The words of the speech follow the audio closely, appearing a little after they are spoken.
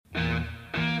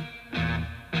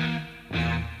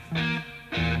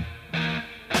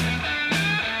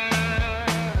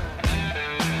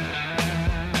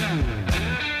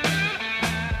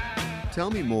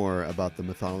Tell me more about the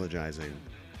mythologizing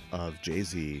of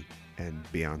Jay-Z and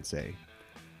Beyonce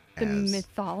The as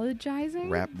mythologizing?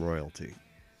 rap royalty.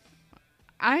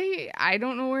 I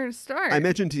don't know where to start. I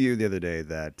mentioned to you the other day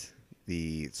that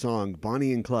the song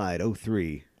Bonnie and Clyde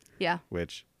 '03, Yeah.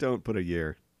 which don't put a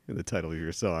year in the title of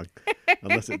your song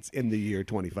unless it's in the year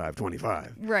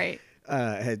 2525, Right.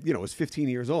 was 15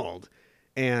 years old.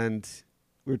 And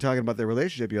we were talking about their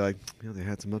relationship. You're like, they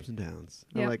had some ups and downs.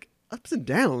 And I'm Yep. like, ups and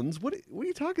downs? What are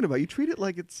you talking about? You treat it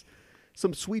like it's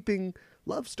some sweeping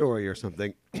love story or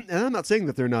something. And I'm not saying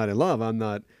that they're not in love. I'm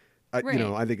not, Right.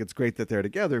 I think it's great that they're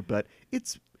together, but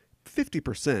it's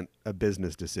 50% a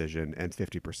business decision and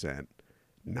 50%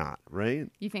 not, right?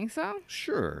 You think so?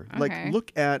 Sure. Okay. Like,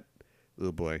 look at,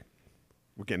 oh boy,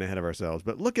 we're getting ahead of ourselves,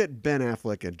 but look at Ben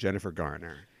Affleck and Jennifer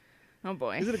Garner. Oh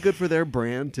boy. Isn't it good for their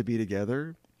brand to be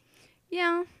together?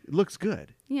 Yeah. It looks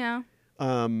good. Yeah.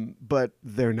 But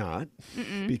they're not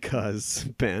because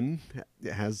Ben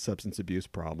has substance abuse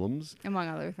problems, Among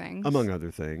other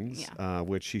things. Yeah.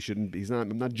 Which he shouldn't.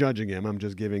 I'm not judging him. I'm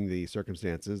just giving the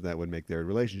circumstances that would make their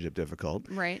relationship difficult.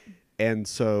 Right. And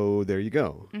so there you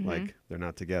go. Mhm. Like, they're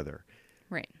not together.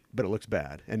 Right. But it looks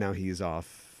bad. And now he's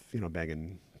off,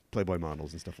 banging Playboy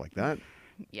models and stuff like that.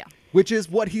 Yeah. Which is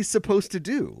what he's supposed to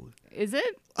do. Is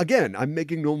it? Again, I'm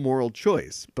making no moral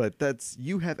choice, but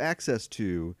you have access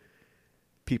to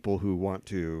people who want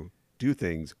to do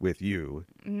things with you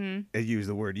and use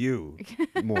the word you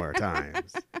more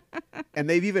times. And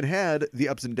they've even had the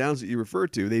ups and downs that you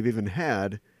referred to. They've even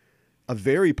had a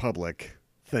very public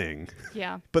thing,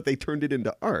 Yeah. but they turned it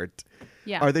into art.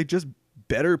 Yeah. Are they just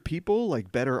better people,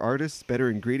 like better artists, better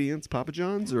ingredients, Papa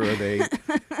John's, or are they?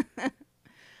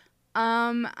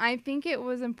 I think it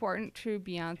was important to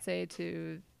Beyonce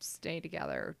to stay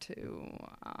together to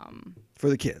For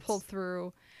the kids? pull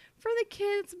through for the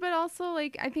kids, but also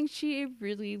like I think she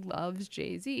really loves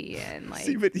Jay-Z and like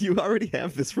See, but you already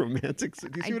have this romantic. Do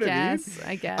you see what I mean?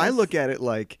 I guess. I look at it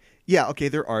like, yeah, okay,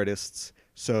 they're artists,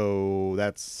 so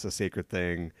that's a sacred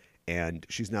thing, and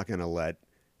she's not going to let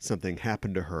something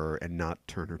happen to her and not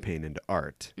turn her pain into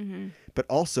art. Mm-hmm. But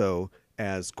also,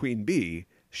 as Queen Bee,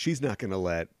 she's not going to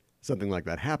let something like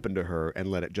that happen to her and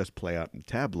let it just play out in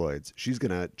tabloids. She's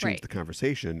going to change Right. the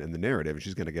conversation and the narrative, and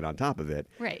she's going to get on top of it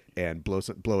Right. and blow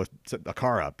a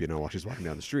car up, while she's walking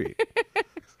down the street.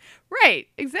 Right,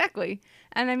 exactly.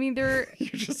 And I mean they're You're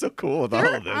just so cool with all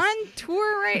they're of this. on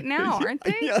tour right now, aren't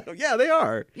they? Yeah, they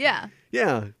are. Yeah.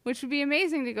 Yeah. Which would be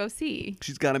amazing to go see.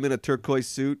 She's got him in a turquoise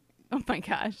suit, Oh my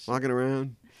gosh. walking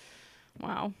around.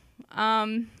 Wow.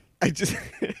 I just,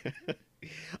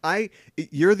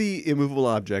 you're the immovable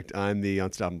object. I'm the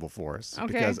unstoppable force. Okay.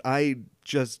 Because I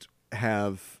just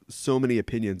have so many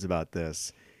opinions about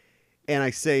this. And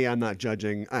I say I'm not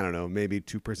judging. I don't know, maybe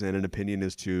 2% an opinion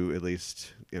is to at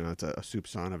least, it's a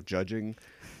soupçon of judging.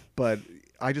 But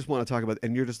I just want to talk about,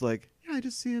 and you're just like, yeah, I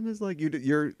just see him as like,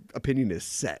 your opinion is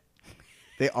set.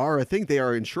 They are a thing. They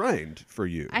are enshrined for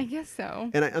you. I guess so.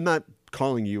 And I'm not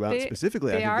calling you out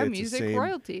specifically. They I are think it's the music same.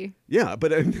 royalty. Yeah,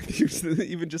 but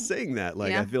even just saying that,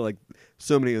 like, Yeah. I feel like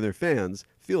so many of their fans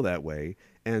feel that way,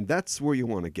 and that's where you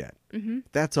want to get. Mm-hmm.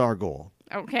 That's our goal.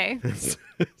 Okay.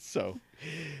 So,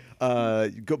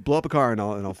 go blow up a car and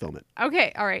I'll film it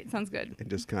Okay. All right. Sounds good. and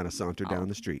just kind of saunter down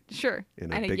the street Sure.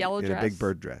 in And a big yellow in dress. a Big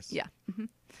Bird dress. Yeah. Mm-hmm.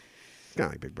 Kind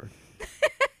of like Big Bird.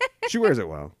 She wears it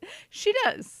well, She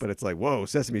does. but it's like, whoa,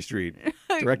 Sesame Street,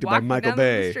 directed by Walking Michael down the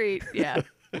Bay. street. Yeah.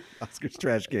 Oscar's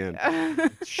trash can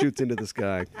shoots into the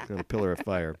sky on a pillar of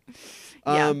fire.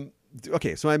 Yeah.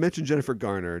 Okay, so I mentioned Jennifer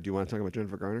Garner. Do you want to talk about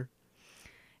Jennifer Garner?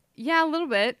 Yeah, a little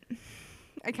bit.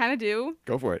 I kind of do.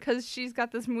 Go for it. Because she's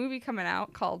got this movie coming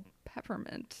out called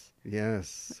Peppermint.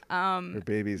 Yes. Her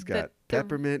baby's got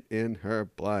peppermint in her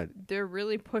blood. They're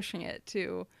really pushing it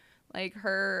too. Like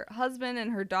her husband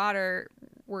and her daughter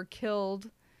were killed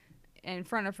in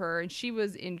front of her, and she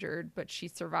was injured, but she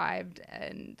survived.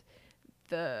 And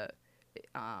the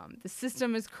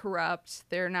system is corrupt.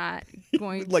 They're not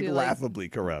going Like to laughably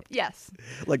corrupt. Yes.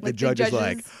 Like the the judge is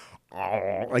like, judges-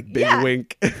 oh, like big Yeah.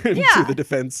 wink to Yeah. the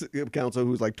defense counsel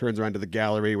who's like turns around to the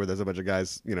gallery where there's a bunch of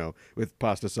guys, with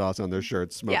pasta sauce on their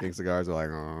shirts smoking Yeah. cigars. They're like,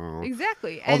 oh.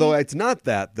 Exactly. Although And- it's not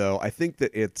that, though. I think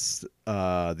that it's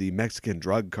the Mexican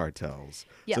drug cartels.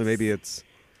 Yes. So maybe it's...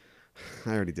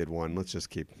 I already did one. Let's just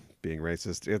keep being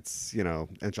racist. It's,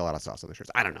 enchilada sauce on the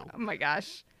shirts. I don't know. Oh my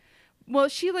gosh. Well,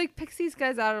 she picks these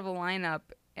guys out of a lineup,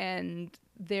 and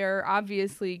they're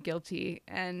obviously guilty,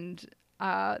 and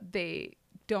they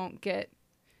don't get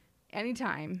any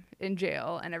time in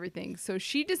jail and everything. So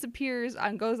she disappears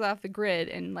and goes off the grid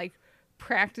and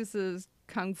practices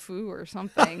kung fu or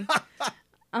something.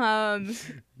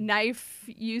 knife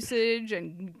usage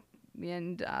and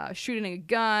shooting a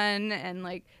gun, and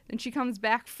like then she comes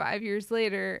back 5 years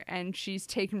later and she's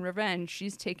taking revenge.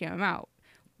 She's taking him out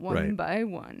one Right. by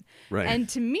one. Right. And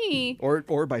to me, or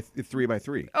by 3 by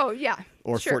 3, oh yeah,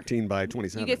 or sure. 14 by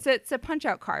 27. You get it's a punch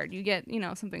out card. You get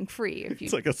something free if you.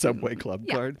 It's like a Subway Club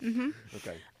Yeah. card. Mm-hmm.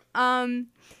 Okay.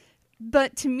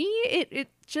 But to me, it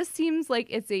just seems like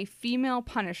it's a female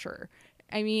Punisher.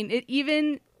 I mean, it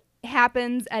even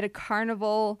happens at a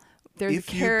carnival. There's If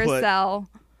a you put- carousel.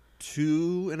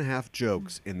 2.5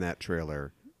 jokes in that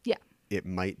trailer. Yeah. It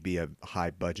might be a high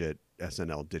budget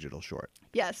SNL digital short.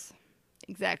 Yes.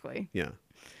 Exactly. Yeah.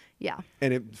 Yeah.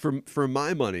 And it, for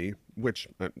my money, which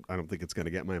I don't think it's going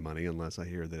to get my money unless I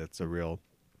hear that it's a real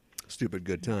stupid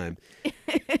good time.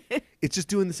 It's just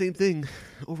doing the same thing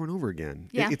over and over again.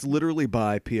 Yeah. It's literally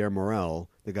by Pierre Morel,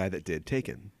 the guy that did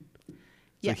Taken. So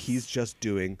Yes. he's just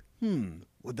doing,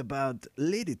 what about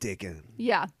Lady Taken?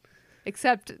 Yeah.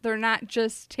 Except they're not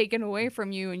just taken away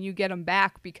from you and you get them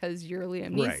back because you're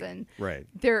Liam Neeson. Right.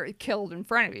 They're killed in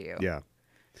front of you. Yeah.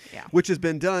 Yeah. Which has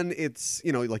been done. It's,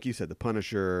 like you said, The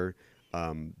Punisher,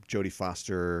 Jodie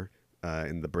Foster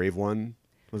in The Brave One.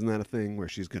 Wasn't that a thing where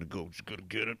she's going to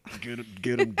get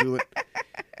it, do it?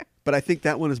 But I think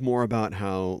that one is more about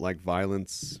how like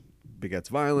violence begets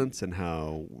violence and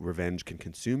how revenge can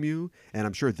consume you. And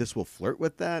I'm sure this will flirt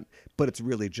with that, but it's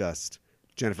really just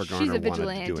Jennifer She's a Garner wanted to do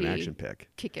an vigilante. action pick.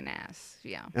 Kicking ass.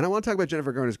 Yeah. And I want to talk about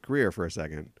Jennifer Garner's career for a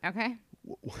second. Okay.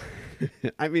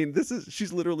 I mean,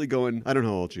 she's literally going, I don't know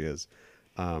how old she is.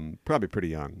 Probably pretty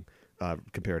young,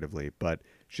 comparatively, but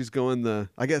she's going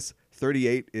I guess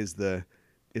 38 is the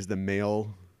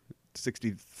male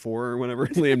 64 or whatever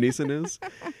Liam Neeson is.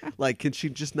 Like, can she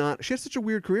just not, she has such a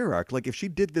weird career arc. Like if she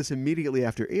did this immediately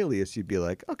after Alias, you'd be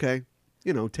like, okay,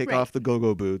 take Right. off the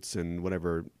go-go boots and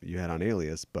whatever you had on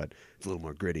Alias, but it's a little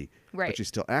more gritty. Right. But she's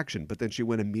still action. But then she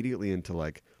went immediately into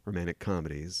like romantic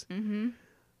comedies. Mm-hmm.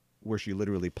 Where she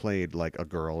literally played like a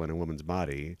girl in a woman's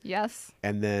body. Yes.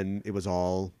 And then it was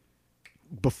all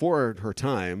before her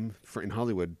time, in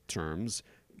Hollywood terms,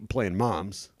 playing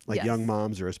moms, like Yes. young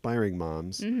moms or aspiring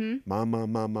moms. Mm-hmm.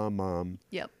 Mom.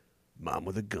 Yep. Mom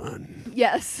with a gun.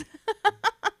 Yes.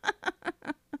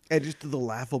 And just the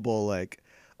laughable, like,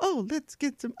 oh, let's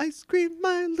get some ice cream.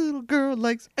 My little girl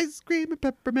likes ice cream and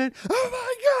peppermint. Oh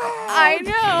my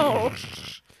God. I know.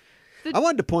 I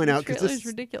wanted to point out, because trailer's this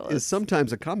ridiculous. is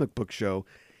sometimes a comic book show.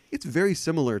 It's very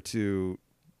similar to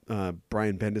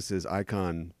Brian Bendis's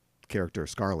icon character,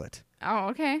 Scarlet, Oh,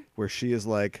 okay. where she is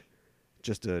like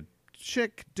just a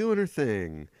chick doing her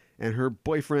thing, and her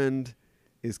boyfriend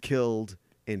is killed,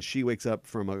 and she wakes up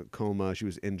from a coma. She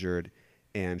was injured,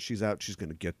 and she's out. She's going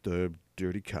to get the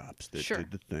dirty cops that Sure.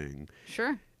 did the thing.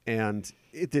 Sure. And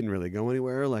it didn't really go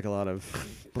anywhere, like a lot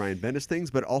of Brian Bendis things,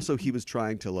 but also he was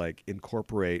trying to like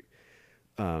incorporate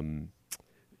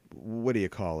what do you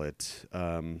call it?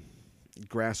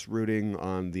 Grassrooting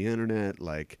on the internet,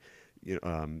 like,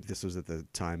 this was at the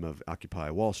time of Occupy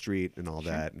Wall Street and all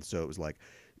Sure. that. And so it was like,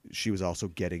 she was also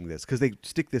getting this, because they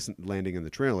stick this landing in the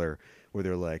trailer where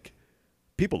they're like,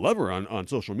 people love her on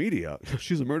social media.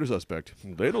 She's a murder suspect.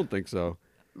 They don't think so.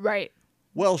 Right.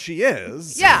 Well, she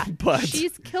is. Yeah. But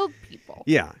she's killed people.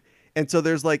 yeah. And so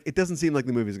there's like, it doesn't seem like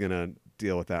the movie's going to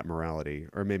deal with that morality,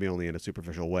 or maybe only in a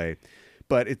superficial way.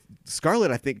 But Scarlet,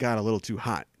 I think, got a little too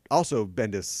hot. Also,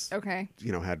 Bendis, Okay.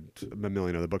 had a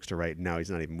million other books to write, and now he's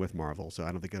not even with Marvel, so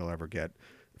I don't think it'll ever get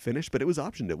finished. But it was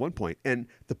optioned at one point. And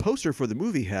the poster for the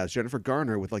movie has Jennifer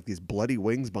Garner with like these bloody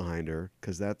wings behind her,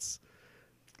 because that's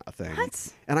a thing.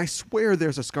 What? And I swear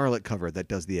there's a Scarlet cover that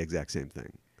does the exact same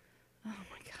thing. Oh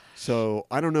my god. So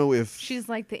I don't know if She's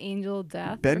like the angel of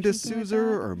death. or Bendis something like sues her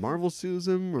that? or Marvel sues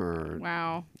him or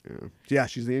Wow. yeah,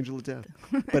 she's the angel of death.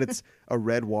 But it's a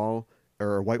red wall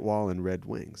or a white wall and red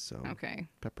wings. So Okay.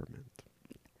 peppermint.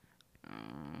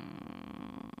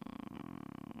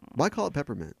 Why call it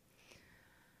peppermint?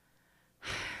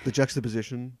 The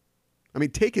juxtaposition. I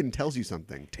mean, Taken tells you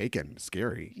something. Taken,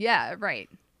 scary. Yeah. Right.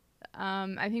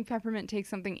 I think peppermint takes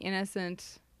something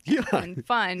innocent Yeah. and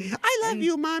fun. I love and,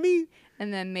 you, mommy.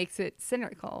 And then makes it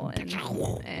cynical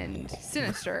and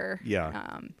sinister.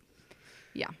 Yeah.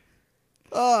 Yeah.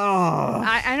 Oh,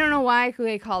 I don't know why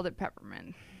they called it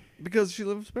peppermint. because she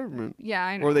loves peppermint. Yeah,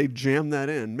 I know. Or they jam that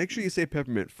in. Make sure you say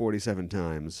peppermint 47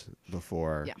 times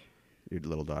before Yeah. your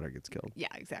little daughter gets killed. Yeah,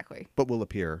 exactly. But will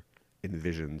appear in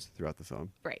visions throughout the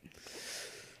film. Right.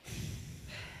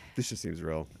 This just seems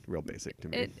real basic to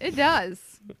me. It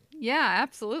does. Yeah,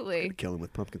 absolutely. Kill him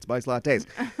with pumpkin spice lattes.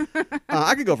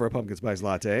 I could go for a pumpkin spice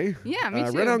latte. Yeah, me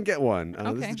too. Right on, get one. This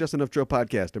Okay. is Just Enough Joe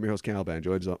podcast. I'm your host, Caliban,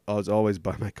 joined as always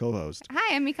by my co-host.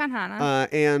 Hi, I'm Mikan Hana.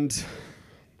 And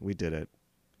we did it.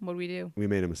 What did we do? We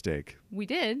made a mistake. We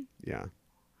did. Yeah.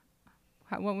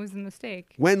 What was the mistake?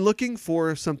 When looking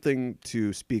for something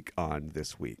to speak on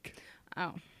this week,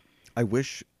 Oh, I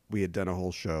wish we had done a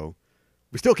whole show.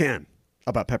 We still can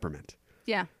about peppermint,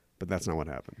 yeah. but that's not what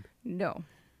happened. No,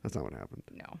 That's not what happened.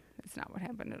 no, it's not what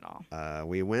happened at all.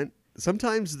 We went.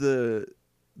 Sometimes the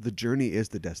journey is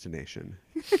the destination,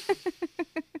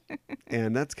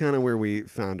 and that's kind of where we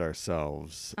found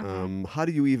ourselves. How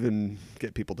do you even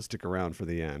get people to stick around for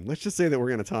the end? Let's just say that we're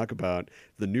going to talk about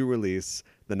the new release,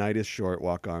 "The Night Is Short,"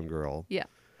 Walk On Girl, Yeah.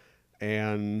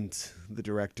 and the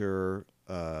director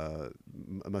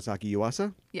Masaki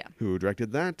Yuasa, Yeah. who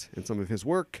directed that and some of his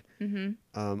work.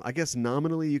 I guess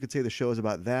nominally you could say the show is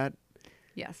about that.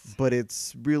 Yes. But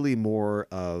it's really more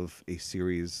of a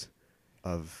series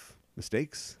of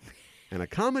mistakes and a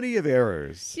comedy of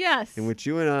errors Yes. in which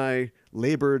you and I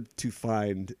labored to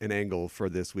find an angle for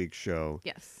this week's show.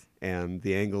 Yes. And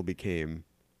the angle became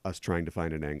us trying to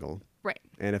find an angle. Right.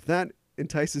 And if that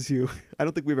entices you, I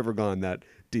don't think we've ever gone that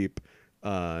deep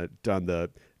down the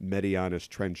Medianus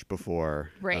Trench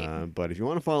before. Right. But if you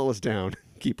want to follow us down,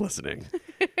 keep listening.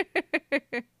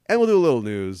 And we'll do a little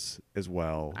news as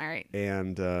well. All right.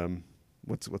 And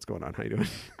what's going on? How you doing?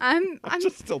 I'm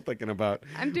just still thinking about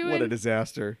I'm doing what a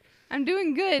disaster. I'm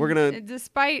doing good. We're gonna-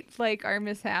 despite like our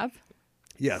mishap.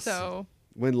 Yes. So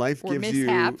When life or gives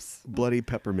mishaps. you bloody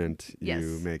peppermint, Yes.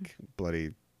 you make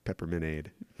bloody peppermintaid.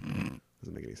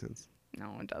 Doesn't make any sense.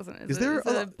 no, it doesn't. Is there is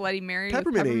a- it a Bloody Mary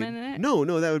Peppermint with peppermint in it?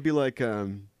 No, that would be like a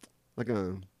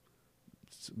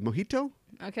mojito,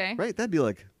 Okay. right? That'd be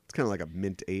like, it's kind of like a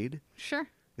mint aid. Sure.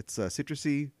 It's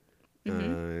citrusy.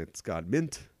 It's got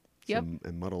mint. Yep.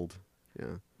 And muddled.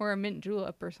 Yeah. Or a mint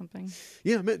julep or something.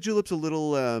 Yeah, mint julep's a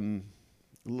little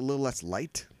less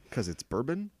light because it's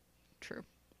bourbon, True.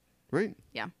 right?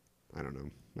 Yeah. I don't know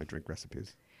my drink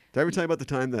recipes. Did I ever tell you about the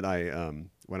time that I,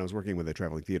 when I was working with a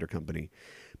traveling theater company,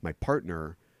 my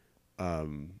partner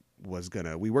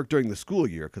we worked during the school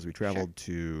year because we traveled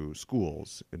to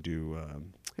schools and do,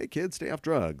 hey kids, stay off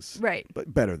drugs. Right.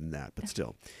 But better than that, but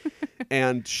still.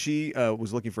 And she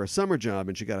was looking for a summer job,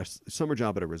 and she got a summer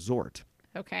job at a resort.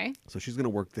 Okay. So she's going to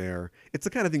work there. It's the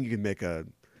kind of thing you can make a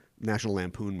National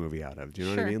Lampoon movie out of. Do you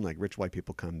know what I Sure. mean? Like rich white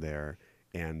people come there,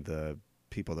 and the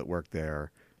people that work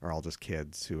there are all just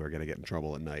kids who are going to get in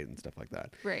trouble at night and stuff like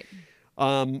that. Right.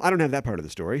 I don't have that part of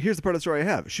the story. Here's the part of the story I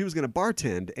have. She was going to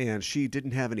bartend, and she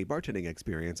didn't have any bartending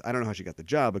experience. I don't know how she got the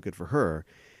job, but good for her.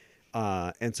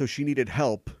 And so she needed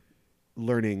help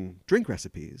learning drink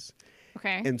recipes.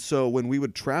 Okay. And so when we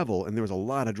would travel, and there was a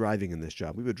lot of driving in this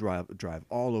job, we would drive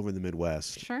all over the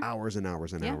Midwest, Sure. hours and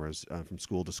hours and Yeah. hours from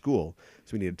school to school.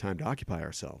 So we needed time to occupy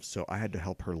ourselves. So I had to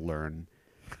help her learn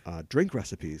drink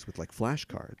recipes with like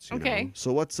flashcards. You Okay. know?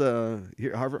 So what's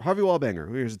here, Harvey Wallbanger?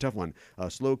 Here's a tough one.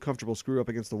 Slow, comfortable screw up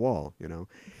against the wall. You know,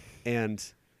 and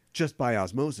just by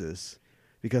osmosis,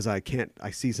 because I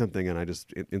see something and I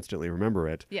just instantly remember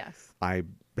it. Yes. I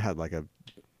had like a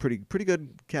pretty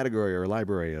good category or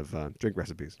library of drink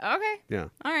recipes. Okay. Yeah,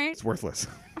 All right. it's worthless.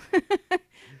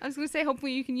 I was gonna say,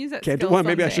 hopefully you can use that. Can't do skill one.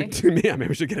 Maybe I someday. should. Maybe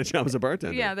I should get a job as a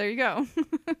bartender. Yeah, there you go.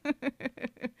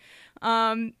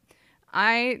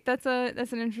 That's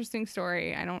an interesting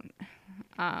story. I don't.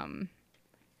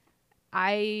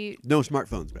 I No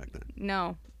smartphones back then.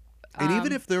 no. And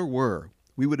even if there were,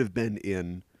 we would have been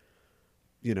in,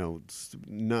 no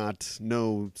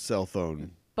cell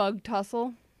phone. Bug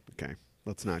tussle. Okay,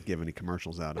 let's not give any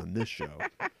commercials out on this show.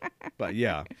 But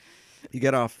yeah, you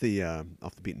get off the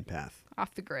beaten path.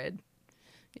 Off the grid,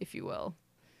 if you will.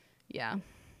 Yeah.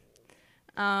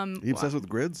 Are you obsessed with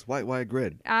grids? Why a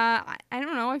grid? I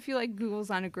don't know. I feel like Google's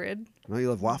on a grid. Well, you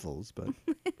love waffles, but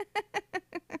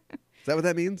is that what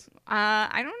that means?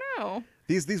 I don't know.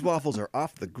 These waffles are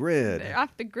off the grid. They're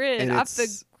off the grid. And Off the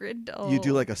it's- grid. You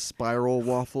do like a spiral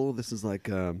waffle. This is like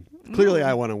clearly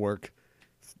I want to work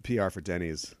PR for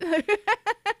Denny's.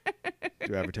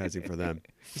 Do advertising for them.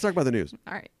 Let's talk about the news.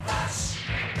 All right.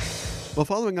 Well,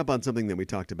 following up on something that we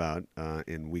talked about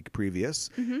in week previous,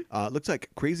 looks like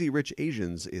Crazy Rich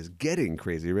Asians is getting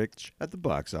crazy rich at the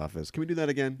box office. Can we do that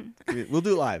again? We'll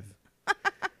do it live.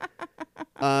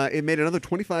 It made another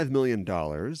 $25 million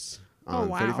on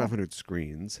wow. 3,500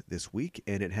 screens this week,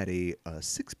 and it had a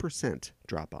 6%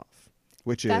 drop off,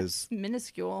 which That's is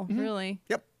minuscule, Mm-hmm. really.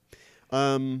 yep.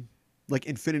 Like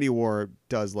Infinity War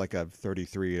does like a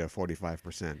 33 to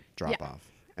 45% drop off,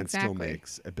 and still exactly.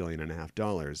 makes $1.5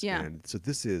 billion. Yeah. And so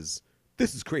this is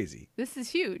this is crazy. This is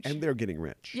huge. And they're getting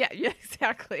rich. Yeah,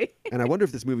 exactly. And I wonder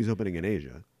if this movie's opening in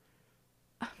Asia.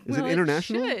 Is Well, it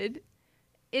international?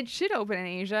 It should open in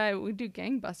Asia. It would do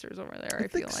gangbusters over there, I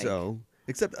feel think like. so.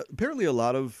 Except apparently a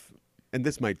lot of, and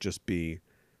this might just be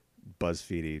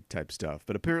BuzzFeedy type stuff,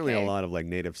 but apparently a Okay. lot of like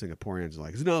native Singaporeans are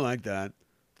like, it's not like that.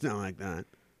 It's not like that.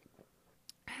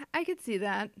 I could see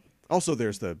that. Also,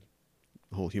 there's the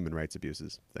whole human rights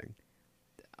abuses thing.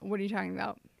 What are you talking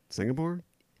about? Singapore?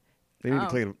 They need to Oh.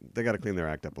 clean. They got to clean their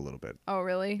act up a little bit. Oh,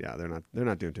 really? Yeah, they're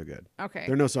not doing too good. Okay.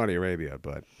 They're no Saudi Arabia,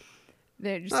 but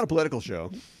They're it's just not a political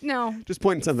show. no Just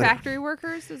pointing something. out. factory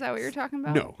workers. Is that what you're talking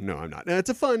about? No, I'm not. It's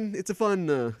a fun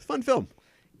film.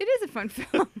 It is a fun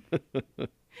film,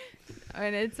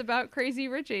 and it's about crazy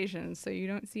rich Asians. So you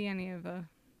don't see any of the.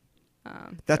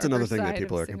 That's another darker thing that side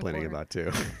people of are complaining Singapore. about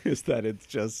too, is that it's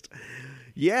just,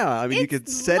 yeah. I mean, you It's could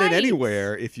set it light.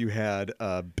 anywhere if you had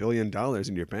 $1 billion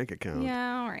in your bank account.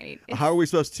 Yeah, all right. How are we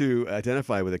supposed to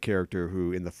identify with a character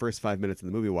who, in the first 5 minutes of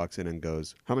the movie, walks in and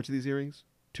goes, "How much are these earrings?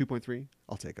 2.3.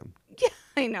 I'll take them." Yeah,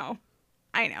 I know.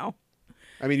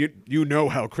 I mean, you know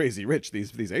how crazy rich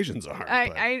these Asians are. but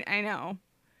I know,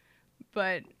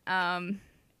 but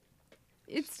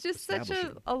it's just such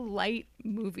Establishing. a light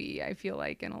movie. I feel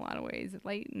like in a lot of ways,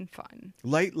 light and fun.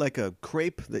 light like a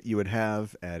crepe that you would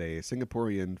have at a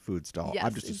Singaporean food stall. Yes,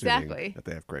 I'm just assuming exactly. that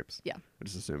they have crepes. Yeah. I'm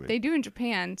just assuming. They do in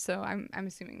Japan, so I'm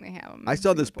assuming they have them. I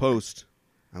saw this post.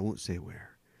 I won't say where.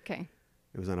 Okay.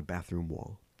 It was on a bathroom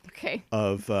wall. Okay.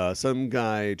 Of some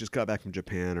guy just got back from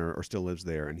Japan or still lives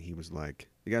there, and he was like,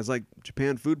 "You guys like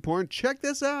Japan food porn? Check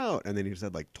this out!" And then he just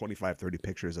had like 25, 30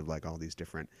 pictures of like all these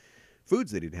different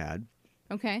foods that he'd had.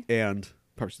 Okay. And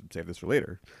probably should save this for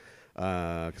later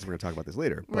because we're going to talk about this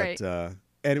later. Right. But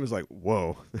and it was like,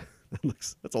 whoa,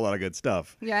 that's a lot of good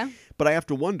stuff. Yeah. But I have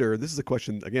to wonder. This is a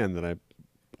question again that I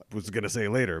was going to say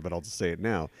later, but I'll just say it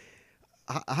now.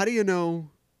 How do you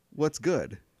know what's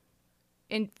good?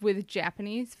 And with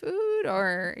Japanese food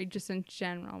or just in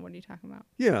general? What are you talking about?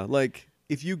 Yeah, like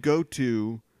if you go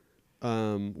to,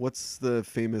 what's the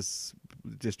famous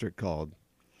district called?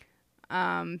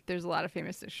 There's a lot of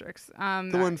famous districts. The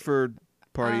one for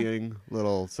partying,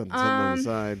 little something on the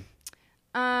side.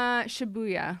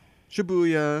 Shibuya.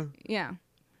 Shibuya. Yeah.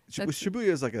 Shibuya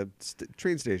is like a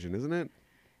train station, isn't it?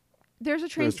 There's a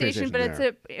train There's a train station, but station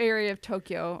it's an area of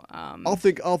Tokyo. I'll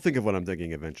think of what I'm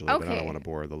thinking eventually, but I Okay. don't want to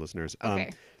bore the listeners.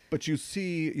 Okay. But you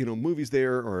see, movies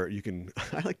there, or you can.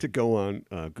 I like to go on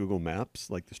Google Maps,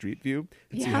 like the Street View,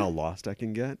 and see Yeah. how lost I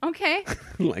can get. Okay.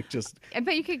 Like just I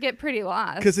bet you could get pretty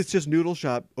lost. because it's just noodle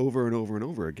shop over and over and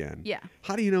over again. Yeah.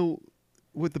 How do you know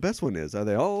what the best one is? Are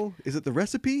they all? Is it the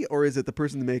recipe or is it the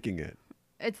person making it?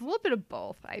 It's a little bit of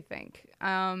both, I think.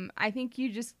 I think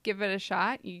you just give it a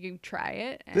shot. You can try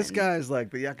it. This and- guy's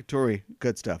like the yakitori,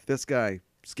 good stuff. This guy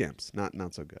skimps, not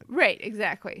so good. Right,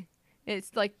 exactly.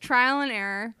 It's like trial and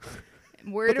error.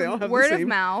 Word they all have the of same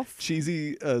mouth.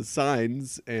 Cheesy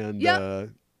signs and Yep.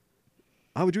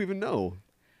 how would you even know?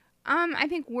 I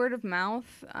think word of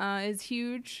mouth is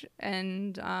huge,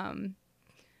 and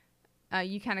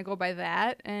you kind of go by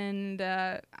that. And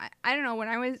I don't know.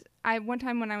 One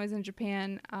time when I was in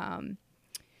Japan,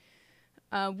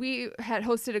 we had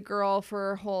hosted a girl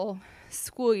for a whole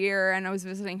school year, and I was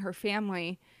visiting her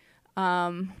family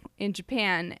in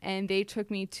Japan, and they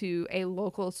took me to a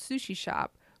local sushi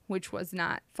shop, which was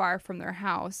not far from their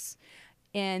house,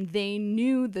 and they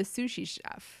knew the sushi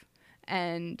chef,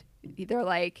 and they're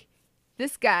like,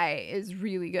 "This guy is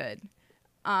really good."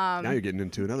 Now you're getting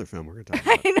into another film we're going to talk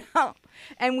about. I know.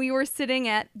 And we were sitting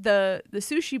at the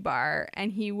sushi bar,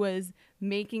 and he was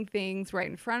making things right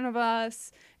in front of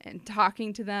us and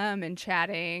talking to them and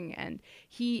chatting, and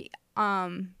he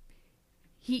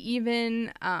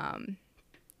even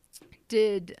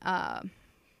did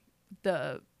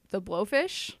the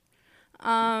blowfish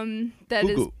that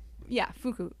is Fugu.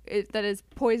 fuku. That is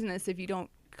poisonous if you don't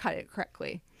cut it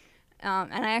correctly.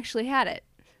 And I actually had it.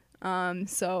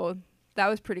 So that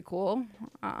was pretty cool.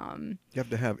 You have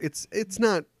to have it's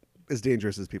not as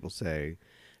dangerous as people say,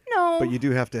 No, but you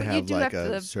do have to but you have do like have to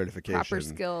a have certification, proper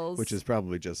skills. which is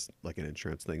probably just like an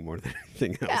insurance thing more than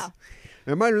anything else.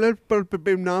 Yeah. Am I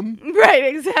numb?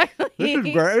 Right, exactly. This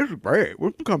is great. This is great.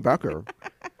 We'll come back here.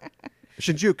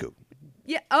 Shinjuku.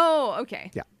 Yeah. Oh, okay.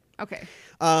 Yeah. Okay.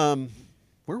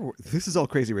 This is all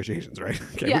Crazy Rich Asians, right?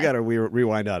 Okay, Yeah. we got to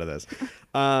rewind out of this.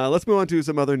 Let's move on to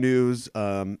some other news.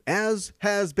 As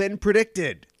has been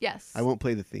predicted, Yes. I won't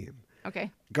play the theme. Okay.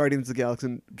 Guardians of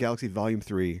the Galaxy Volume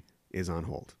 3 is on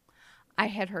hold. I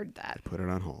had heard that. Put it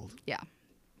on hold. Yeah.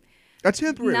 A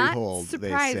temporary Not hold, they say.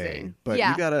 surprising. But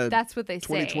Yeah, you got a that's what they say.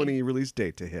 2020 release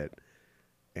date to hit.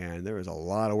 and there is a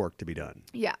lot of work to be done.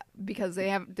 Yeah, because they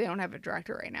don't have a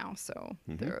director right now, so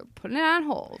Mm-hmm. they're putting it on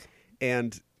hold.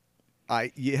 And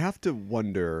you have to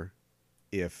wonder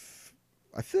if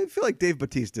I feel like Dave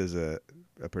Bautista is a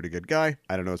pretty good guy.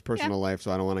 I don't know his personal life,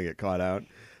 so I don't want to get caught out.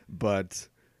 But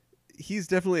he's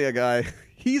definitely a guy.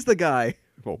 He's the guy.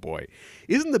 Oh boy,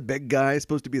 isn't the big guy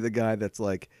supposed to be the guy that's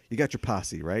like, you got your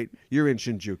posse, right? You're in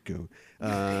Shinjuku.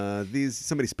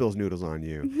 Somebody spills noodles on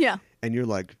you. Yeah. And you're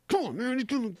like, come on, man,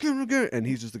 and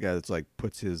he's just the guy that's like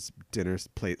puts his dinner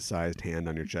plate sized hand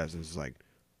on your chest and is like,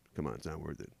 come on, it's not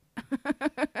worth it.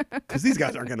 Because these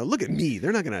guys aren't going to look at me.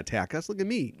 They're not going to attack us. Look at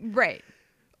me. Right.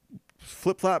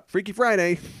 Flip flop, Freaky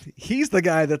Friday. He's the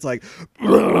guy that's like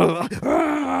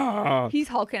He's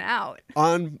hulking out.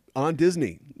 on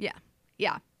Disney. Yeah.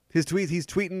 Yeah. He's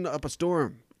tweeting up a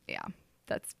storm. Yeah.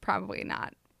 That's probably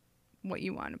not what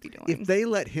you want to be doing. If they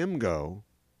let him go,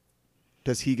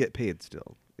 does he get paid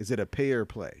still? Is it a pay or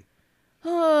play?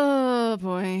 Oh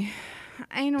boy.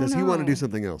 I don't know. Does he want to do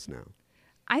something else now?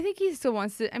 I think he still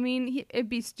wants to. I mean, it'd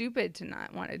be stupid to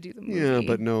not want to do the movie. Yeah,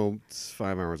 but no, it's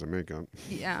 5 hours of makeup.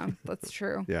 Yeah, that's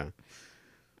true. Yeah.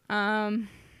 I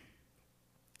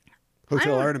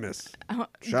Hotel don't- Artemis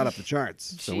shot up the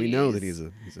charts, so we know that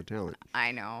Jeez. he's a talent.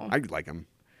 I know. I like him.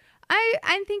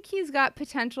 I think he's got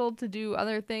potential to do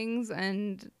other things,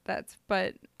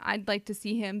 but I'd like to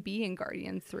see him be in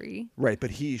Guardians 3. Right, but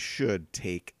he should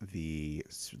take the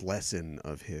lesson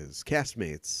of his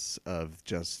castmates of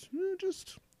just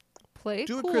Play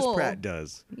do cool. what Chris Pratt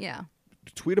does. Yeah.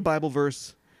 Tweet a Bible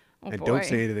verse Oh, and boy. don't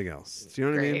say anything else. Do you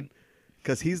know what I mean? Great.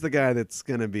 Because he's the guy that's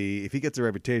going to be, if he gets a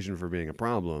reputation for being a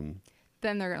problem,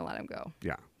 Then they're gonna let him go.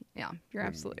 yeah. Yeah, you're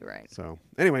absolutely right. So,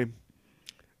 anyway,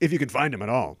 if you can find him at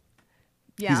all,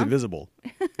 Yeah. he's invisible.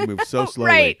 He moves so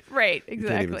slowly. Right, You can't even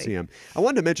exactly. see him. I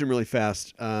wanted to mention really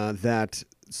fast that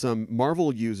some some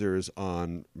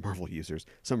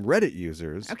Reddit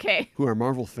users Okay. who are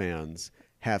Marvel fans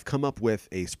have come up with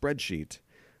a spreadsheet.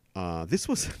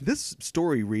 This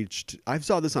story reached. I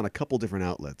saw this on a couple different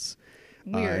outlets.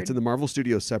 Weird. It's in the Marvel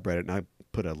Studios subreddit, and I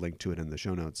put a link to it in the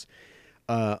show notes.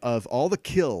 Of all the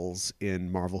kills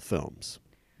in Marvel films,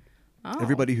 Oh.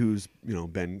 everybody who's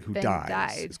dies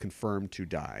died. is confirmed to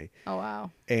die, Oh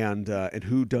wow. and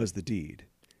who does the deed.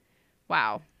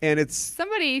 Wow. And it's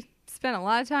Somebody spent a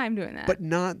lot of time doing that. but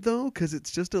not though, because it's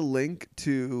just a link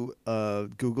to a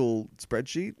Google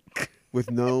spreadsheet with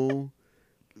no,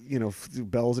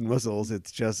 bells and whistles.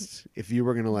 It's just if you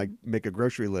were gonna like make a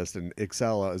grocery list and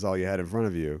Excel is all you had in front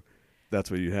of you, that's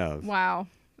what you have. Wow.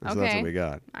 So Okay. that's what we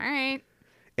got. All right.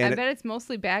 And I bet it's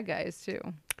mostly bad guys too.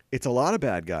 it's a lot of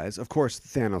bad guys. Of course,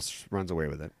 Thanos runs away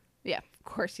with it. Yeah, of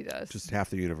course he does. Just half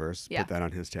the universe. Yeah. Put that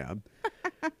on his tab.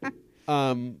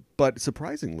 But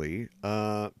surprisingly,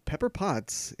 Pepper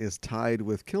Potts is tied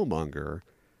with Killmonger.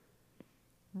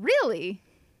 Really?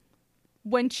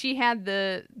 When she had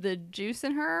the juice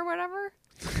in her or whatever?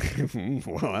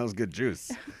 Well, that was good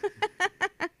juice.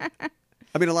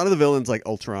 I mean, a lot of the villains, like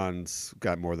Ultron's,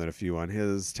 got more than a few on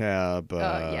his tab.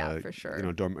 Yeah, for sure.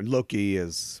 Loki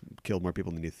has killed more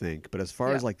people than you think. But as far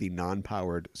Yeah. as like the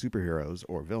non-powered superheroes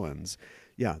or villains,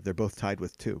 yeah, they're both tied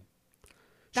with 2. She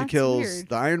That's kills weird.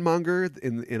 the Ironmonger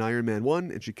in Iron Man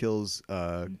 1, and she kills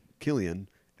Killian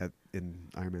in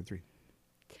Iron Man 3.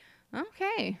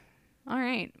 Okay. All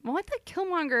right. Well, I thought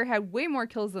Killmonger had way more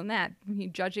kills than that,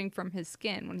 judging from his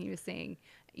skin when he was saying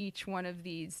each one of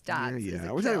these dots. is Yeah,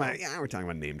 a we're kill. we're talking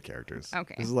about named characters.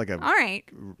 Okay. This is like a All right.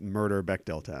 murder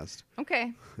Bechdel test.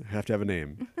 Okay. Have to have a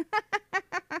name.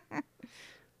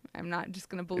 I'm not just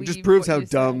going to believe It just proves what how you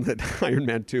dumb said. that Iron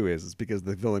Man 2 is because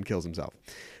the villain kills himself.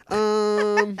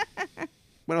 What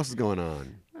else is going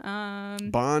on?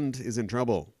 Bond is in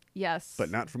trouble, Yes. but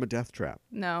not from a death trap.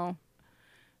 No.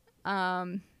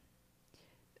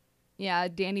 Yeah,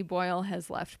 Danny Boyle has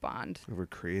left Bond. Over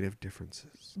creative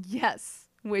differences. Yes,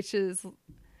 which is,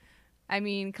 I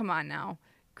mean, come on now.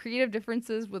 Creative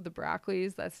differences with the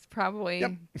Broccoli's, that's probably,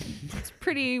 Yep. it's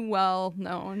pretty well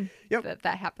known Yep.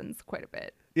 that happens quite a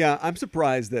bit. Yeah, I'm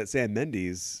surprised that Sam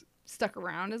Mendes. Stuck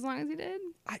around as long as he did?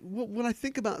 When I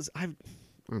think about, I'm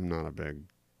not a big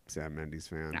Sam Mendes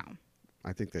fan. No.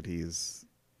 I think that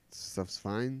stuff's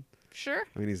fine. Sure.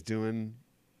 I mean,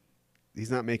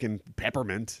 he's not making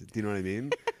peppermint. Do you know what I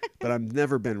mean? But I've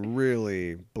never been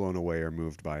really blown away or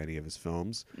moved by any of his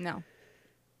films. No.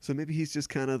 So maybe he's just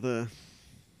kind of the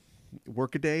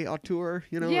workaday auteur,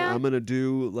 Yeah. I'm going to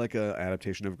do like a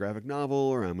adaptation of a graphic novel,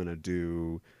 or I'm going to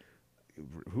do,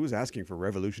 who's asking for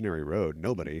Revolutionary Road?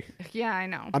 Nobody. Yeah, I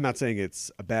know. I'm not saying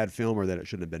it's a bad film or that it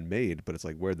shouldn't have been made, but it's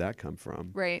like, where'd that come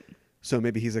from? Right. So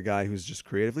maybe he's a guy who's just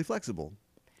creatively flexible.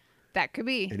 That could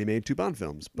be. and he made 2 Bond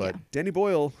films. But Yeah. Danny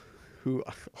Boyle, who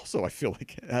also I feel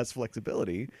like has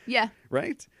flexibility, Yeah.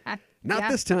 right? Not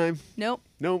yeah. this time. Nope.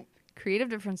 Nope. Creative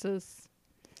differences.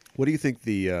 What do you think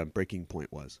the breaking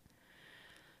point was?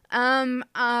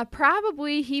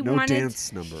 Probably he No wanted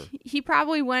dance number. he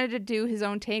probably wanted to do his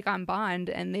own take on Bond,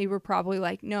 and they were probably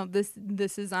like, no, this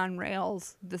is on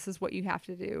rails. This is what you have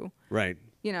to do. Right.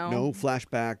 You know, No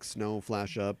flashbacks, no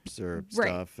flash ups or Right.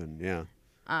 stuff, and yeah.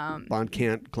 Bond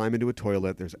can't climb into a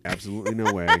toilet. There's absolutely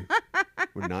no way.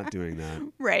 We're not doing that.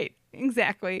 right,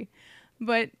 exactly.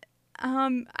 But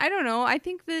I don't know. I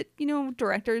think that, you know,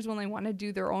 directors, when they want to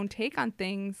do their own take on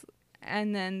things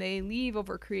and then they leave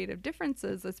over creative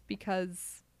differences, it's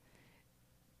because,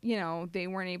 you know, they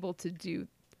weren't able to do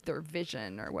their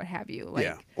vision or what have you. Like,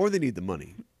 yeah. Or they need the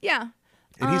money. Yeah.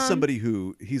 And he's somebody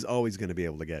who he's always going to be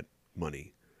able to get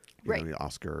money. You Right.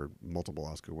 know, multiple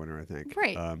Oscar winner, I think.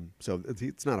 Right. So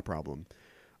it's not a problem.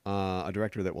 A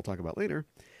director that we'll talk about later.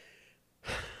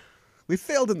 We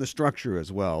failed in the structure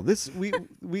as well. This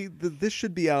this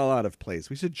should be all out of place.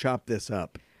 We should chop this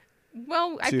up.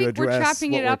 Well, I to think we're address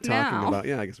chopping what it up we're talking now. about.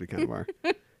 Yeah, I guess we kind of are.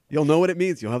 You'll know what it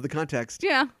means. You'll have the context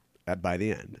Yeah, by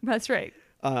the end. that's right.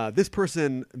 This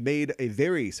person made a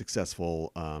very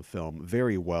successful film,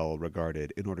 very well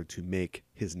regarded, in order to make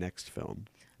his next film,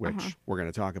 which we're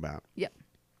going to talk about. Yep,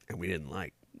 And we didn't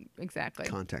like. exactly.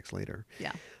 Context later.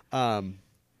 Yeah.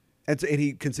 And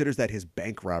he considers that his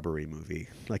bank robbery movie.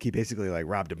 Like he basically like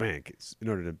robbed a bank in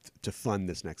order to fund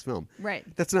this next film. Right.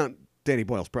 That's not Danny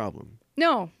Boyle's problem.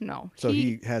 No. So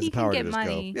he has the power to can just get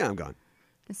money, go, yeah, I'm gone.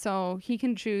 So he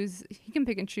can choose. He can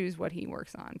pick and choose what he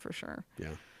works on for sure.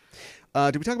 Yeah.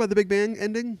 Did we talk about the Big Bang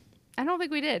ending? I don't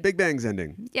think we did. Big Bang's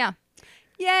ending. Yeah.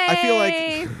 Yay! I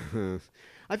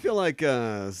feel like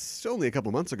only a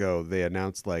couple months ago they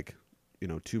announced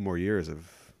 2 more years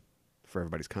for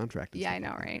everybody's contract. Yeah, I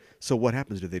know, right? So what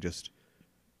happens? Do they just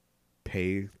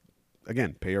pay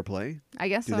or play? I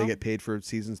guess Do so. they get paid for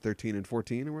seasons 13 and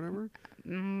 14 or whatever?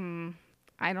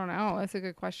 I don't know. That's a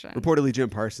good question. Reportedly, Jim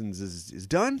Parsons is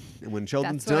done, and when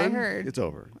Sheldon's That's what I done, heard. it's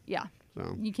over. Yeah.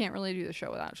 So You can't really do the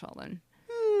show without Sheldon.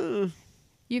 uh,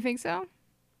 You think so?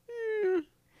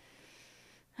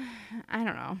 I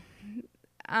don't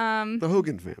know. the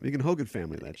Hogan family. You can Hogan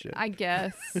family that shit. I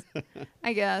guess.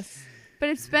 But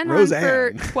it's been Roseanne.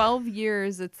 on for 12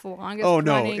 years. It's the longest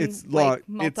running it's long.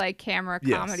 multi-camera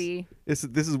Yes. comedy. This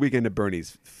is Weekend at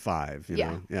Bernie's 5. You Yeah.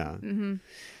 know? Yeah. Mm-hmm.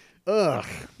 Ugh.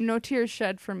 No tears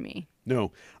shed from me.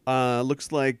 No.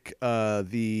 Looks like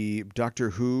the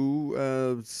Doctor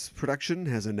Who production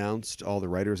has announced all the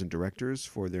writers and directors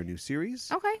for their new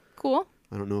series. Okay, cool.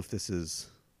 I don't know if is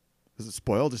it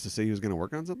spoiled just to say he was going to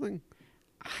work on something?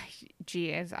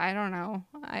 Geez, I don't know.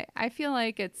 I feel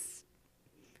like it's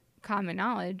common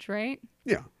knowledge, right?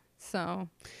 Yeah. So,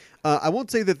 I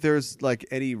won't say that there's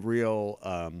any real.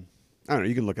 I don't know.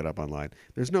 You can look it up online.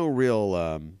 There's no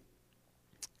real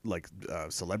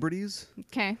celebrities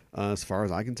okay. as far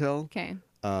as I can tell. Okay.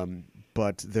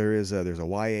 But there's a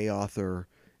YA author,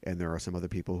 and there are some other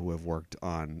people who have worked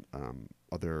on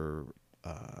other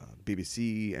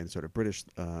BBC and sort of British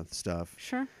stuff.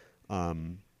 Sure.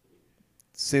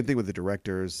 Same thing with the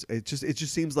directors. It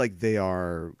just seems like they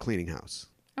are cleaning house,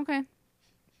 Okay.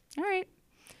 All right.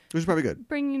 which is probably good.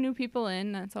 Bringing new people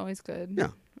in, that's always good.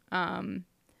 Yeah.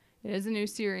 It is a new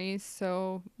series,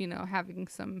 so, having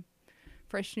some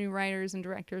fresh new writers and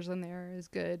directors in there is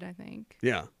good, I think.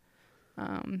 Yeah.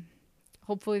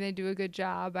 Hopefully they do a good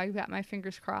job. I've got my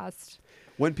fingers crossed.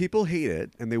 When people hate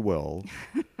it, and they will,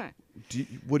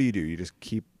 what do? You just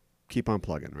keep on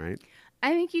plugging, right?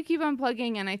 I think you keep on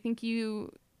plugging, and I think even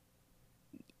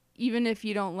if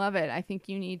you don't love it, I think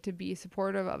you need to be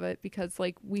supportive of it because,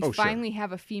 we finally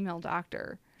have a female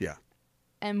doctor. Yeah.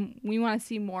 And we want to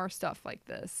see more stuff like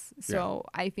this. So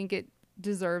I think it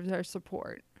deserves our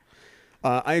support.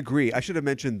 I agree. I should have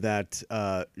mentioned that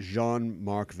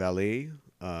Jean-Marc Vallée,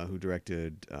 who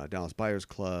directed Dallas Buyers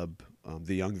Club,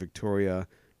 The Young Victoria,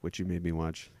 which you made me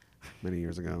watch many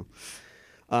years ago,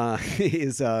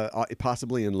 is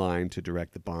possibly in line to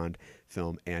direct the Bond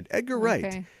film. And Edgar Wright.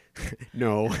 Okay.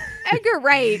 No. Edgar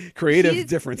Wright. Creative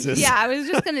differences. Yeah, I was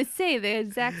just going to say the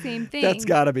exact same thing. That's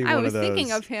got to be one of those. I was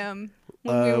thinking of him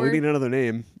when we need another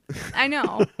name. I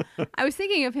know. I was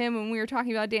thinking of him when we were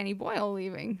talking about Danny Boyle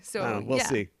leaving. So we'll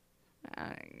see.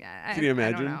 Can you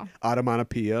imagine? I don't know.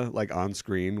 Onomatopoeia on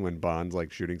screen when Bond's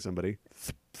shooting somebody?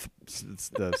 It's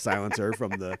the silencer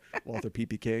from the Walther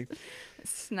PPK.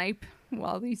 Snipe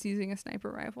while he's using a sniper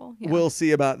rifle. Yeah. We'll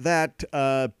see about that.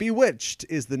 Bewitched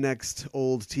is the next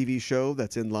old TV show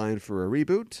that's in line for a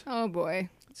reboot. Oh boy.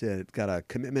 It's got a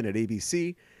commitment at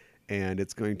ABC, and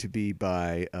it's going to be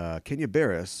by Kenya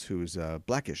Barris, who's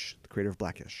Blackish, the creator of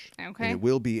Blackish. Okay. And it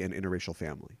will be an interracial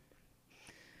family.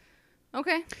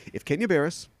 Okay. If Kenya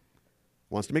Barris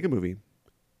wants to make a movie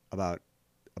about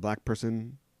a black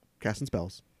person casting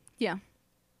spells, Yeah.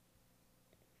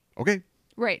 okay,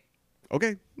 Right.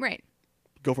 okay, Right.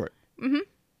 go for it. Mm-hmm.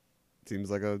 Seems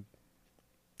like a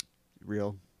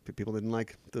real. People didn't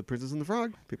like the Princess and the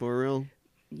Frog. People were real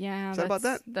Yeah. Sad about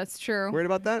that? That's true. worried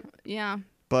about that. Yeah.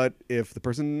 But if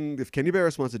Kenya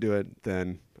Barris wants to do it,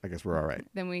 then I guess we're all right.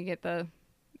 Then we get the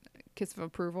kiss of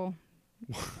approval.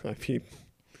 I mean,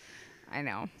 I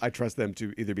know. I trust them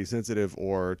to either be sensitive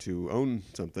or to own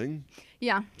something.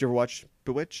 Yeah. Did you ever watch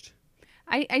Bewitched?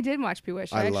 I did watch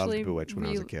Bewitched. I loved actually Bewitched when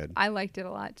I was a kid. I liked it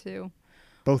a lot too.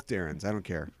 Both Darrens. I don't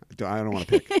care. I don't want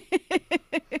to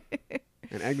pick.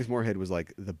 And Agnes Moorehead was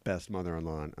like the best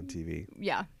mother-in-law on TV.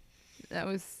 Yeah. That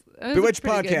was Bewitched a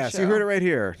pretty good podcast. show. You heard it right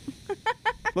here.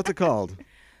 What's it called?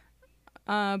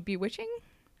 Bewitching?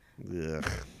 Ugh.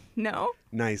 No.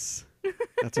 Nice.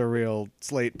 That's a real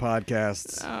Slate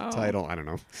podcast Oh. title. I don't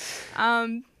know.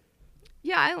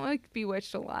 Yeah, I liked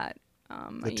Bewitched a lot.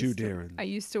 The two Darrens. I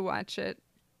used to watch it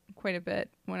quite a bit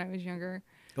when I was younger.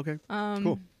 Okay.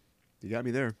 Cool. You got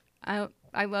me there.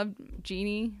 I loved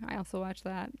Genie. I also watched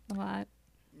that a lot.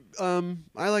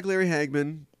 I like Larry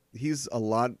Hagman. He's a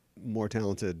lot more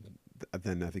talented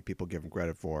than I think people give him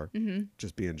credit for. Mm-hmm.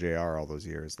 Just being JR all those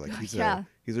years, like he's Yeah.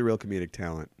 a real comedic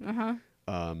talent.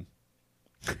 Uh-huh.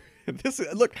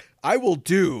 Look, I will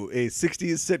do a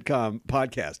 '60s sitcom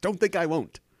podcast. Don't think I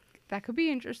won't. That could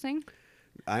be interesting.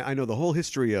 I know the whole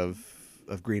history of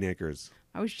Green Acres.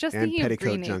 I was just And thinking of Petticoat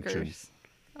Green Junction. Acres.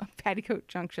 Petticoat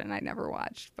Junction I never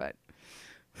watched, but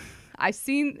I've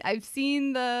seen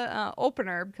the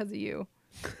opener because of you.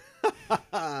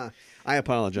 I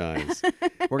apologize.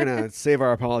 We're gonna save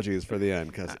our apologies for the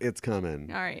end because it's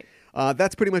coming. All right.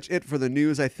 That's pretty much it for the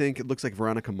news. I think it looks like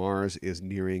Veronica Mars is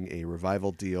nearing a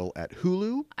revival deal at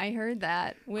Hulu. I heard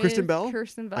that with Kristen Bell.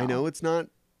 Kirsten Bell. I know it's not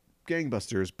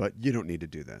gangbusters, but you don't need to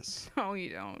do this. Oh,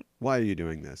 you don't. Why are you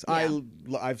doing this? Yeah.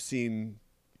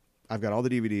 I've got all the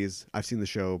DVDs. I've seen the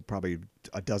show probably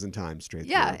a dozen times straight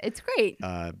Yeah, through. it's great. You It's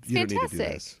don't need to do fantastic.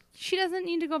 this. She doesn't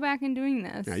need to go back and doing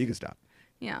this. No, you can stop.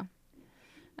 Yeah.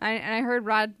 I heard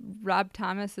Rob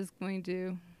Thomas is going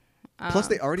to. Plus,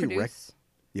 they already produce. wrecked.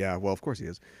 Yeah, well, of course he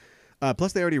is.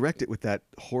 Plus, they already wrecked it with that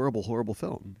horrible, horrible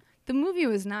film. The movie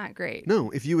was not great. No,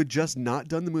 if you had just not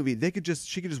done the movie, she could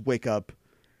just wake up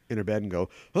in her bed and go,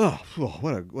 oh,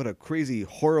 what a crazy,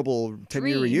 horrible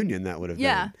 10-year Dream. reunion that would have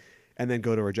Yeah. been. And then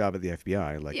go to her job at the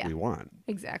FBI like Yeah. we want.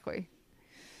 Exactly.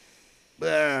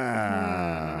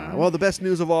 Well, the best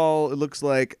news of all, it looks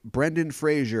like Brendan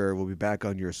Fraser will be back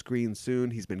on your screen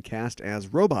soon. He's been cast as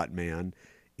Robot Man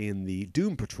in the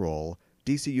Doom Patrol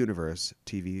DC Universe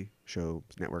TV show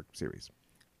network series.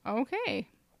 Okay.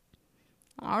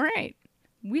 All right.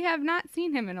 We have not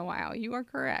seen him in a while. You are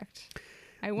correct.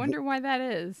 I wonder why that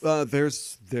is. There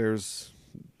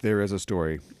is a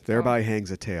story. Thereby hangs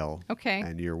a tale. Okay.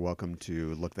 And you're welcome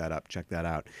to look that up, check that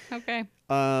out. Okay.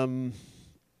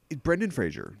 Brendan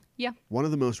Fraser. Yeah. One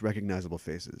of the most recognizable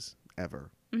faces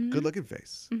ever. Mm-hmm. Good looking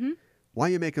face. Mm-hmm. Why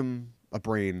you make him a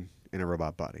brain in a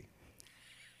robot body?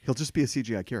 He'll just be a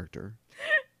CGI character.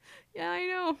 Yeah, I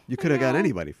know. You could have got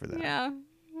anybody for that. Yeah.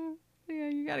 Yeah,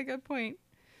 you got a good point.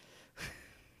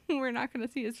 We're not going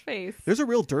to see his face. There's a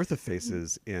real dearth of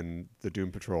faces in the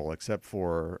Doom Patrol, except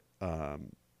for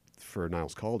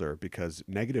Niles Calder, because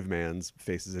Negative Man's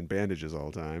face is in bandages all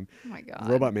the time. Oh my God.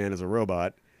 Robot Man is a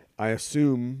robot. I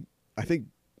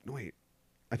think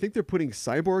they're putting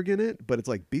Cyborg in it, but it's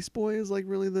like Beast Boy is like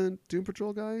really the Doom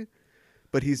Patrol guy.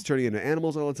 But he's turning into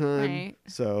animals all the time. Right.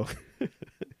 So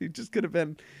he just could have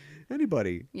been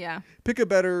anybody. Yeah. Pick a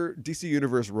better DC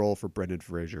Universe role for Brendan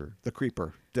Fraser. The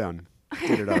Creeper. Done.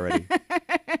 Did it already.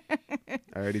 I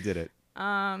already did it.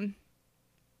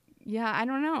 Yeah, I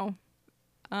don't know.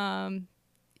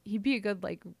 He'd be a good,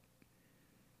 I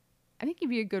think he'd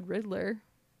be a good Riddler.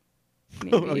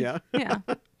 Maybe. Oh, yeah? Yeah.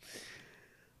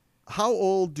 How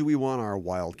old do we want our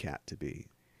Wildcat to be?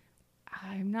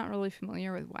 I'm not really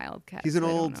familiar with Wildcat. He's an so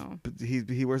I don't old, know. but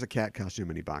he wears a cat costume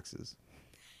and he boxes.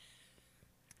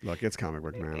 Look, it's comic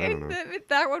book, man. I don't know.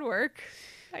 That would work.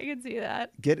 I could see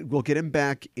that. We'll get him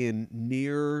back in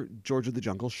near George of the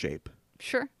Jungle shape,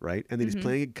 Sure. right? And then he's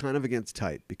playing kind of against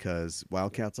type because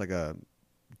Wildcat's like a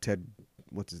Ted,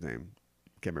 what's his name?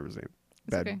 Can't remember his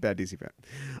name. Bad DC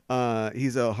fan.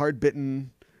 He's a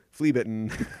hard-bitten, flea-bitten,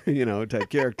 type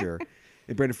character.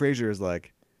 And Brendan Fraser is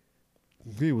like,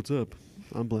 hey, what's up?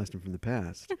 I'm blasting from the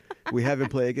past. We have him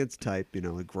play against type,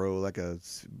 grow like a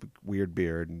weird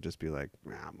beard and just be like,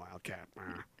 I'm Wildcat.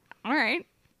 All right.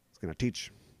 It's going to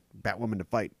teach Batwoman to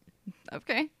fight.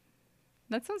 Okay.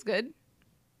 That sounds good.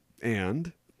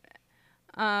 And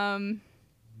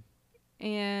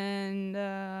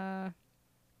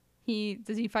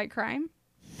does he fight crime?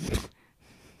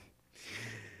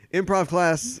 improv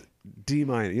class D-. You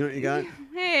know what you got?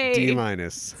 Hey. D-.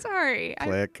 Sorry.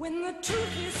 Click. When the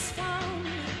truth is found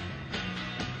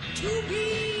to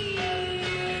be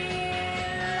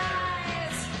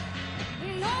lies,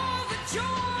 and all the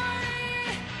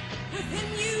joy within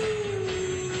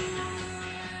you.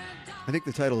 I think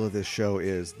the title of this show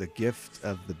is The Gift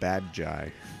of the Bad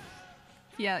Jai.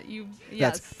 Yeah, you.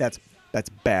 Yes. That's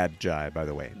bad Jai, by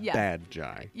the way. Yeah. Bad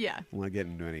Jai. Yeah. I want to get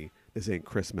into any this ain't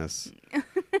Christmas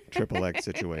triple X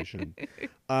situation.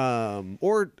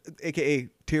 Or AKA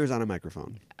tears on a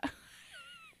microphone.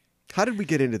 How did we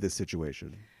get into this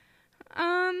situation?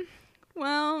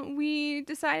 Well, we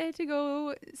decided to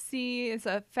go see, it's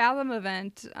a Fathom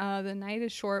event, The Night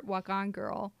is Short, Walk On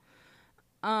Girl,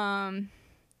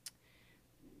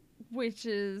 which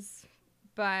is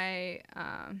by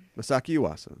Masaki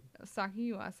Yuasa.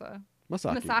 Masaki Yuasa.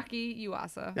 Masaki. Masaki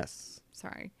Yuasa. Yes.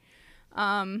 Sorry.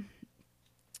 And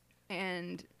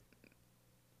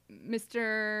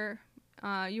Mr.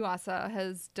 Yuasa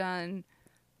has done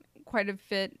quite a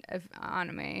bit of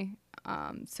anime.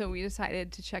 So we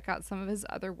decided to check out some of his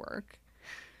other work,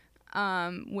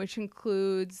 which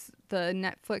includes the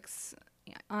Netflix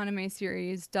anime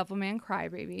series Devilman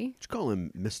Crybaby. Did you call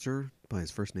him Mr. by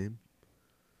his first name?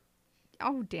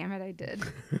 Oh, damn it, I did.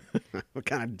 What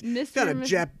kind of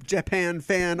Mr. Japan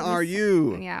fan are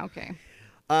you? Yeah, okay.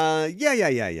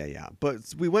 Yeah. But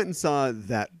we went and saw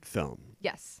that film.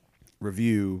 Yes.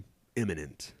 Review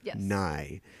imminent. Yes.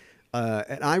 Nigh.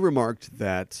 And I remarked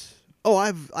that,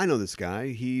 I know this guy.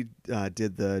 He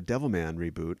did the Devilman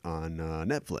reboot on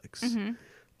Netflix.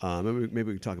 Mm-hmm. Maybe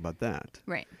we can talk about that.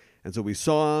 Right. And so we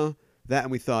saw that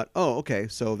and we thought, okay,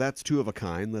 so that's two of a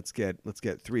kind. Let's get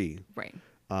three. Right.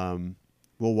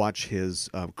 We'll watch his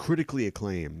critically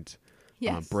acclaimed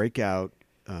Yes. breakout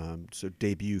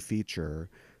debut feature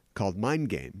called Mind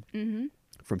Game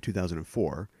from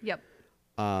 2004. Yep.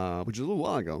 Which is a little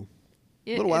while ago.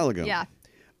 A little while ago. Yeah.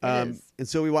 It is. And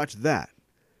so we watched that.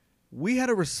 We had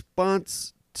a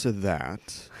response to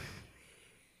that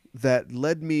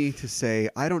led me to say,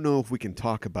 I don't know if we can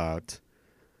talk about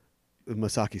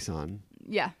Masaki-san,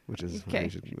 Yeah. which is Okay.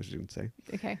 what you shouldn't say,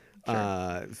 Okay.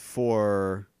 Sure.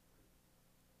 for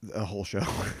a whole show,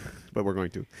 but we're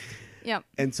going to. Yep.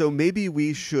 And so maybe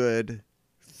we should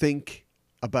think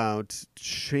about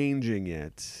changing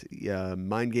it.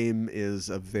 Mind Game is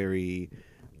a very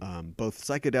both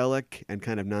psychedelic and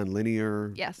kind of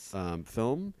nonlinear Yes.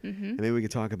 film. Mm-hmm. And maybe we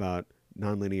could talk about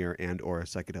nonlinear and or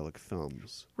psychedelic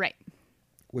films, Right.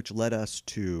 which led us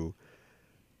to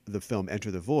the film Enter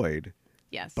the Void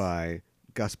Yes. by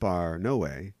Gaspar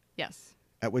Noé, Yes.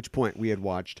 at which point we had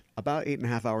watched about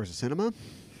 8.5 hours of cinema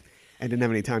and didn't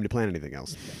have any time to plan anything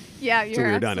else. Yeah, So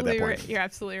we were done at that point. Right. You're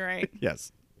absolutely right.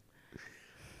 Yes.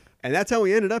 And that's how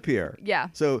we ended up here. Yeah.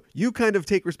 So you kind of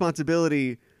take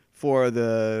responsibility for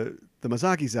the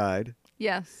Masaki side,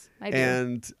 Yes, I do.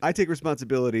 and I take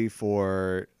responsibility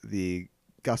for the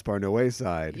Gaspar Noé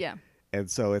side. Yeah. And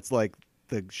so it's like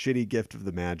the shitty gift of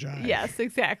the Magi. Yes,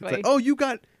 exactly. It's like, you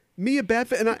got me a bad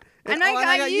fit, and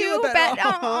I got you a bad.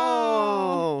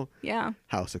 Oh. Yeah.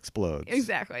 House explodes.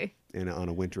 Exactly. On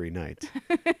a wintry night.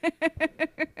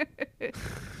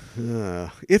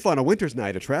 If on a winter's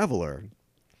night, a traveler.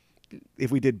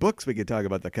 If we did books, we could talk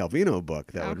about the Calvino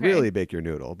book. That would Okay. really bake your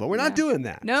noodle. But we're not doing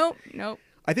that. Nope.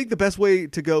 I think the best way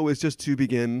to go is just to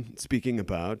begin speaking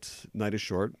about Night is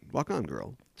Short, Walk On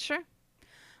Girl. Sure.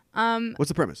 What's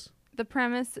the premise? The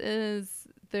premise is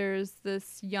there's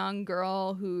this young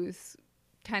girl who's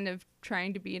kind of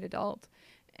trying to be an adult,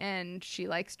 and she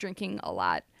likes drinking a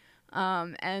lot.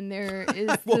 And there is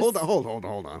Well, this... hold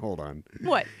on.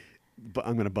 What? But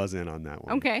I'm going to buzz in on that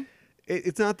one. Okay.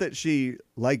 It's not that she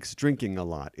likes drinking a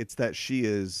lot. It's that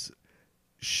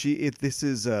this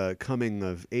is a coming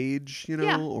of age,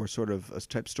 Yeah. or sort of a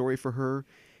type story for her.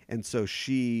 And so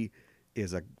she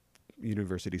is a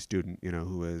university student,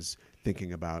 who is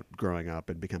thinking about growing up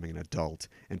and becoming an adult.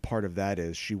 And part of that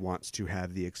is she wants to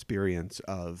have the experience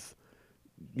of,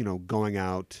 going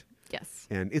out. Yes.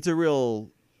 And it's a real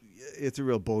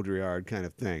Baudrillard kind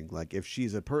of thing. Like if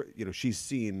she's she's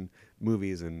seen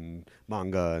movies and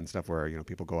manga and stuff where,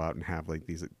 people go out and have like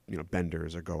these,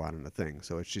 benders or go out on a thing.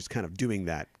 So she's kind of doing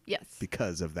that Yes.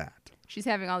 because of that. She's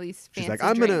having all these fancy She's like,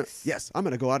 I'm drinks.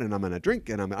 going to go out and I'm going to drink.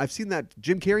 And I've seen that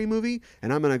Jim Carrey movie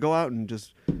and I'm going to go out and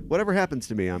just, whatever happens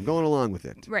to me, I'm going along with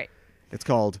it. Right. It's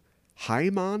called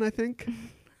Haimon, I think.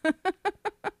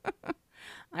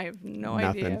 I have no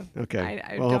Nothing. idea. Okay.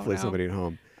 I well, don't hopefully know. somebody at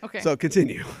home. Okay. So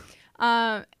continue.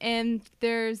 And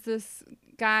there's this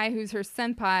guy who's her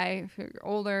senpai, her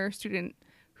older student,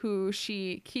 who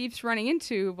she keeps running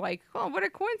into, like, oh, what a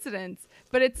coincidence.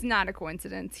 But it's not a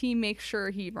coincidence. He makes sure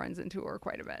he runs into her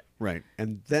quite a bit. Right.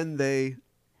 And then they...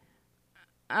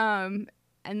 And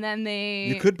then they...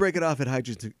 You could break it off at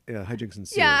hijinks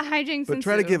ensue. Yeah, hijinks But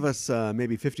try to ensue. give us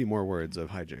maybe 50 more words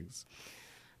of hijinks.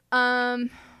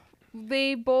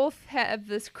 They both have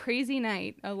this crazy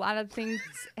night. A lot of things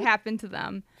happen to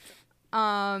them.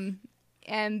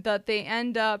 And that they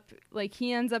end up, like,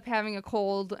 he ends up having a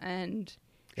cold, and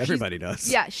Everybody does.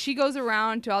 yeah, she goes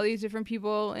around to all these different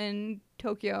people in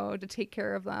Tokyo to take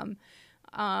care of them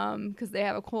because they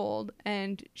have a cold,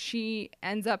 and she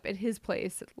ends up at his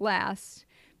place last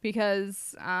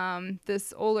because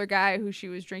this older guy who she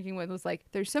was drinking with was like,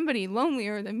 there's somebody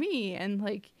lonelier than me, and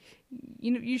like,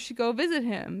 you should go visit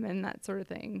him, and that sort of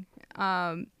thing.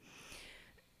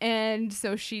 And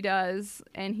so she does,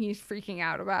 and he's freaking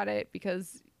out about it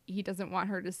because he doesn't want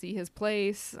her to see his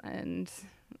place and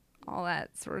all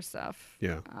that sort of stuff.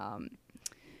 Yeah.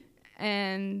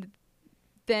 And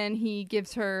then he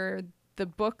gives her the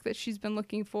book that she's been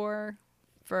looking for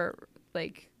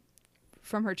like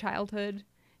from her childhood,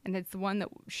 and it's the one that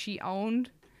she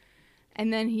owned.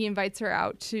 And then he invites her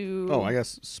out to... Oh, I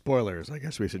guess spoilers, I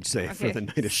guess we should say, for Okay, The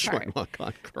Night is Short, sorry. Walk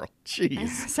On Girl. Jeez.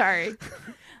 Sorry.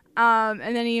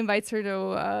 And then he invites her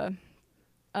to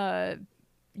a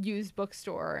used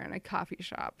bookstore and a coffee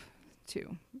shop,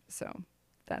 too. So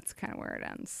that's kind of where it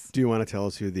ends. Do you want to tell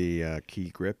us who the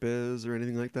key grip is or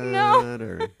anything like that? No.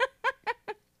 Or...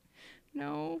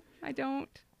 No, I don't.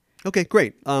 Okay,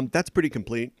 great. That's pretty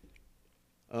complete.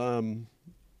 What'd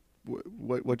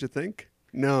you think?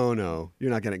 No, you're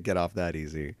not going to get off that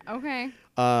easy. Okay.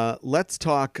 Let's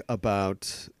talk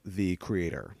about the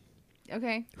creator,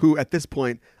 Okay. who at this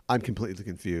point I'm completely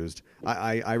confused.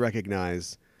 I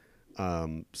recognize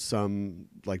some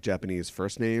like Japanese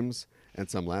first names and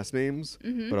some last names,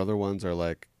 but other ones are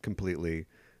like completely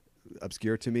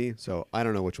obscure to me. So I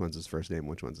don't know which one's his first name,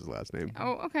 which one's his last name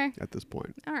Oh, okay. at this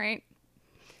point. All right.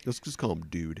 Let's just call him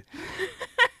Dude.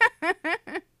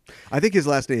 I think his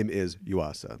last name is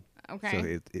Yuasa. Okay. So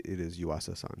it is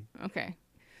Yuasa-san. Okay.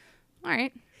 All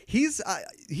right. He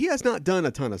has not done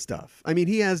a ton of stuff. I mean,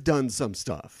 he has done some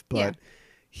stuff, but Yeah.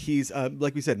 he's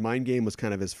like we said, Mind Game was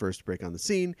kind of his first break on the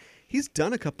scene. He's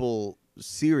done a couple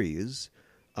series,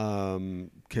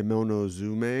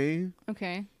 Kimonozume.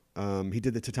 Okay. He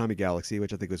did the Tatami Galaxy,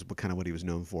 which I think was kind of what he was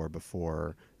known for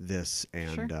before this,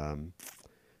 and Sure.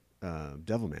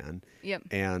 Devilman. Yep.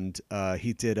 And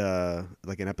he did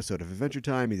like an episode of Adventure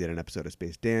Time. He did an episode of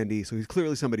Space Dandy. So he's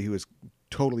clearly somebody who is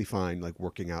totally fine, like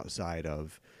working outside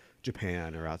of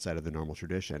Japan or outside of the normal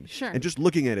tradition. Sure. And just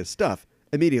looking at his stuff,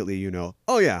 immediately you know,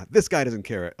 oh yeah, this guy doesn't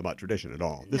care about tradition at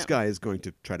all. This No. guy is going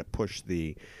to try to push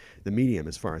the medium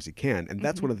as far as he can. And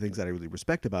that's one of the things that I really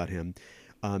respect about him.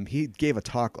 He gave a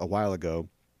talk a while ago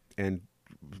and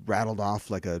rattled off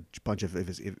like a bunch of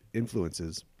his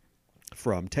influences,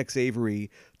 from Tex Avery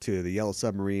to the Yellow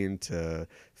Submarine to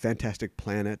Fantastic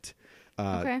Planet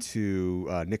Okay.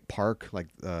 to Nick Park, like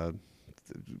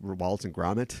Wallace and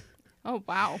Gromit. Oh,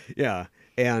 wow. Yeah.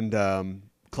 And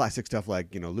classic stuff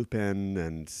like, Lupin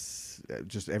and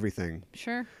just everything.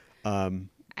 Sure.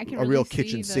 I can a really real see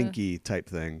kitchen the- sinky type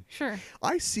thing. Sure.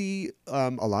 I see a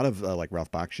lot of like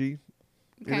Ralph Bakshi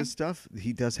in Okay. his stuff.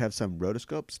 He does have some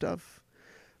rotoscope stuff,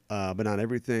 but not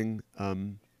everything.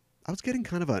 I was getting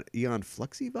kind of an Eon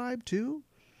Fluxy vibe too.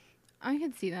 I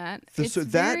can see that. So- It's so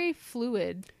that- very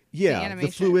fluid. Yeah, the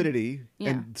animation. fluidity,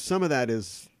 Yeah. and some of that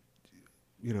is,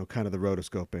 kind of the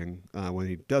rotoscoping when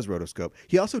he does rotoscope.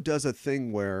 He also does a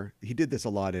thing where he did this a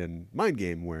lot in Mind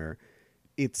Game, where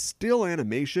it's still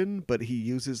animation, but he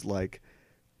uses like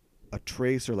a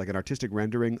trace or like an artistic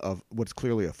rendering of what's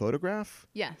clearly a photograph.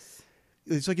 Yes.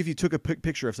 It's like if you took a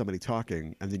picture of somebody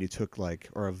talking and then you took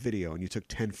or a video and you took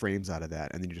 10 frames out of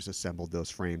that and then you just assembled those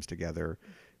frames together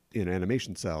in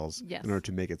animation cells Yes. in order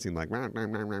to make it seem like "Rah, rah,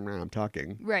 rah, rah, rah, I'm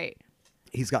talking." Right.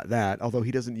 He's got that, although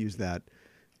he doesn't use that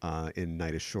in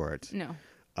Night is Short. No.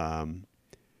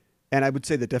 And I would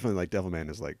say that definitely like Devilman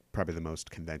is like probably the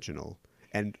most conventional.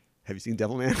 And have you seen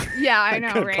Devilman? Yeah, I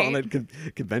know, kinda right? calling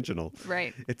it conventional.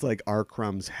 Right. It's like R.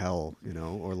 Crumb's Hell,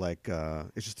 or like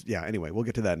it's just Anyway, we'll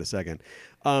get to that in a second.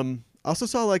 Also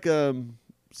saw like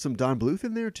some Don Bluth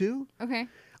in there too. Okay.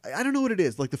 I don't know what it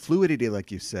is, like the fluidity,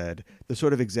 like you said, the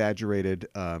sort of exaggerated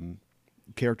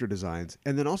character designs,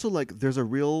 and then also like there's a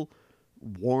real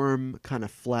warm kind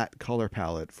of flat color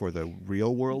palette for the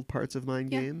real world parts of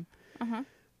Mind Yeah. Game. Uh-huh.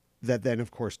 that then,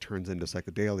 of course, turns into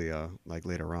psychedelia like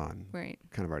later on. Right.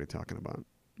 Kind of already talking about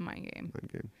Mind Game. Mind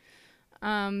Game.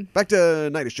 Um, Back to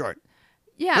Night is Short.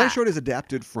 yeah. Night is Short is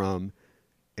adapted from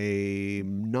a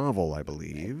novel, I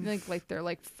believe. Like they're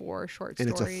like 4 short and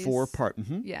stories. it's a 4-part.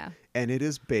 Yeah. And it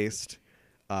is based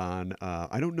on,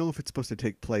 I don't know if it's supposed to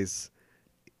take place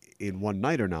in one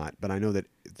night or not, but I know that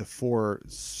the 4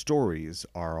 stories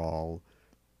are all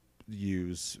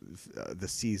use the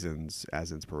seasons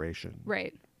as inspiration.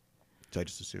 Right. So I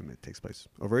just assume it takes place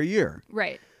over a year.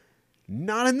 Right.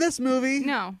 Not in this movie.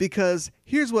 No. Because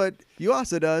here's what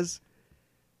Yuasa does.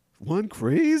 One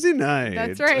crazy night.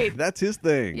 That's right. That's his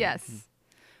thing. Yes.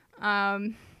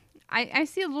 I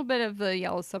see a little bit of the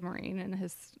Yellow Submarine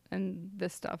in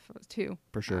this stuff too.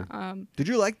 For sure. Um, Did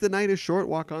you like The Night is Short,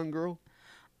 Walk On Girl?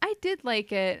 I did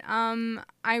like it.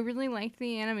 I really liked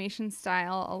the animation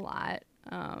style a lot.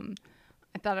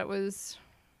 I thought it was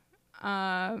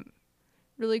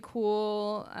really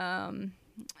cool.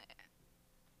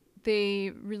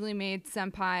 They really made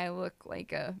Senpai look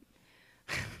like a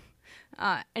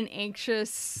an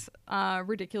anxious,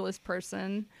 ridiculous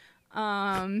person.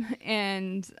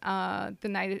 And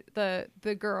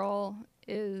the girl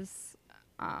is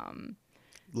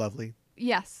Lovely.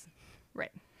 yes,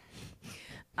 right.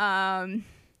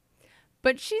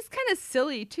 But she's kind of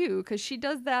silly too, because she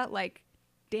does that like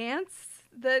dance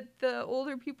that the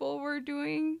older people were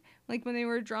doing, like when they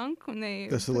were drunk, when they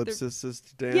The put their-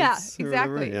 solipsist dance. Yeah, or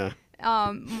whatever? exactly. Yeah.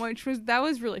 That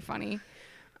was really funny.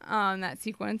 That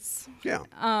sequence. Yeah.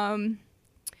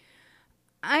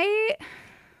 I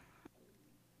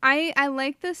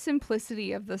like the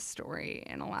simplicity of the story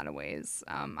in a lot of ways.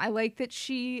 I like that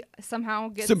she somehow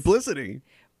gets Simplicity.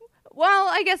 Well,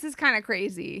 I guess it's kind of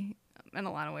crazy in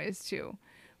a lot of ways too,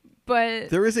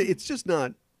 but It's just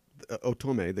not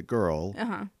Otome, the girl,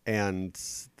 uh-huh. and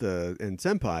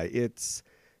Senpai. It's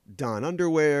Don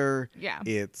Underwear. Yeah.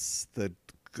 It's the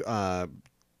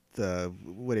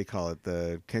what do you call it?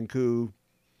 The Kenku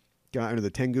guy or the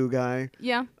Tengu guy.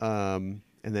 Yeah. And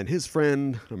then his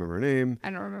friend, I don't remember her name. I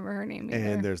don't remember her name either.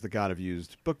 And there's the God of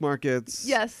Used Book Markets.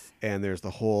 Yes. And there's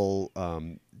the whole,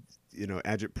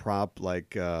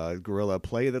 agitprop guerrilla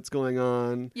play that's going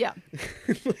on. Yeah.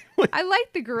 I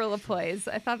liked the gorilla plays.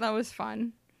 I thought that was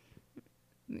fun.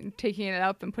 Taking it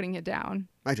up and putting it down.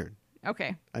 My turn.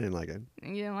 Okay. I didn't like it.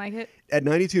 You didn't like it? At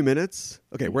 92 minutes,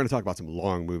 okay, we're going to talk about some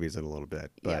long movies in a little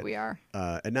bit. But, Yeah, we are.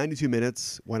 At 92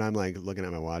 minutes, when I'm like looking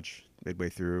at my watch midway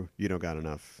through, you don't got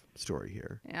enough story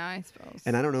here. Yeah, I suppose.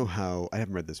 And I don't know how, I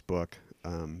haven't read this book,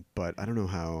 but I don't know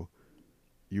how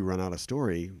you run out of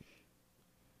story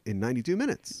in 92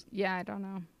 minutes. Yeah, I don't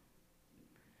know.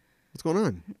 What's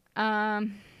going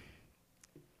on?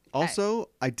 Also,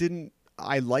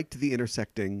 I liked the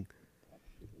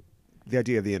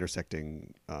idea of the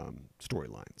intersecting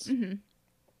storylines,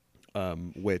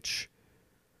 which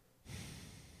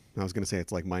I was going to say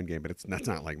it's like Mind Game, but that's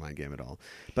not like Mind Game at all.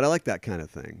 But I like that kind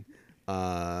of thing.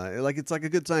 It's like a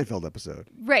good Seinfeld episode.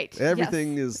 Right.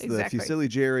 Everything yes, is exactly. the Fusilli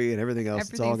Jerry and everything else.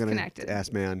 It's all Everything's going connected. to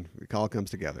ass man. It all comes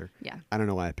together. Yeah. I don't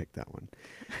know why I picked that one.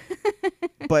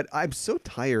 But I'm so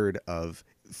tired of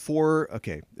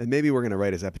and maybe we're going to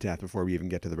write his epitaph before we even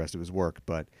get to the rest of his work,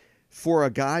 but for a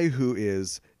guy who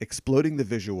is exploding the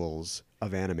visuals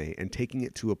of anime and taking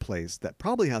it to a place that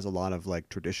probably has a lot of like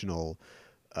traditional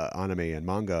anime and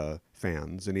manga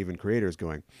fans and even creators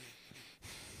going,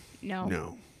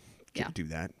 no, can't do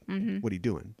that. What are you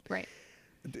doing? Right.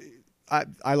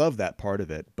 I love that part of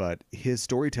it, but his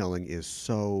storytelling is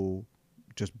so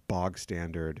just bog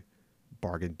standard,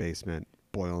 bargain basement,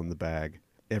 boil in the bag,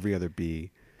 every other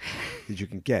bee that you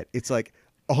can get. It's like,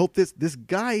 I hope this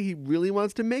guy, he really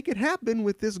wants to make it happen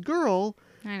with this girl.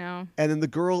 I know. And then the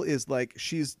girl is like,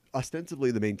 she's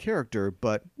ostensibly the main character,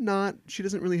 but not. She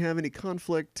doesn't really have any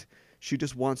conflict. She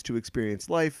just wants to experience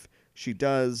life. She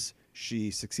does.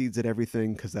 She succeeds at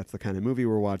everything because that's the kind of movie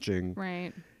we're watching.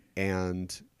 Right.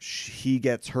 And he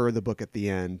gets her the book at the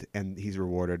end, and he's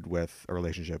rewarded with a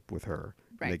relationship with her.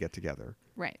 Right. And they get together.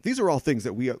 Right. These are all things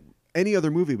that any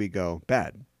other movie we go,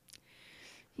 bad.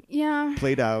 Yeah.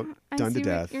 Played out, I done see to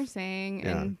death. what you're saying,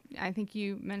 Yeah. and I think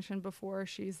you mentioned before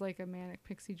she's like a manic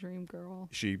pixie dream girl.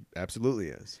 She absolutely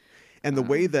is. And the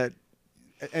way that,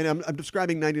 and I'm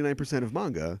describing 99% of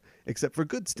manga, except for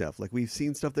good stuff. Like we've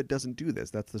seen stuff that doesn't do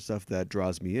this. That's the stuff that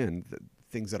draws me in.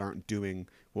 Things that aren't doing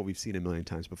what we've seen a million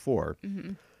times before.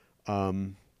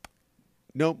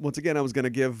 Nope. Once again, I was going to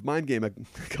give Mind Game a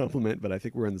compliment, but I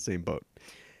think we're in the same boat.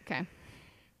 Okay.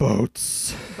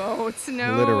 Boats. Boats,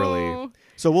 no. Literally.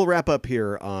 So we'll wrap up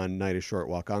here on Night is Short,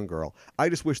 Walk On Girl. I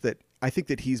just wish that, I think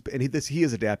that he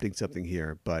is adapting something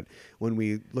here, but when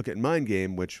we look at Mind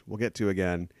Game, which we'll get to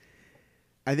again,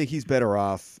 I think he's better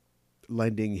off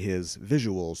lending his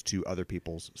visuals to other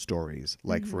people's stories.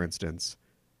 Like, for instance,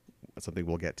 something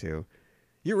we'll get to.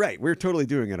 You're right. We're totally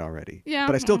doing it already. Yeah.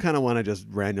 But I still kind of want to just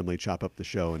randomly chop up the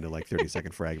show into like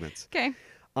 30-second fragments. Okay.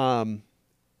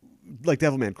 Like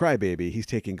Devilman Crybaby, he's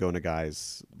taking Go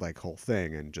Nagai's like whole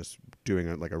thing and just doing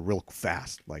a real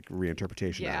fast like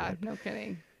reinterpretation Yeah, of it. no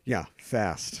kidding. Yeah,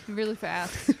 fast. Really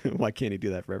fast. Why can't he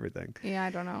do that for everything? Yeah, I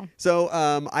don't know. So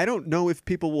I don't know if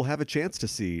people will have a chance to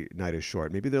see Night is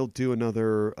Short. Maybe they'll do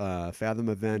another Fathom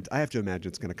event. I have to imagine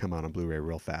it's going to come out on Blu-ray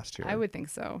real fast here. I would think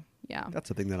so. Yeah. That's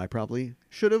something that I probably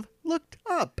should have looked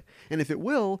up. And if it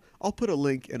will, I'll put a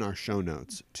link in our show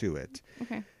notes to it.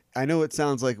 Okay. I know it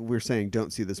sounds like we're saying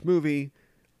don't see this movie.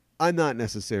 I'm not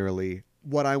necessarily.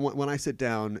 What I want when I sit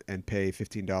down and pay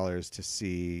 $15 to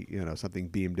see, something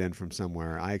beamed in from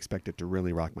somewhere, I expect it to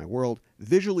really rock my world.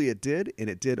 Visually it did, and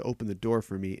it did open the door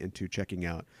for me into checking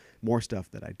out more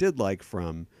stuff that I did like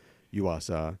from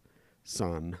Yuasa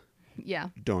San Yeah.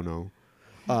 Dono.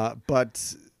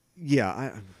 But yeah,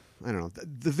 I don't know.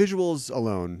 The visuals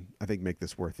alone, I think, make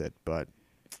this worth it, but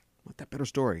what that better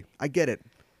story. I get it.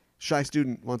 Shy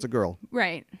student wants a girl.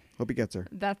 Right. Hope he gets her.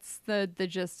 That's the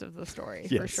gist of the story,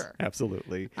 for Yes, sure.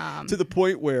 absolutely. To the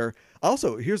point where,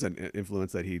 also, here's an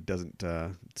influence that he doesn't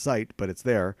cite, but it's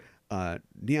there.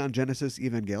 Neon Genesis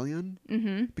Evangelion.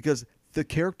 Mm-hmm. Because the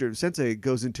character, Sensei,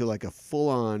 goes into like a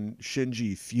full-on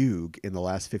Shinji fugue in the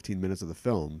last 15 minutes of the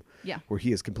film. Yeah. Where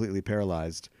he is completely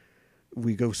paralyzed.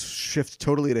 We go shift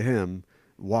totally to him,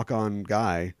 walk on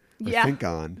guy, or Yeah. think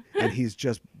on, and he's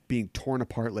just being torn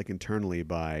apart like internally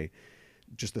by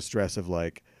just the stress of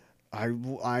like, I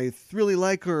really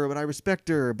like her, but I respect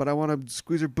her, but I want to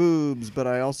squeeze her boobs, but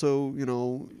I also,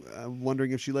 I'm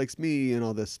wondering if she likes me and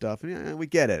all this stuff. And yeah, we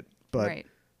get it, but Right.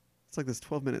 it's like this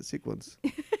 12-minute sequence.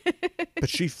 But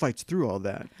she fights through all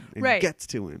that and Right. gets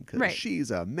to him because Right.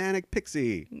 she's a manic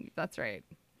pixie. That's right.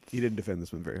 You didn't defend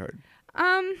this one very hard.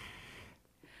 I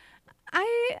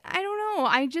don't know.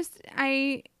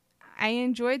 I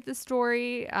enjoyed the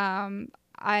story.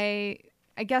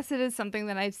 I guess it is something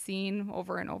that I've seen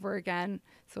over and over again,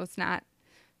 so it's not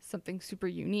something super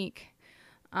unique.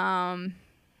 I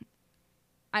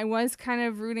was kind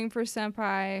of rooting for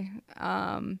Senpai,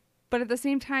 but at the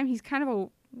same time, he's kind of a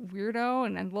weirdo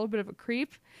and a little bit of a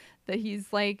creep that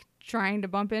he's like trying to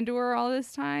bump into her all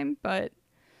this time. But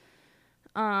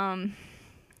I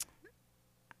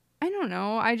don't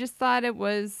know. I just thought it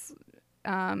was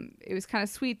kind of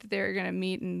sweet that they were gonna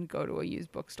meet and go to a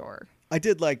used bookstore. I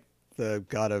did like the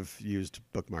God of Used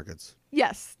Book Markets.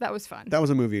 Yes, that was fun. That was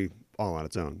a movie all on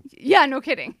its own. Yeah, no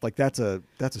kidding. Like that's a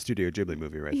Studio Ghibli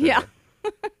movie right there. Yeah.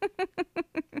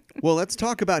 Well, let's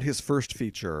talk about his first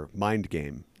feature, Mind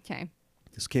Game. Okay.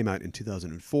 This came out in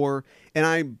 2004, and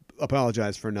I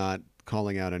apologize for not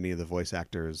calling out any of the voice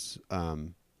actors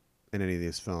in any of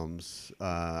these films.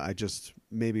 I just,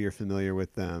 maybe you're familiar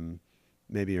with them,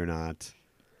 maybe you're not.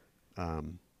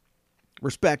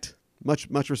 Respect,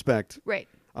 much respect. Right.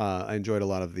 I enjoyed a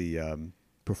lot of the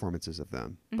performances of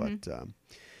them, but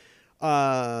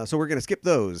so we're going to skip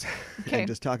those Okay. and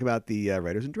just talk about the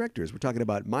writers and directors. We're talking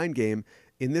about Mind Game.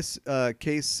 In this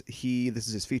case, this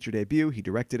is his feature debut. He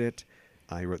directed it.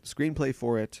 He wrote the screenplay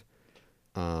for it,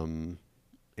 and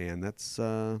that's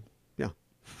yeah.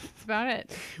 That's about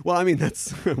it. Well, I mean,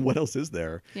 that's what else is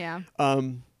there? Yeah.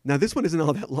 Now this one isn't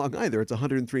all that long either. It's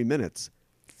 103 minutes.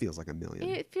 Feels like a million.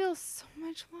 It feels so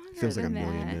much longer. Feels like a than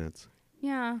million that. minutes.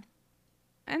 Yeah.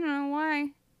 I don't know why.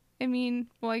 I mean,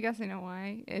 well, I guess I know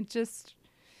why. It just.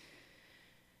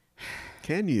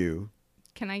 Can you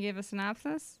Can I give a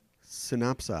synopsis?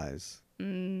 synopsize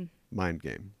Mind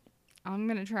Game? I'm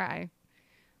gonna try.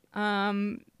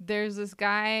 There's this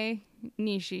guy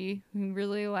Nishi who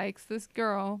really likes this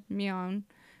girl Myeon,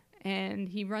 and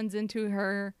he runs into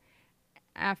her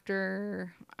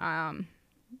after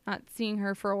not seeing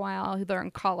her for a while. They're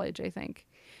in college, I think,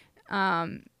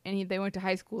 and they went to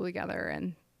high school together,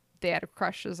 and they had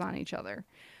crushes on each other.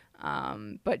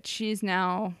 But she's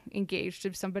now engaged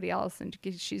to somebody else, and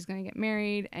she's gonna get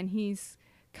married, and he's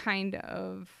kind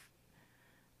of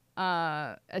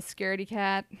a scaredy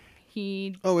cat.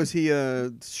 Is he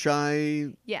a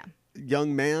shy Yeah.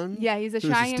 young man? Yeah, he's a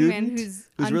who's shy young man student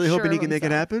who's really hoping unsure he of can make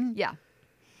it himself. happen? Yeah.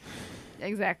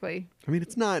 Exactly. I mean,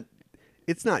 it's not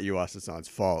Yuasa-san's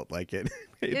fault. Like it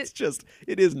is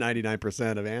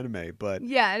 99% of anime, but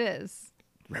Yeah, it is.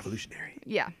 revolutionary.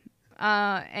 Yeah.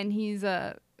 And he's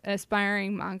a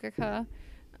aspiring mangaka.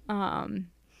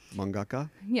 Mangaka?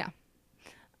 Yeah.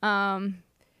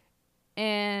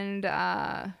 And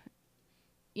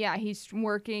yeah, he's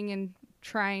working and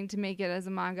trying to make it as a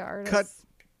manga artist.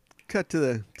 cut to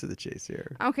the chase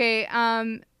here. Okay.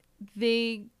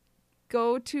 They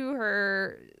go to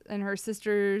her and her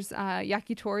sister's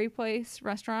yakitori place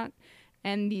restaurant,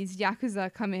 and these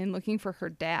yakuza come in looking for her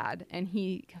dad, and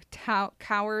he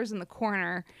cowers in the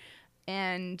corner,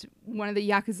 and one of the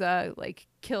yakuza like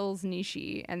kills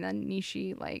Nishi, and then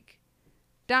Nishi like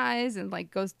dies and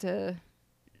like goes to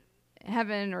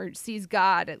heaven or sees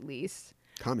God at least.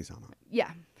 Kami-sama.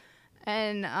 Yeah.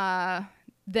 And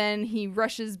then he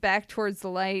rushes back towards the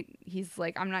light. He's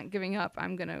like, I'm not giving up.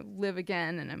 I'm going to live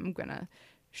again, and I'm going to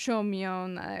show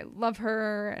Mion that I love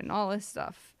her and all this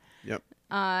stuff. Yep.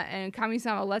 And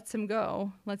Kami-sama lets him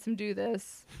go, lets him do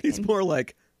this. He's And- more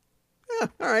like, all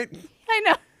right. I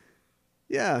know.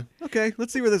 Yeah. Okay.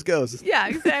 Let's see where this goes. Yeah,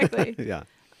 exactly. Yeah.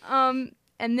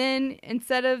 And then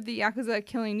instead of the Yakuza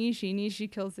killing Nishi, Nishi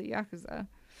kills the Yakuza.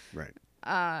 Right.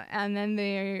 And then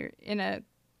they're in a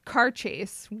car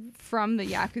chase from the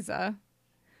Yakuza.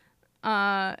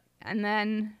 And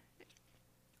then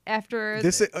after...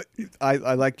 This I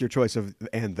like your choice of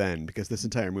and then, because this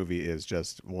entire movie is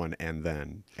just one and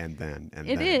then, and then, and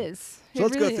then. It is. So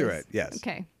let's go through it. Yes.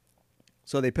 Okay.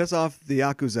 So they piss off the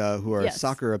Yakuza, who are Yes.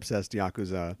 soccer-obsessed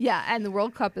Yakuza. Yeah, and the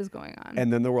World Cup is going on.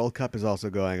 And then the World Cup is also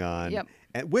going on. Yep.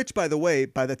 And which, by the way,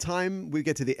 by the time we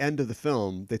get to the end of the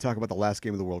film, they talk about the last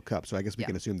game of the World Cup. So I guess we Yeah.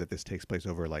 can assume that this takes place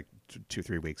over like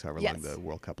 2-3 weeks, however Yes. long the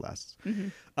World Cup lasts. Mm-hmm.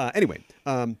 Anyway,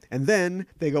 and then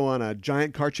they go on a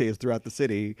giant car chase throughout the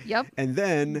city. Yep. And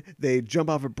then they jump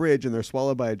off a bridge and they're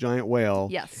swallowed by a giant whale.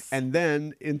 Yes. And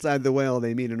then inside the whale,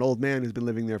 they meet an old man who's been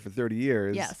living there for 30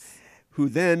 years. Yes. Who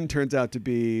then turns out to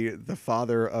be the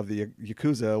father of the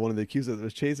Yakuza, one of the Yakuza that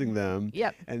was chasing them.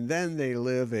 Yep. And then they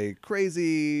live a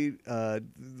crazy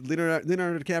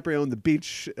Leonardo DiCaprio on the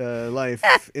beach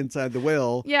life inside the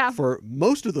whale Yeah. for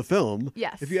most of the film.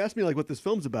 Yes. If you ask me like what this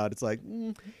film's about, it's like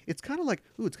it's kind of like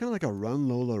a Run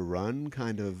Lola Run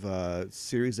kind of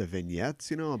series of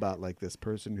vignettes, about like this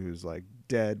person who's like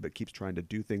dead but keeps trying to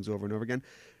do things over and over again.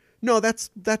 No, that's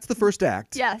the first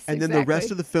act. Yes, and then the rest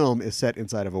exactly. of the film is set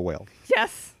inside of a whale.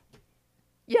 Yes.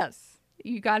 Yes.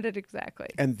 You got it exactly.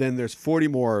 And then there's 40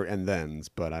 more and thens,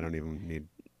 but I don't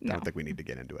No. think we need to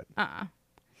get into it. Uh-uh.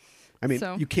 I mean,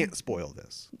 So- you can't spoil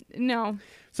this. No.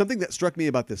 Something that struck me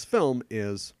about this film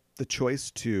is the choice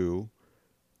to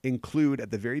include at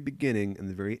the very beginning and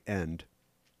the very end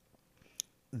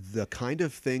the kind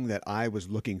of thing that I was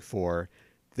looking for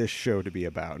this show to be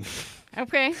about.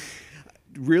 Okay.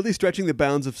 Really stretching the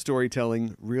bounds of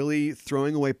storytelling, really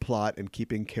throwing away plot and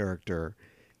keeping character,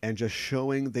 and just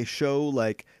they show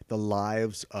like the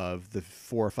lives of the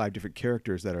 4 or 5 different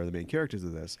characters that are the main characters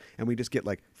of this. And we just get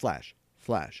like flash,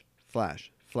 flash,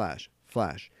 flash, flash,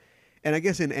 flash. And I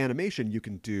guess in animation, you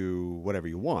can do whatever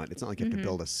you want. It's not like you have to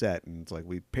build a set and it's like,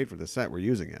 we paid for the set, we're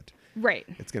using it. Right.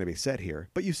 It's going to be set here.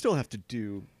 But you still have to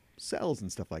do cells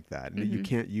and stuff like that. And you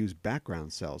can't use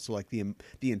background cells. So like the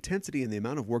intensity and the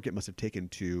amount of work it must have taken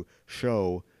to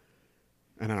show,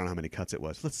 and I don't know how many cuts it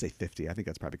was. Let's say 50. I think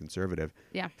that's probably conservative.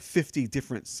 Yeah. 50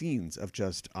 different scenes of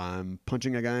just, I'm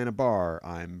punching a guy in a bar.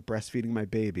 I'm breastfeeding my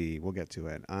baby. We'll get to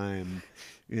it. I'm,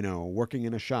 working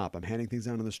in a shop. I'm handing things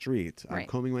down on the street. I'm Right.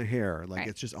 combing my hair. Like, Right.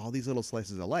 it's just all these little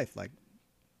slices of life. Like,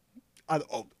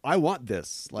 I want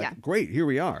this. Like, Yeah. great. Here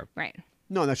we are. Right.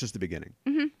 No, that's just the beginning.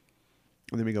 Mm-hmm.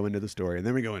 And then we go into the story, and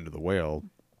then we go into the whale,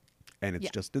 and it's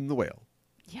Yeah. just in the whale.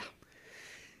 Yeah.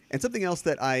 And something else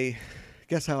that I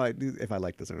guess how I do if I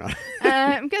like this or not.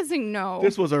 I'm guessing no.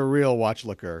 This was a real watch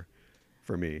looker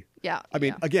for me. Yeah. I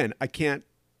mean, yeah. again, I can't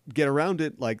get around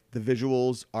it. Like the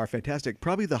visuals are fantastic.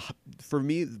 Probably for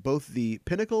me, both the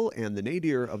pinnacle and the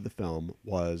nadir of the film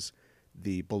was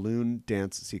the balloon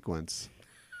dance sequence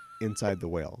inside the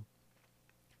whale.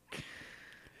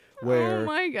 Where Oh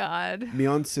my God.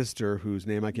 Mion's sister, whose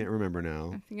name I can't remember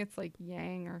now. I think it's like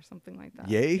Yang or something like that.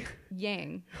 Yay?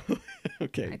 Yang,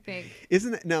 Okay. I think.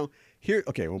 Isn't it now here?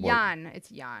 Okay. Well, Yan.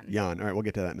 It's Yan. Jan. All right, we'll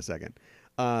get to that in a second.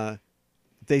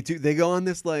 They go on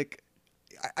this like,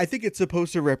 I think it's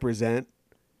supposed to represent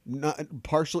not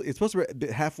partially. It's supposed to be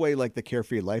halfway like the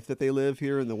carefree life that they live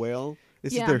here in the whale.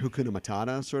 This Yeah. is their Hakuna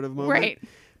Matata sort of moment, Right.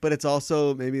 But it's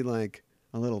also maybe like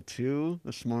a little too.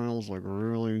 The smile's like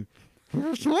really.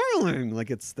 They're smiling like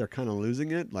they're kind of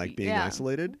losing it, like being Yeah.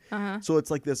 isolated. Uh-huh. So it's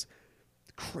like this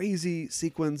crazy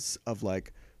sequence of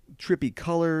like trippy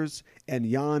colors, and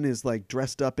Jan is like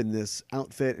dressed up in this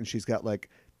outfit, and she's got like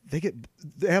they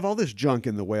have all this junk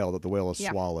in the whale that the whale has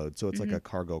Yeah. swallowed. So it's like a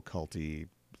cargo culty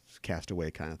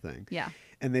castaway kind of thing. Yeah.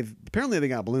 And they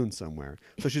got balloons somewhere.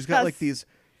 So she's got like Yes.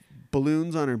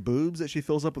 balloons on her boobs that she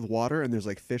fills up with water, and there's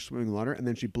like fish swimming in water, and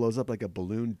then she blows up like a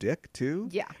balloon dick too.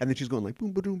 Yeah. And then she's going like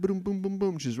boom, boom, boom, boom, boom,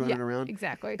 boom. She's running Yeah, around.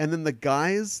 exactly. And then the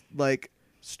guys like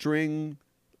string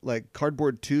like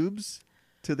cardboard tubes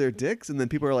to their dicks, and then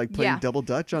people are like playing Yeah. double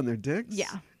dutch on their dicks.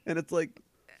 Yeah. And it's like,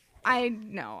 I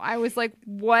know. I was like,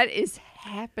 what is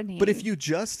happening? but if you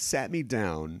just sat me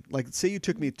down, like say you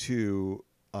took me to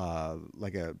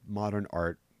like a modern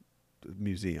art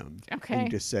museum, and Okay. you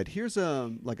just said, here's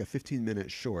a like a 15-minute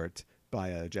short by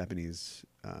a Japanese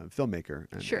filmmaker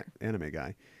and Sure. anime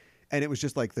guy, and it was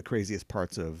just like the craziest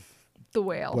parts of the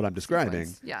whale. what I'm describing,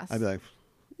 sequence, yes. I'd be like,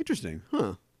 interesting,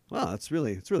 huh? Wow, it's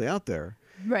really out there.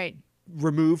 right.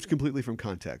 Removed completely from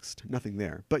context, nothing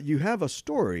there. But you have a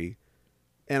story,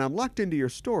 and I'm locked into your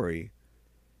story,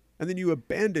 and then you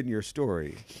abandon your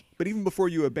story. But even before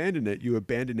you abandon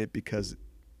it because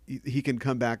he can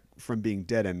come back from being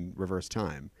dead in reverse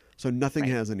time. So nothing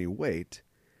Right. has any weight.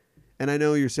 And I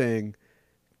know you're saying,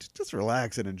 just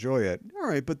relax and enjoy it. All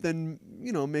right, but then,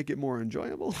 make it more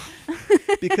enjoyable.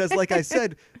 Because like I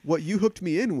said, what you hooked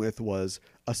me in with was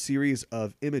a series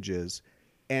of images.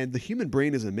 And the human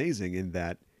brain is amazing in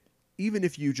that even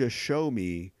if you just show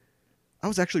me, I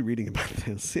was actually reading about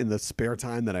this in the spare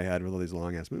time that I had with all these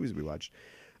long ass movies we watched.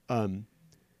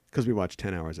 Because we watched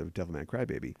 10 hours of Devilman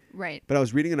Crybaby. Right. But I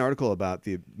was reading an article about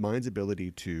the mind's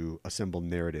ability to assemble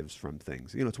narratives from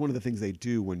things. It's one of the things they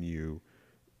do when you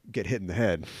get hit in the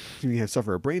head, when you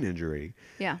suffer a brain injury.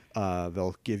 Yeah.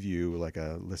 They'll give you like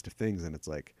a list of things, and it's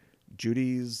like,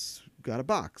 Judy's got a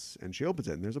box, and she opens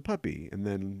it, and there's a puppy. And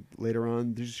then later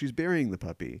on, she's burying the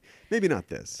puppy. Maybe not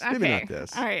this. Maybe Okay. not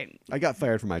this. All right. I got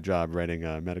fired from my job writing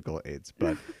medical aids,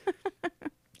 but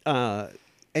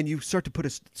and you start to put a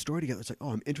story together. It's like, oh,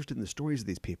 I'm interested in the stories of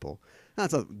these people.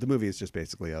 The movie is just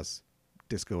basically us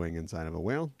discoing inside of a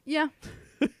whale. Yeah.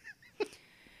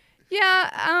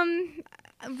 Yeah.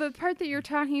 The part that you're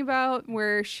talking about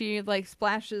where she like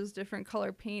splashes different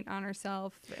color paint on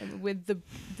herself and with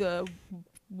the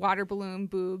water balloon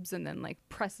boobs and then like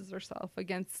presses herself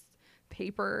against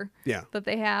paper Yeah, that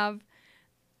they have.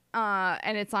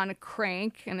 And it's on a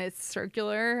crank and it's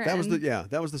circular. that was and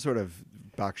that was the sort of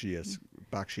Bakshi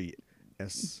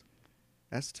isk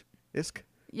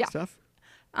Yeah. stuff.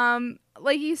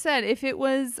 like you said, if it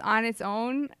was on its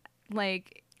own,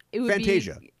 like it would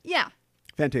Fantasia. be yeah.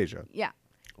 Fantasia. Yeah.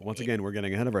 Once again, we're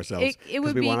getting ahead of ourselves it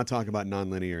would we be- want to talk about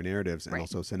nonlinear narratives and Right.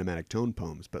 also cinematic tone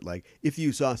poems. But like, if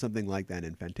you saw something like that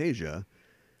in Fantasia,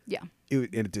 Yeah. and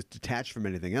it just detached from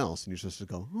anything else, and you're supposed to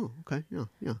go, oh, okay,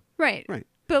 yeah, Right. right.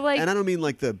 But like And I don't mean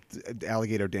like the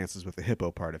alligator dances with the hippo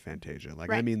part of Fantasia.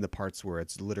 Like I Right. mean the parts where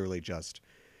it's literally just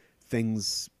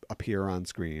things appear on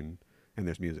screen and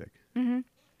there's music.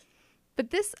 But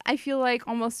this, I feel like,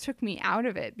 almost took me out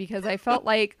of it because I felt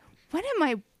like, what am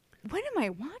I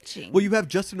watching? Well, you have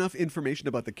just enough information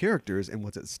about the characters and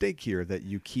what's at stake here that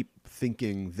you keep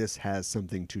thinking this has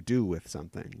something to do with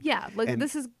something. yeah, like And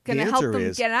this is the going to help answer them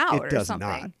is, get out it or does something.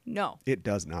 not. No, It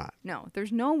does not. no,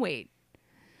 there's no weight.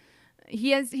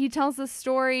 He tells the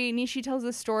story. Nishi tells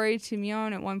a story to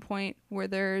Mion at one point where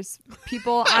there's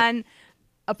people on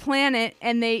a planet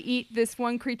and they eat this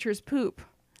one creature's poop.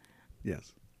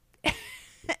 Yes.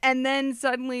 And then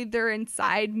suddenly they're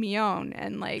inside Mion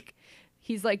and like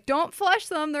he's like, don't flush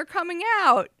them, they're coming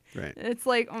out. Right. And it's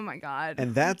like, oh my god.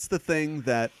 And that's the thing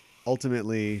that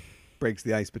ultimately breaks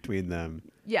the ice between them.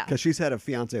 Yeah. Because she's had a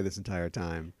fiance this entire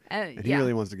time. And he yeah.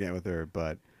 really wants to get with her,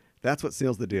 but that's what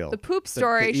seals the deal. The poop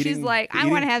story, she's like, I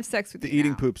want to have sex with the you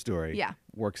eating now. poop story. Yeah.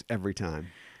 Works every time.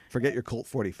 Forget your Colt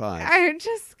 45. I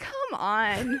just, come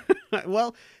on.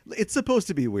 Well, it's supposed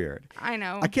to be weird. I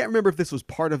know. I can't remember if this was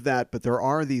part of that, but there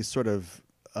are these sort of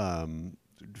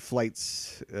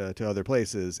flights to other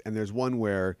places, and there's one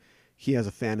where he has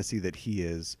a fantasy that he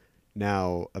is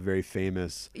now a very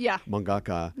famous Yeah.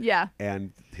 mangaka, Yeah.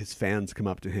 and his fans come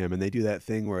up to him, and they do that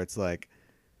thing where it's like,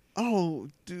 "Oh,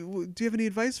 do you have any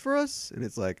advice for us?" And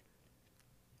it's like,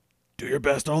 "Do your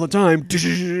best all the time," and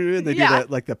they do Yeah. that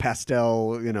like the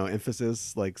pastel,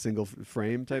 emphasis, like single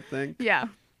frame type thing. Yeah.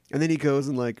 And then he goes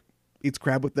and like eats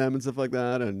crab with them and stuff like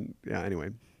that. And yeah, anyway,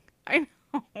 I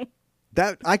know.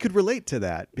 that I could relate to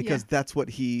that because Yeah. that's what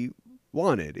he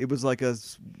wanted. It was like I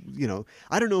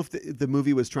don't know if the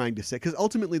movie was trying to say, because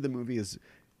ultimately the movie is,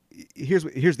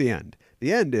 here's the end.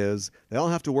 The end is they all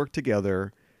have to work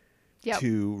together Yep.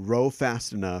 to row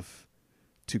fast enough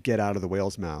to get out of the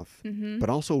whale's mouth, but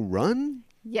also run.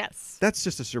 Yes. That's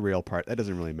just a surreal part. That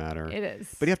doesn't really matter. It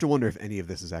is. But you have to wonder if any of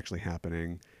this is actually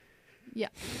happening. Yeah.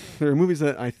 There are movies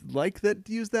that I like that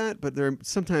use that, but there are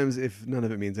sometimes if none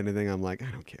of it means anything, I'm like,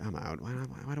 I don't care. I'm out.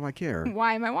 Why do I care?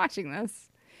 Why am I watching this?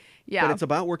 Yeah. But it's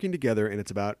about working together, and it's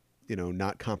about,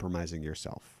 not compromising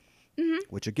yourself. Mm-hmm.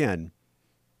 Which, again,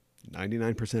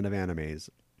 99% of animes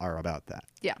are about that.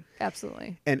 Yeah,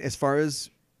 absolutely. And as far as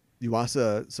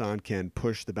Yuasa-san can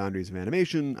push the boundaries of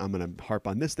animation, I'm going to harp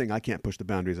on this thing. I can't push the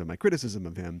boundaries of my criticism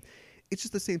of him. It's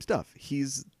just the same stuff.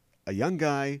 He's a young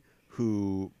guy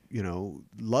who,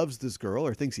 loves this girl,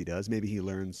 or thinks he does. Maybe he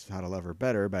learns how to love her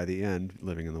better by the end,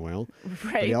 living in the whale.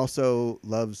 But Right. he also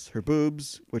loves her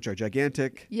boobs, which are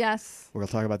gigantic. Yes. We're going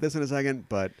to talk about this in a second,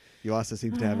 but Yuasa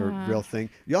seems to have a real thing.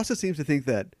 Yuasa seems to think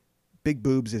that big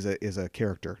boobs is a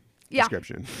character Yeah.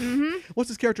 description. Mm-hmm. What's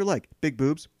his character like? Big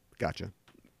boobs? Gotcha.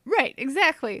 Right.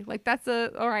 Exactly. Like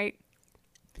all right.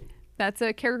 That's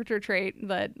a character trait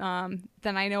that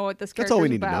then I know what this That's character all we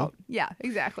is need to know. about. Yeah.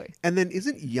 Exactly. And then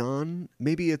isn't Jan,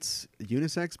 maybe it's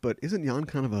unisex, but isn't Jan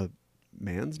kind of a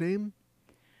man's name?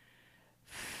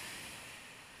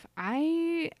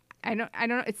 I don't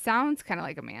know. It sounds kind of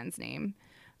like a man's name.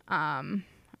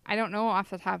 I don't know off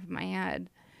the top of my head,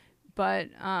 but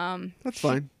That's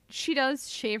fine. She does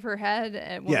shave her head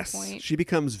at one Yes. point. She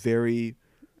becomes very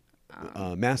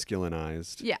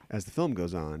masculinized Yeah. as the film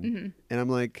goes on. Mm-hmm. And I'm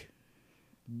like,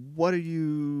 what are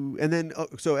you... And then,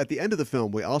 so at the end of the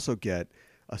film, we also get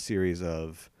a series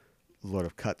of lot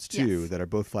of cuts, too, Yes. that are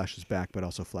both flashes back, but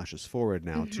also flashes forward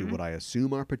now to what I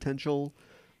assume are potential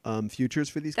futures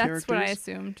for these That's characters. what I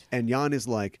assumed. And Jan is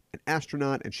like an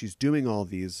astronaut, and she's doing all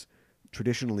these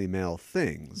traditionally male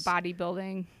things.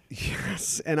 Bodybuilding.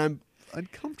 Yes, and I'm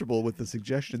uncomfortable with the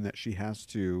suggestion that she has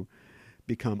to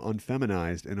become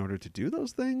unfeminized in order to do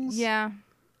those things. Yeah.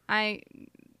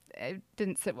 It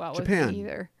didn't sit well Japan. with me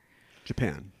either.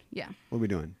 Japan. Yeah. What are we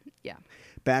doing? Yeah.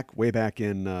 Way back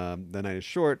in The Night is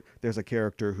Short, there's a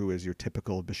character who is your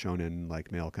typical Bishonen,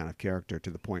 like male kind of character, to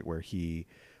the point where he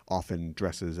often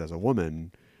dresses as a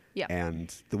woman. Yeah.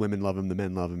 And the women love him, the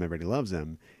men love him, everybody loves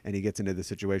him. And he gets into the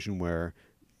situation where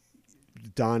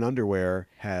Don Underwear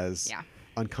has Yeah.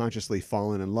 unconsciously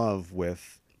fallen in love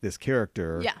with this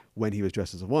character Yeah. when he was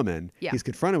dressed as a woman. Yeah. He's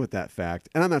confronted with that fact.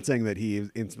 And I'm not saying that he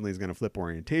instantly is going to flip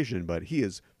orientation, but he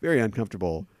is very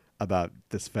uncomfortable about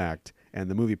this fact. And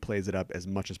the movie plays it up as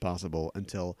much as possible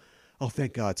until, oh,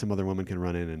 thank God, some other woman can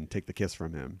run in and take the kiss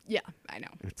from him. Yeah, I know.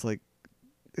 And it's like,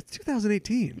 it's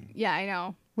 2018. Yeah, I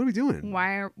know. What are we doing?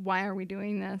 Why are we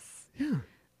doing this? Yeah.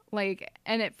 Like,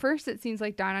 and at first it seems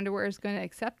like Don Underwear is going to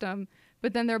accept him,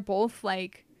 but then they're both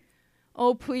like,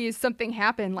 oh, please, something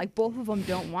happened. Like, both of them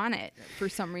don't want it for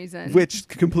some reason. Which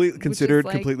considered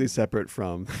like- completely separate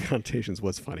from the connotations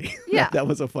was funny. Yeah. that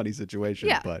was a funny situation.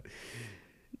 Yeah. But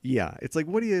yeah, it's like,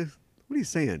 what are you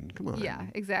saying? Come on. Yeah,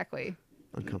 exactly.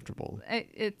 Uncomfortable.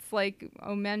 It's like,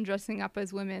 oh, men dressing up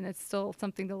as women. It's still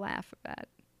something to laugh at.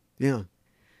 Yeah.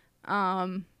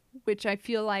 Which I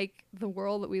feel like the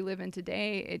world that we live in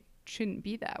today, it shouldn't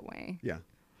be that way. Yeah.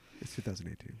 It's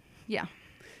 2018. Yeah.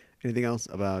 Anything else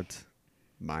about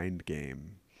Mind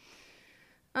Game?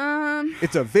 Um.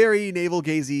 It's a very navel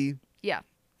gazy Yeah.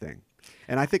 thing.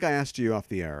 And I think I asked you off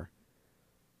the air.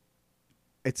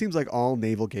 It seems like all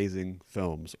navel gazing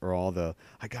films are all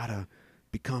I gotta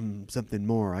become something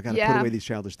more. I gotta put Yeah. away these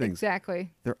childish things.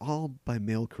 Exactly. They're all by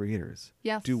male creators.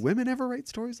 Yes. Do women ever write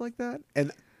stories like that?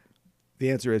 And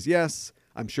the answer is yes.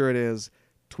 I'm sure it is.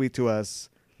 Tweet to us.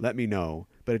 Let me know.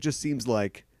 But it just seems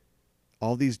like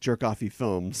all these jerk-offy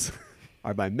films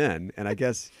are by men, and I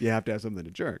guess you have to have something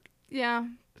to jerk. Yeah.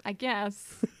 I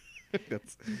guess.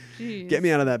 That's- Jeez. Get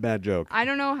me out of that bad joke. I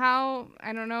don't know how.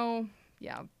 I don't know.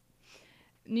 Yeah.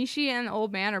 Nishi and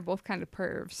Old Man are both kind of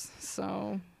pervs.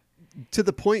 So. To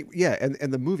the point, yeah,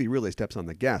 and the movie really steps on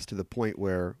the gas to the point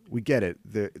where we get it.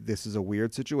 This is a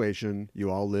weird situation.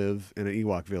 You all live in an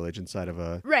Ewok village inside of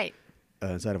a Right.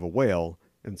 whale,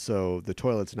 and so the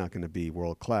toilet's not going to be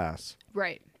world class.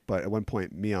 Right. But at one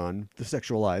point, Mion, the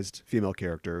sexualized female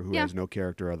character who Yeah. has no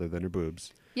character other than her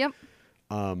boobs, Yep.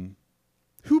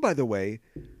 who, by the way,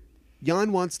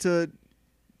 Jan wants to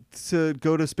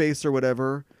go to space or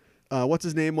whatever. What's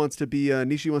his name wants to be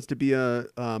Nishi wants to be a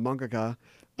mangaka.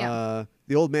 Yeah.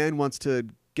 The old man wants to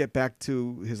get back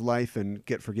to his life and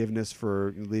get forgiveness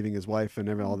for leaving his wife and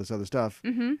all this other stuff.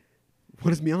 Mm-hmm. What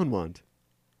does Mion want?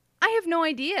 I have no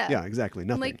idea. Yeah, exactly.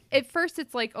 Nothing. Like at first,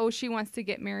 it's like, oh, she wants to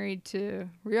get married to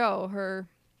Ryo,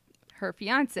 her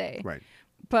fiance. Right.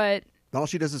 But All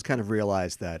she does is kind of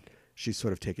realize that she's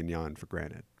sort of taken Jan for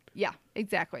granted. yeah,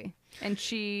 exactly. And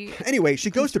she. Anyway, she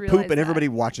goes to Comes to poop realize and that. everybody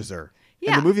watches her.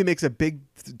 Yeah. And the movie makes a big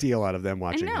deal out of them I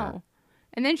watching know. her.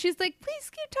 And then she's like, please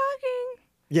keep talking.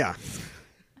 Yeah.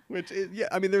 Which is, yeah,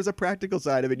 I mean, there's a practical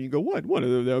side of it. And you go, what? What? That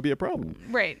would be a problem.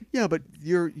 Right. Yeah, but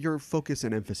your focus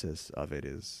and emphasis of it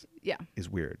is Yeah.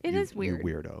 weird. It You- is weird. You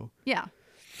weirdo. Yeah.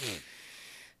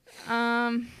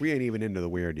 We ain't even into the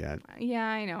weird yet. Yeah,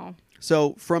 I know.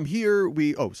 So from here,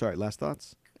 last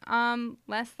thoughts?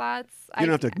 Last thoughts. You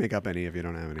don't have to make up any if you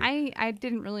don't have any. I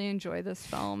didn't really enjoy this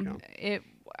film. No.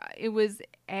 It was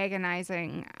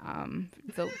agonizing.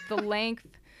 The length,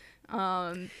 the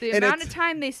And amount of it's-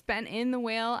 time they spent in the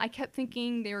whale. I kept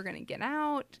thinking they were going to get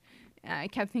out. I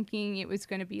kept thinking it was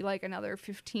going to be like another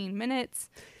 15 minutes,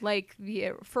 like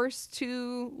the first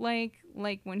two, like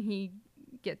when he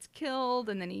gets killed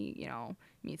and then he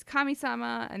meets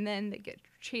Kami-sama and then they get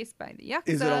chased by the yakuza.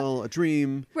 Is it all a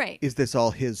dream? Right. Is this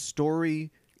all his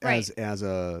story Right. as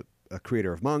a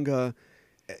creator of manga?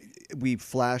 We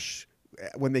flash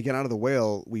when they get out of the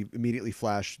whale. We immediately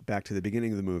flash back to the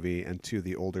beginning of the movie and to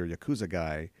the older yakuza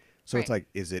guy. So it's Right. like,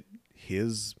 is it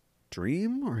his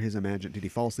dream or his imagine? Did he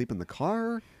fall asleep in the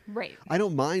car? Right. I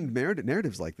don't mind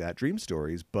narratives like that, dream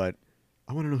stories, but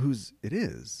I want to know whose it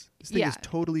is. This thing is Yeah.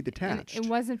 totally And detached. it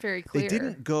wasn't very clear. They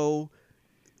didn't go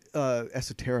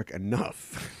esoteric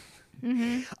enough.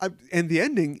 Mm-hmm. And the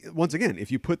ending, once again,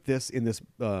 if you put this in this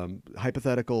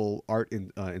hypothetical art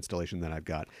installation that I've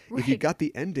got, if you Right. got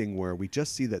the ending where we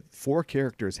just see that 4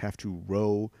 characters have to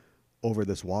row over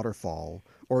this waterfall,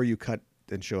 or you cut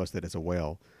and show us that it's a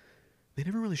whale, they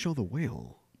never really show the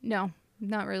whale. No,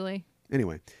 not really.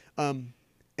 Anyway,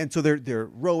 and so they're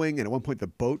rowing, and at one point the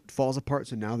boat falls apart,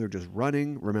 so now they're just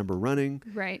running. Remember running?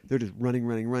 Right. They're just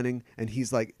running, and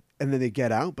he's like, and then they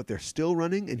get out, but they're still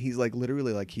running, and he's like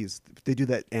literally like they do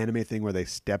that anime thing where they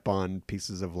step on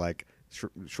pieces of like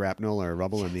shrapnel or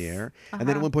rubble in the air, and then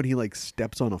at Uh-huh. one point he like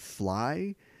steps on a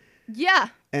fly, Yeah.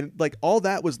 and like all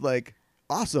that was like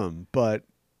awesome, but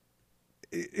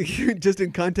just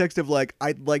in context of like,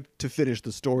 I'd like to finish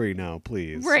the story now,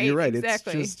 please. Right, You're right.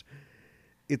 exactly.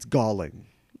 It's galling.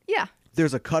 Yeah.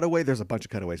 There's a cutaway. There's a bunch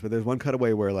of cutaways, but there's one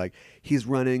cutaway where like he's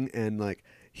running and like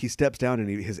he steps down and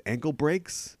his ankle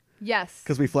breaks Yes.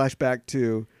 because we flash back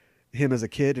to him as a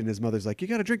kid and his mother's like, you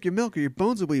got to drink your milk or your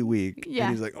bones will be weak. Yeah.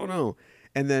 And he's like, oh no.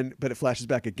 And then, but it flashes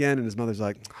back again and his mother's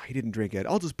like, oh, he didn't drink it.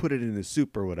 I'll just put it in his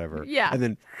soup or whatever. Yeah. And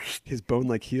then his bone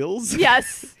like heals.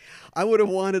 Yes. I would have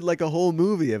wanted like a whole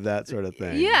movie of that sort of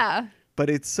thing. Yeah. But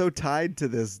it's so tied to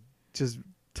this just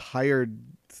tired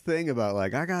thing about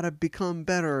like, I gotta become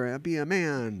better and be a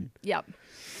man. Yep.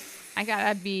 I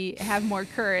gotta have more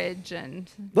courage and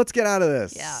Let's get out of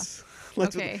this. Yeah.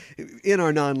 Let's, Okay. In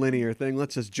our non-linear thing,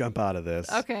 let's just jump out of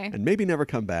this. Okay. And maybe never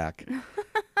come back.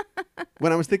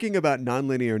 When I was thinking about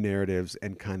non-linear narratives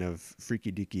and kind of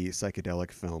freaky-deaky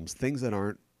psychedelic films, things that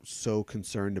aren't so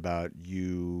concerned about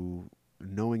you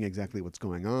knowing exactly what's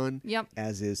going on, Yep.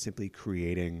 as is simply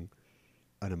creating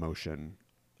an emotion,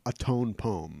 a tone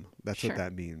poem. That's Sure. what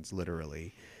that means,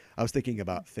 literally. I was thinking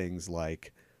about things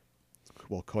like,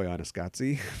 well,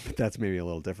 Koyaanisqatsi, but that's maybe a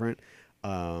little different.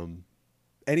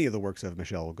 Any of the works of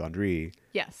Michel Gondry,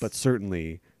 Yes. but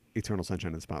certainly Eternal Sunshine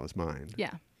of the Spotless Mind.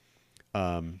 yeah.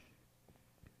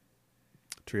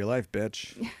 Tree of Life,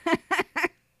 bitch.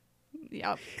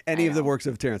 Yep. Any I of the know. works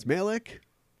of Terrence Malick,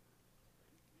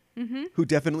 Mm-hmm. who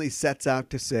definitely sets out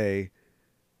to say,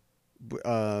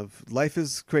 life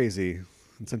is crazy,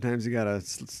 and sometimes you gotta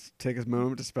take a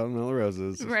moment to smell the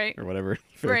roses, Right. or whatever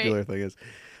Right. particular thing is.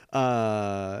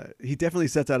 He definitely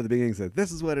sets out at the beginning and says,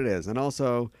 "This is what it is," and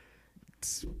also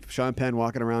Sean Penn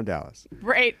walking around Dallas.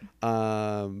 Right.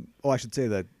 I should say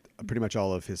that pretty much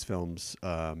all of his films,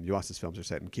 Yuasa's films, are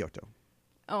set in Kyoto,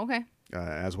 Oh, okay.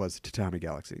 as was Tatami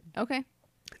Galaxy. Okay.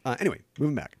 Anyway,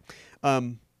 moving back.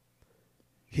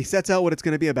 He sets out what it's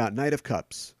going to be about. Knight of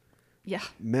Cups. Yeah.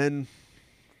 Men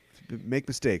make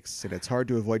mistakes, and it's hard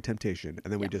to avoid temptation.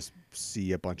 And then we Yeah. just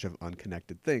see a bunch of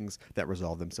unconnected things that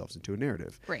resolve themselves into a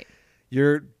narrative. Right.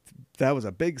 That was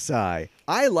a big sigh.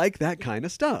 I like that kind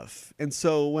of stuff. And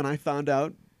so when I found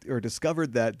out or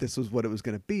discovered that this was what it was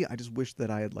going to be, I just wished that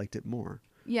I had liked it more.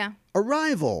 Yeah.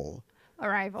 Arrival.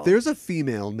 Arrival. There's a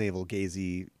female navel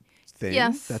gazy thing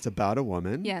Yes. that's about a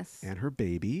woman Yes. and her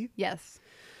baby, Yes.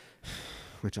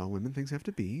 which all women things have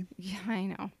to be. Yeah, I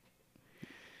know.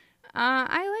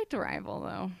 I liked Arrival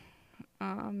though.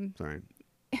 Sorry.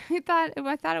 I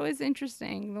thought it was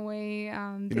interesting the way You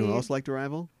know who else liked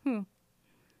Arrival? Who?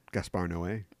 Gaspar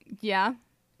Noé. Yeah.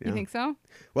 Yeah. You think so?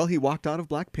 Well, he walked out of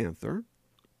Black Panther.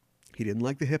 He didn't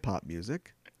like the hip hop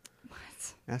music.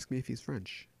 What? Ask me if he's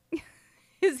French.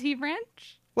 Is he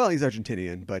French? Well, he's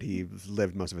Argentinian, but he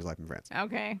lived most of his life in France.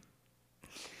 Okay.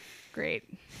 Great.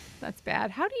 That's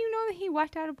bad. How do you know that he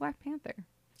walked out of Black Panther?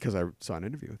 Because I saw an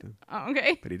interview with him. Oh,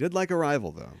 okay. But he did like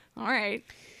Arrival, though. All right.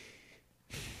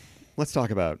 Let's talk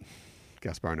about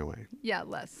Gaspar Noé, Yeah,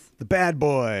 less. the bad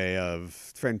boy of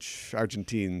French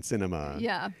Argentine cinema.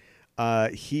 Yeah.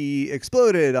 He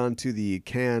exploded onto the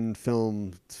Cannes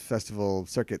Film Festival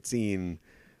circuit scene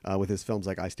with his films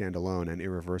like I Stand Alone and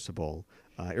Irreversible.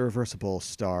 Irreversible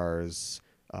stars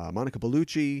Monica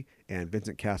Bellucci and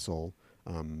Vincent Cassel,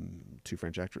 two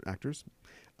French actors.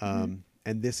 And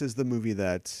this is the movie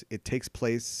that it takes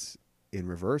place in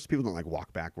reverse. People don't like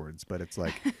walk backwards, but it's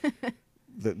like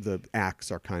the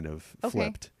acts are kind of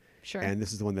flipped. Sure. And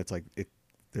this is the one that's like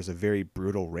there's a very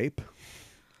brutal rape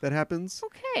that happens.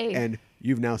 Okay. And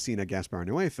you've now seen a Gaspar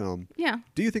Noé film. Yeah.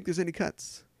 Do you think there's any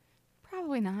cuts?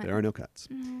 Probably not. There are no cuts.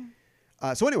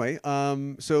 No. So anyway,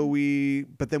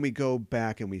 but then we go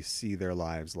back and we see their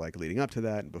lives like leading up to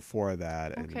that and before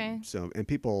that. Okay. And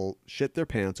people shit their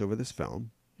pants over this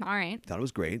film. All right. Thought it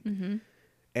was great. Mm-hmm.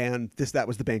 And that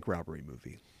was the bank robbery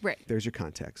movie. Right. There's your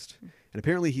context. And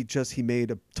apparently he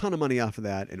made a ton of money off of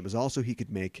that, and it was also he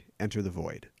could make Enter the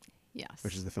Void, Yes.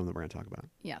 which is the film that we're going to talk about.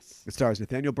 Yes. It stars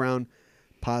Nathaniel Brown,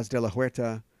 Paz de la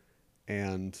Huerta,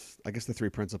 and I guess the three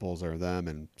principals are them,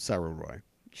 and Sarah Roy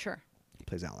Sure.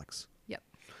 plays Alex. Yep.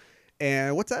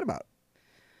 And what's that about?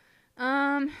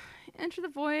 Enter the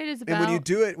Void is about. And when you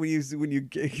do it, when you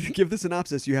give the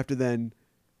synopsis, you have to then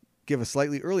give a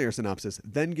slightly earlier synopsis,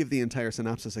 then give the entire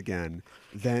synopsis again,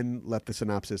 then let the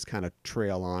synopsis kind of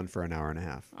trail on for an hour and a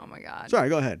half. Oh my God. Sorry,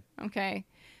 go ahead. Okay.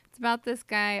 It's about this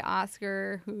guy,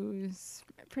 Oscar, who's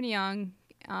pretty young.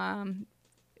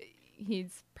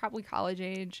 He's probably college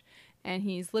age, and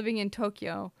he's living in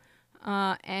Tokyo.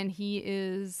 And he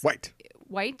is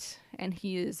White, and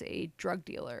he is a drug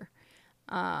dealer.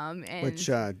 And which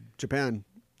Japan,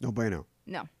 no bueno.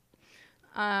 no.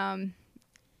 I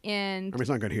And mean, it's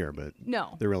not good here, but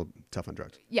no. they're real tough on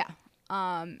drugs. Yeah.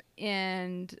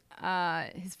 And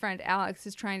his friend Alex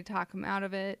is trying to talk him out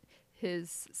of it.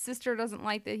 His sister doesn't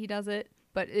like that he does it,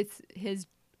 but it's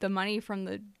the money from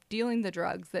the dealing the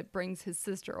drugs that brings his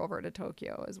sister over to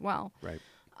Tokyo as well. Right.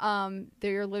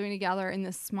 They're living together in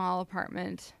this small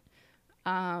apartment.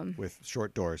 With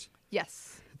short doors.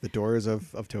 Yes. The doors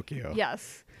of Tokyo.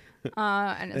 Yes.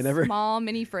 And They a never- small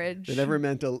mini fridge. They never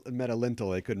met a lintel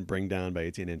they couldn't bring down by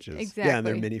 18 inches. Exactly. Yeah, and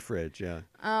their mini fridge, yeah.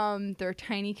 Their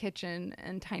tiny kitchen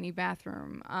and tiny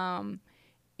bathroom.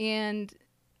 And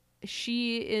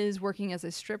she is working as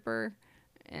a stripper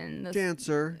and this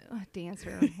Dancer.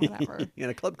 dancer, whatever. In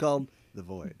a club called The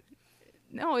Void.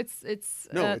 No, it's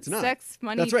No, it's not. Sex,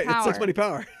 money, That's right, power. it's Sex, Money,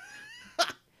 Power.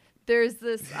 There's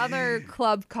this other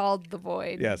club called The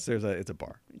Void. Yes, it's a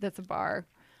bar. That's a bar.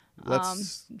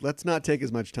 Let's not take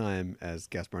as much time as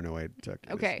Gaspar Noé took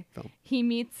in Okay. this film. He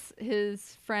meets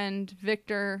his friend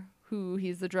Victor, who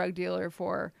he's the drug dealer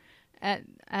for, at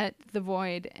The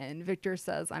Void, and Victor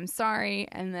says, "I'm sorry."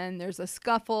 And then there's a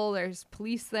scuffle. There's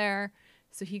police there.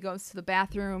 So he goes to the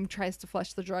bathroom, tries to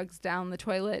flush the drugs down the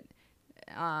toilet.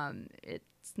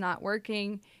 It's not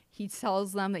working. He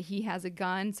tells them that he has a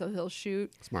gun, so he'll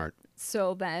shoot. Smart.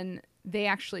 So then they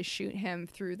actually shoot him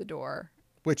through the door.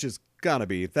 Which has got to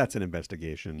be, that's an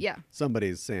investigation. Yeah.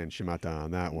 Somebody's saying shimata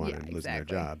on that one Yeah, and losing their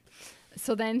exactly. job.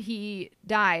 So then he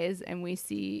dies, and we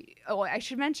see... Oh, I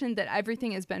should mention that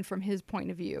everything has been from his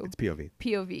point of view. It's POV.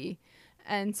 POV.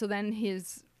 And so then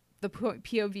the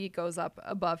POV goes up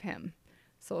above him.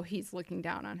 So he's looking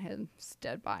down on his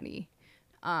dead body.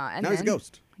 And Now he's a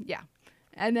ghost. Yeah.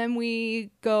 And then we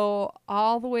go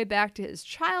all the way back to his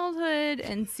childhood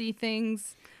and see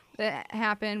things that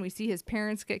happen. We see his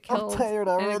parents get killed. I'm tired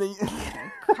already. In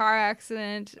a car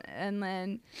accident. And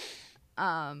then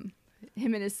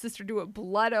him and his sister do a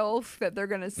blood oath that they're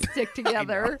going to stick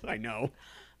together. I know.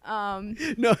 Um,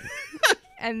 No.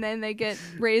 and then they get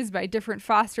raised by different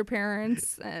foster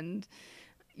parents. And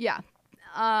yeah.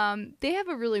 They have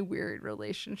a really weird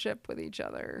relationship with each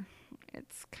other.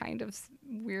 It's kind of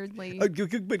weirdly...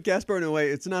 But Gaspar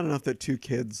Noé, it's not enough that two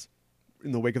kids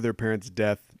in the wake of their parents'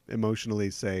 death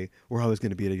emotionally say, we're always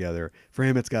going to be together. For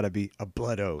him, it's got to be a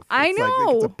blood oath. I It's like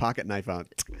know. it's a pocket knife out.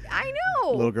 I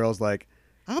know. Little girl's like,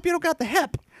 I hope you don't got the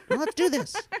hep. Well, let's do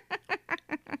this.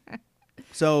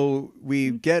 So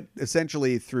we get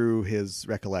essentially through his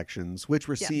recollections, which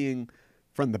we're Yeah. seeing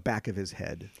from the back of his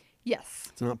head. Yes.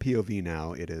 It's not POV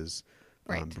now. It is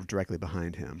Right. directly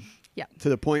behind him. Yeah. To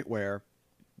the point where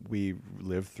we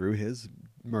live through his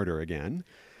murder again.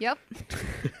 Yep.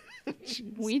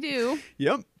 We do.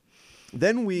 Yep.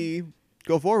 Then we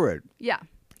go forward, Yeah.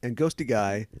 and Ghosty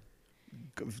Guy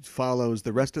follows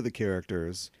the rest of the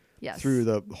characters Yes. through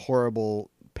the horrible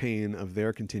pain of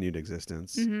their continued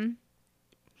existence. Mm-hmm.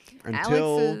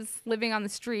 Until Alex is living on the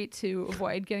street to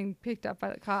avoid getting picked up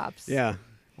by the cops. yeah,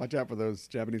 watch out for those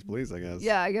Japanese police, I guess.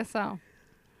 Yeah, I guess so.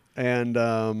 And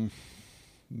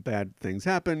bad things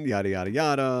happen. Yada yada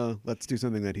yada. Let's do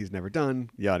something that he's never done.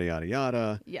 Yada yada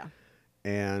yada. Yeah.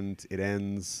 and it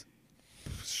ends.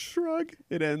 Shrug.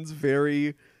 It ends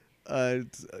very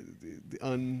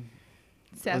uncertainly.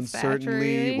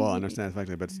 Satisfactory. Well,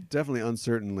 unsatisfactorily, but it's definitely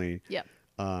uncertainly. Yep.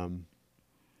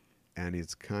 And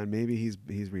he's maybe he's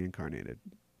reincarnated.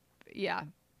 Yeah,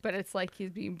 but it's like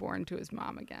he's being born to his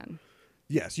mom again.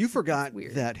 Yes, you forgot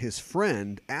weird. that his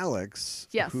friend Alex,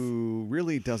 Yes. who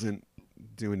really doesn't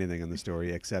do anything in the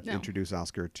story except No. introduce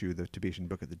Oscar to the Tibetan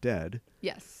Book of the Dead,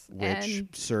 Yes, which and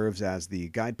serves as the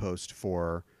guidepost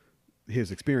for his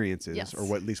experiences, Yes.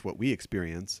 or at least what we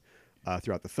experience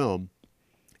throughout the film,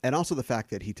 and also the fact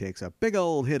that he takes a big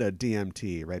old hit of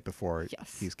DMT right before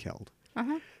Yes. he's killed.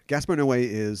 uh-huh. Gaspar Noé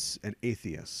is an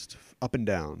atheist, up and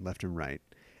down, left and right.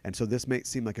 And so this may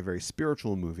seem like a very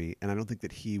spiritual movie, and I don't think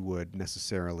that he would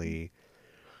necessarily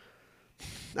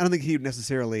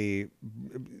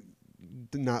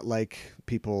not like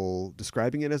people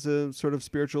describing it as a sort of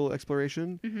spiritual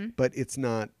exploration, but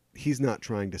he's not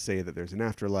trying to say that there's an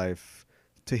afterlife.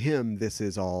 To him, this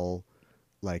is all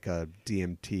like a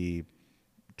DMT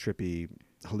trippy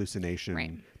hallucination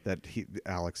Right. that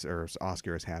Alex or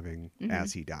Oscar is having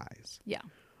as he dies. Yeah.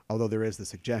 Although there is the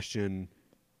suggestion,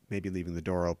 maybe leaving the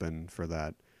door open for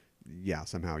that, yeah,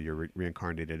 somehow you're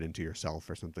reincarnated into yourself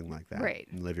or something like that. Right.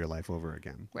 And live your life over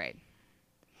again. Right.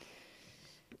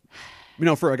 You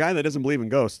know, for a guy that doesn't believe in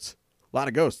ghosts, a lot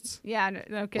of ghosts. Yeah.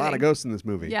 No A kidding. lot of ghosts in this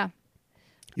movie. Yeah.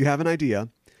 You have an idea.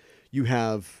 You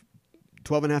have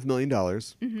 $12.5 million,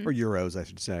 Mm-hmm. or euros, I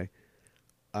should say.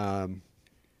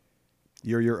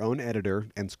 You're your own editor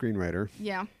and screenwriter.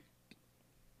 Yeah.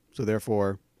 So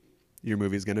therefore, your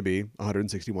movie is going to be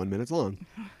 161 minutes long.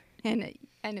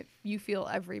 And you feel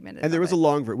every minute. And there was a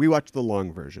long we watched the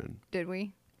long version. Did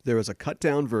we? There was a cut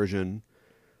down version.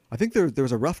 I think there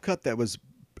was a rough cut that was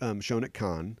shown at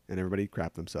Cannes, and everybody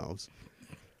crapped themselves.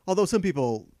 Although some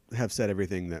people have said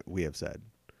everything that we have said.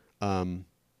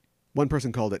 One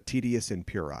person called it tedious and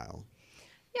puerile.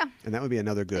 Yeah. And that would be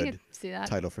another I good could see that.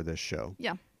 title for this show.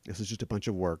 Yeah. This is just a bunch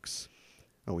of works.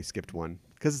 Oh, we skipped one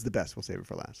because it's the best. We'll save it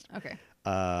for last. Okay.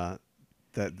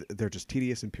 That they're just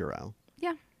tedious and puerile.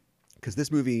 Yeah. Because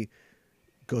this movie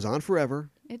goes on forever,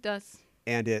 It does.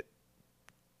 and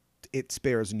it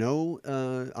spares no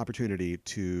opportunity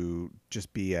to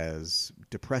just be as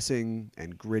depressing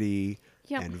and gritty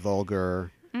Yep. and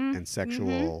vulgar and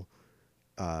sexual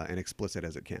and explicit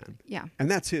as it can. Yeah. And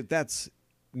that's it. That's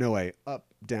no way up,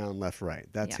 down, left, right.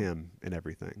 That's Yeah. him and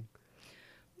everything.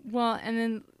 Well, and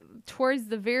then towards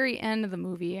the very end of the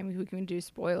movie, I mean, we can do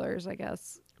spoilers, I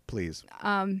guess. Please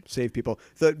save people.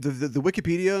 The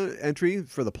Wikipedia entry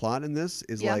for the plot in this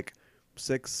is Yeah. like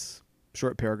 6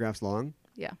 short paragraphs long.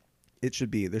 Yeah. There should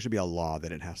be a law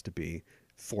that it has to be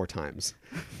 4 times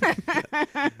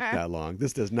that long.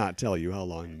 This does not tell you how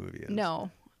long the movie is.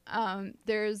 No.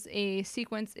 There's a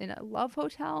sequence in a love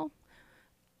hotel.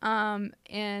 And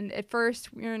at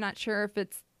first we were not sure if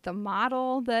it's the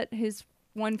model that his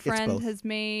one friend both. has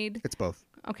made. It's both.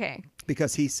 Okay.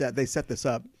 Because they set this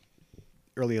up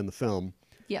early in the film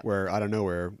Yep. where out of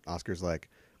nowhere Oscar's like,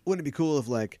 wouldn't it be cool if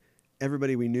like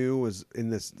everybody we knew was in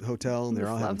this hotel and they're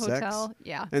This all love having hotel. sex?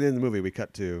 Yeah. And in the movie we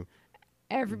cut to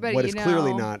Everybody what you is know.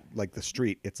 clearly not like the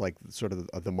street. It's like sort of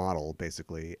the model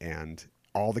basically, and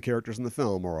all the characters in the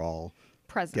film are all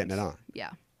present. getting it on.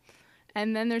 Yeah.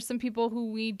 And then there's some people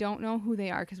who we don't know who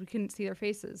they are because we couldn't see their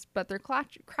faces, but their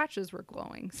crotches were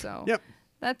glowing. So Yep.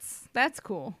 that's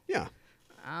cool. Yeah.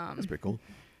 That's pretty cool.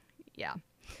 Yeah.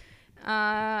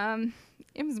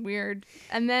 It was weird.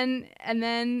 And then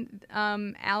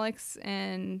Alex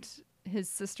and his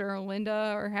sister Linda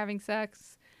are having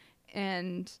sex,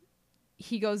 and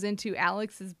he goes into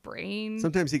Alex's brain.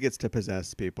 Sometimes he gets to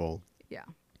possess people. Yeah.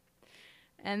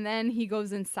 And then he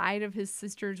goes inside of his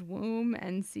sister's womb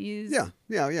and sees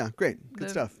Yeah. Great. Good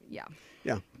stuff. Yeah.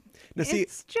 Yeah. Now see,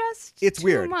 It's just it's too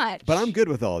weird, much. but I'm good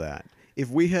with all that. If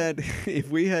we had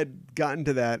gotten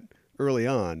to that early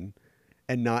on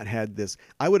and not had this,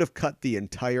 I would have cut the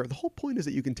whole point is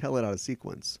that you can tell it out of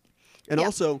sequence. And Yep.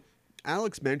 also,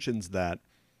 Alex mentions that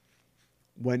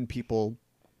when people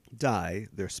die,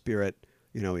 their spirit,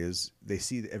 they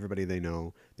see everybody they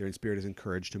know, their spirit is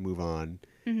encouraged to move on.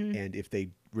 Mm-hmm. And if they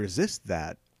resist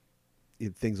that,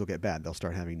 things will get bad. They'll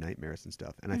start having nightmares and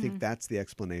stuff. And I think that's the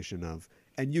explanation of,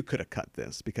 and you could have cut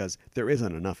this because there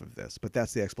isn't enough of this, but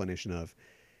that's the explanation of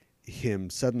him.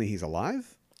 Suddenly he's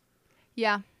alive,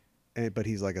 Yeah. but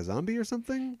he's like a zombie or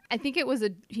something. I think he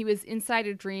was inside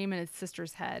a dream in his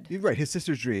sister's head. You're right. His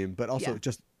sister's dream, but also Yeah.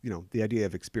 just, the idea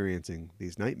of experiencing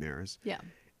these nightmares. Yeah.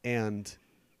 And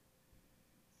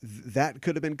that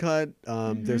could have been cut.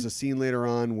 There's a scene later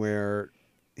on where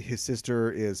his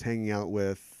sister is hanging out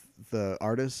with the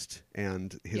artist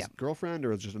and his Yep. girlfriend,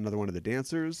 or just another one of the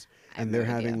dancers, I and have they're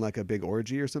no having idea. like a big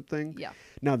orgy or something. Yeah.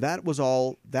 Now that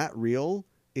reel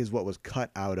is what was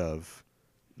cut out of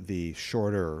the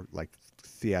shorter, like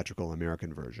theatrical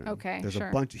American version. Okay, There's sure.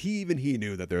 a bunch. He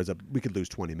knew that we could lose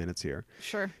 20 minutes here.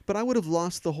 Sure. But I would have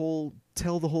lost the whole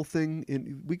thing.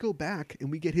 And we go back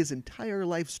and we get his entire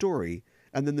life story,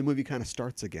 and then the movie kind of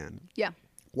starts again. Yeah.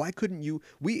 Why couldn't you?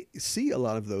 We see a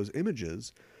lot of those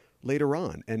images later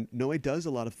on, and Noé does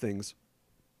a lot of things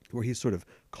where he's sort of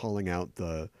calling out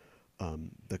the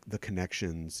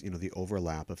connections, the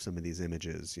overlap of some of these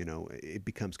images. It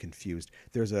becomes confused.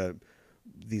 There's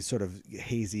these sort of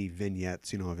hazy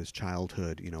vignettes, of his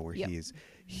childhood, where Yep.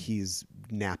 he's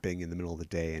napping in the middle of the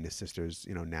day and his sister's,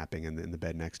 napping in the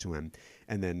bed next to him.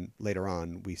 And then later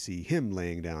on we see him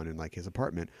laying down in like his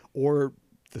apartment or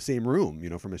the same room,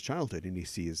 from his childhood, and he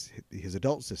sees his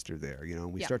adult sister there,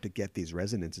 and we Yeah. start to get these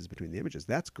resonances between the images.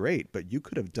 That's great, but you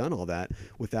could have done all that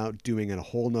without doing a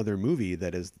whole nother movie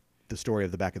that is the story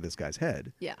of the back of this guy's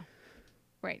head. Yeah.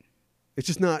 Right. It's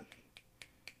just not.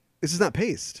 This is not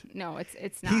paced. No, it's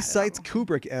not. He at cites all.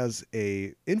 Kubrick as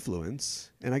a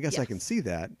influence, and I guess I can Yes. see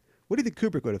that. What do you think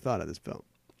Kubrick would have thought of this film?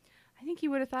 I think he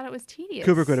would have thought it was tedious.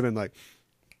 Kubrick would have been like,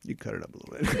 "You cut it up a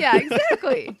little bit." Yeah,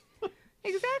 exactly.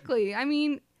 Exactly. I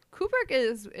mean, Kubrick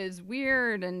is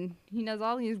weird and he does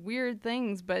all these weird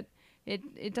things, but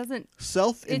it doesn't.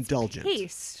 Self-indulgent. It's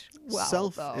paced well, though.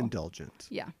 Self-indulgent.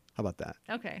 Yeah. How about that?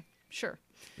 Okay. Sure.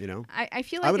 I I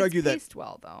feel I like would it's argue that- paced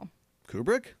well, though.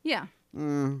 Kubrick? Yeah. I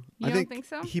You don't think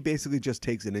so? He basically just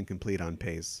takes it incomplete on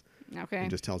pace Okay. and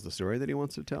just tells the story that he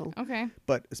wants to tell. Okay.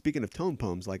 But speaking of tone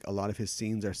poems, like a lot of his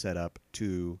scenes are set up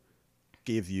to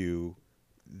give you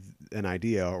an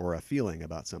idea or a feeling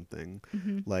about something.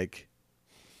 Like,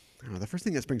 I don't know, the first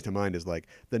thing that springs to mind is like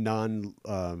the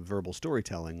non-verbal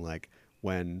storytelling, like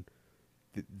when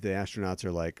the astronauts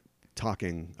are like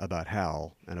talking about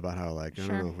Hal and about how like, I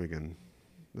Sure. don't know if we can,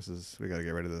 we got to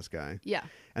get rid of this guy. Yeah.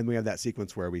 And we have that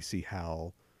sequence where we see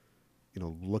Hal,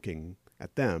 looking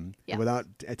at them. Yes. And without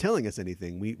telling us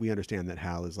anything, we understand that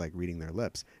Hal is like reading their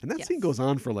lips. And that Yes. scene goes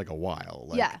on for like a while.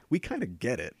 Like, Yeah. we kind of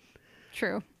get it.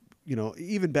 True.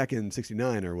 Even back in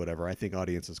 69 or whatever, I think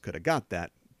audiences could have got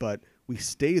that. But we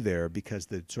stay there because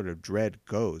the sort of dread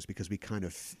goes, because we kind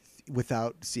of,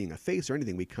 without seeing a face or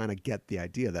anything, we kind of get the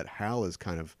idea that Hal is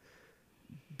kind of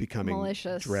becoming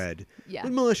Malicious. dread. Yeah.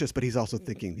 Well, malicious, but he's also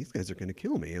thinking, these guys are going to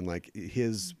kill me. And like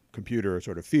his computer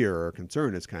sort of fear or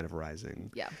concern is kind of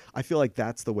rising. Yeah. I feel like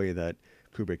that's the way that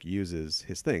Kubrick uses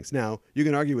his things. Now, you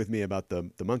can argue with me about the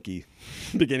monkey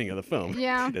beginning of the film.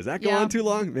 Yeah. Does that go Yeah. on too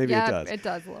long? Maybe Yeah, it does. It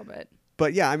does a little bit.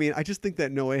 But yeah, I mean, I just think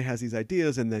that Noé has these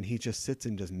ideas and then he just sits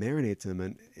and just marinates them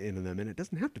into them, and it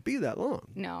doesn't have to be that long.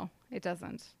 No, it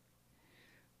doesn't.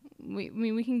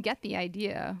 We can get the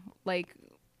idea. Like,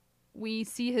 we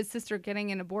see his sister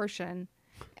getting an abortion,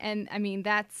 and I mean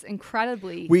that's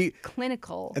incredibly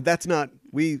clinical. That's not,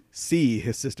 we see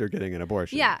his sister getting an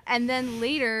abortion. Yeah, and then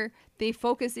later they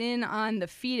focus in on the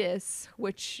fetus,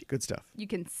 which Good stuff. you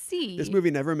can see. This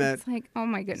movie never met It's like, oh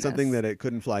my goodness, something that it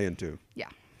couldn't fly into. Yeah,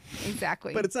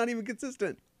 exactly. But it's not even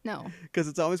consistent no, because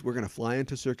it's always, we're going to fly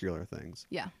into circular things.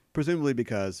 yeah, Presumably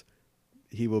because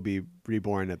he will be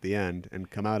reborn at the end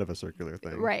and come out of a circular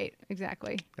thing. right,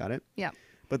 exactly. Got it? Yeah,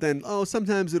 But then,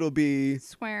 sometimes it'll be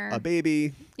swear. a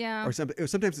baby, Yeah, or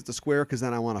sometimes it's a square because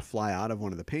then I want to fly out of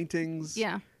one of the paintings.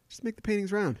 yeah, Just make the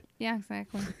paintings round. yeah,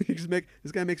 exactly.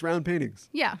 This guy makes round paintings.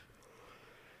 Yeah.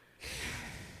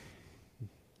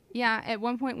 Yeah, at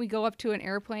one point we go up to an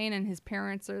airplane and his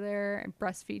parents are there and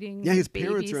breastfeeding. Yeah, his baby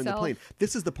parents are in the self. plane.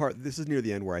 This is near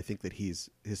the end where I think that his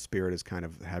spirit is kind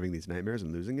of having these nightmares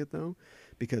and losing it though,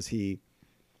 because he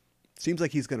seems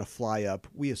like he's going to fly up,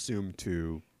 we assume,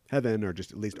 to heaven or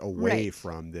just at least away Right.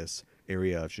 from this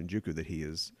area of Shinjuku that he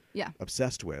is Yeah.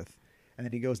 obsessed with. And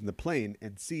then he goes in the plane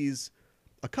and sees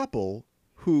a couple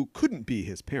who couldn't be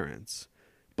his parents,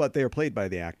 but they are played by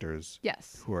the actors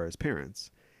Yes. who are his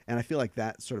parents. And I feel like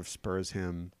that sort of spurs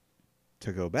him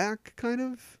to go back, kind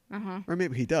of. Uh-huh. Or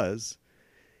maybe he does.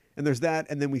 And there's that.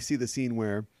 And then we see the scene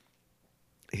where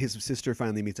his sister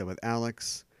finally meets up with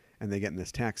Alex and they get in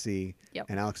this taxi. Yep.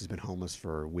 And Alex has been homeless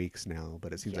for weeks now,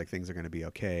 but it seems Yep. like things are going to be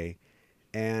okay.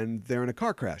 And they're in a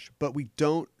car crash, but we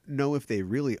don't know if they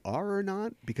really are or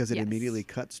not because it Yes. immediately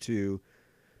cuts to.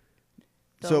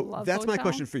 The So Love that's my Hotel?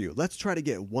 question for you. Let's try to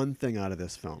get one thing out of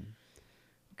this film.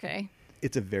 Okay.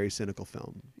 It's a very cynical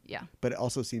film, Yeah. but it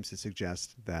also seems to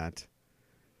suggest that,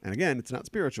 and again, it's not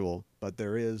spiritual, but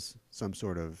there is some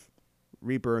sort of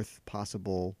rebirth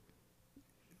possible,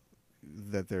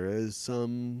 that there is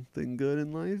something good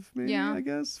in life, maybe, Yeah. I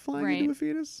guess, flying Right. into a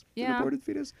fetus, an Yeah. aborted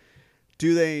fetus.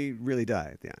 Do they really die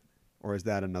at the end, or is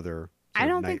that another? I sort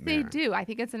of don't think they nightmare? do. I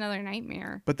think it's another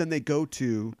nightmare. But then they go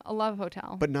to, A love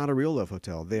hotel. but not a real love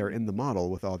hotel. They are in the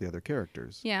model with all the other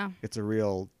characters. yeah. It's a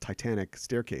real Titanic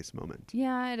staircase moment.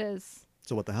 Yeah, it is.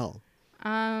 So what the hell?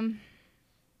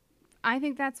 I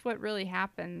think that's what really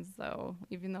happens, though,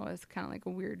 even though it's kind of like a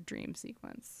weird dream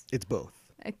sequence. It's both.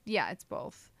 Yeah, it's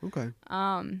both. Okay.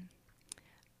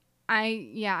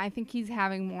 I think he's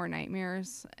having more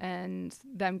nightmares, and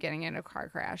them getting in a car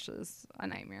crash is a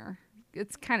nightmare.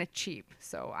 It's kind of cheap,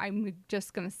 so I'm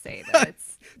just gonna say that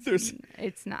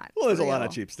it's not. Well, there's a lot of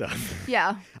real. cheap stuff.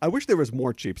 Yeah, I wish there was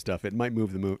more cheap stuff. It might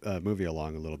move the movie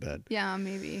along a little bit. yeah,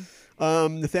 maybe.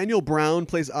 Nathaniel Brown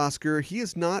plays Oscar. He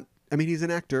is not. I mean, he's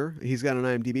an actor. He's got an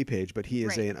IMDb page, but he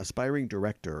is Right. an aspiring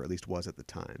director, or at least was at the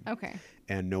time. Okay.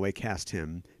 And Noé cast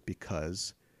him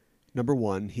because, number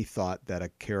one, he thought that a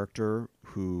character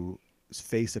whose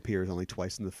face appears only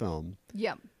twice in the film,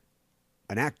 Yep.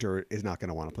 an actor is not going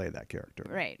to want to play that character.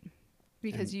 Right.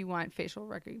 Because you want facial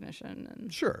recognition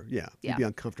and Sure, yeah. Yeah. You'd be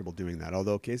uncomfortable doing that.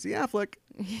 Although Casey Affleck,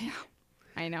 yeah,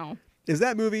 I know. is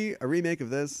that movie a remake of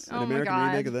this? An Oh my American God.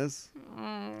 remake of this?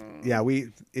 Oh, Yeah,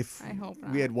 if I hope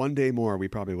we had not. one day more, we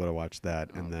probably would have watched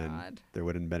that, and Oh, then God. there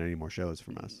wouldn't have been any more shows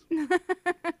from us.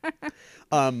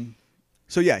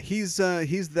 So yeah, he's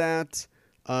that.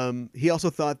 He also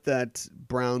thought that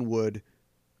Brown would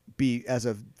be, as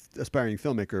a aspiring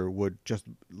filmmaker, would just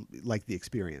like the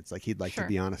experience. Like he'd like to Sure.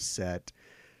 be on a set,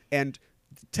 and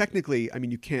technically, I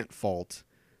mean, you can't fault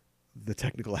the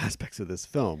technical aspects of this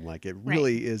film. Like it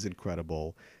really is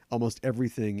incredible. Almost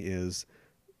everything is,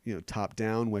 top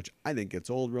down, which I think gets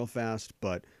old real fast.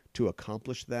 But to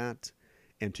accomplish that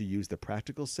and to use the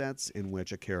practical sets in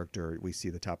which a character, we see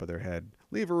the top of their head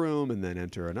leave a room and then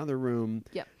enter another room.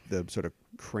 Yep. The sort of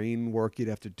crane work you'd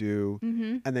have to do,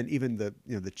 Mm-hmm. and then even the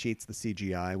cheats, the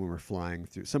CGI when we're flying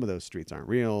through. Some of those streets aren't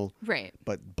real, Right.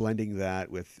 but blending that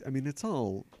with, I mean, it's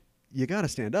all, you got to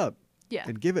stand up Yeah.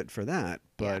 and give it for that.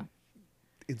 But Yeah.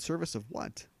 in service of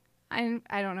what? I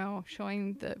don't know.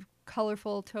 Showing the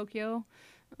colorful Tokyo.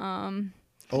 Not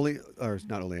Ole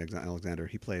Alexander.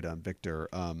 He played Victor.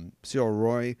 Cyril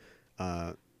Roy,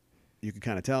 you could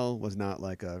kind of tell was not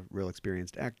like a real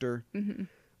experienced actor. Mm-hmm.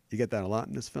 You get that a lot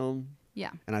in this film,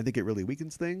 Yeah. and I think it really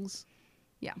weakens things.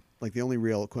 Yeah. Like the only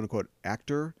real quote unquote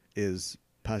actor is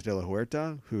Paz de la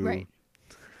Huerta, who Right.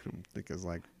 I don't think is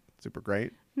like super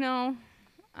great. No.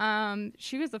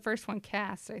 She was the first one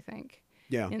cast, I think,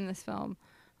 Yeah, in this film.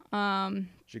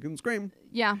 she can scream.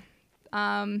 Yeah.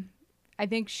 I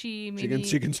think she maybe.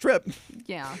 She can strip.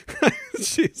 Yeah.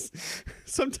 She's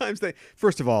sometimes they.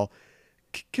 First of all,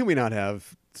 can we not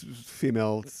have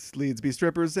female leads be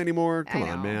strippers anymore? Come on,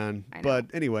 know. man. I know. But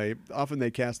anyway, often they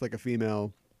cast like a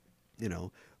female.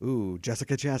 Ooh,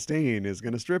 Jessica Chastain is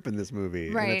going to strip in this movie,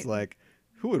 and it's Right. like,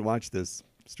 who would watch this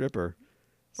stripper?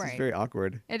 This is Right. very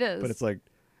awkward. It is. But it's like,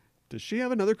 does she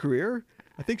have another career?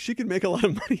 I think she can make a lot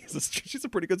of money. She's a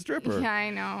pretty good stripper. Yeah, I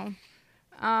know.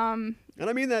 And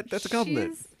I mean that's a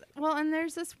compliment. Well, and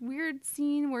there's this weird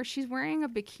scene where she's wearing a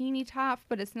bikini top,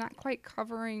 but it's not quite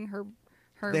covering her.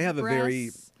 They have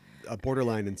breasts. a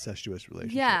borderline incestuous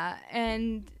relationship. Yeah,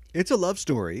 and It's a love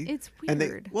story. it's And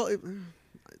weird. well,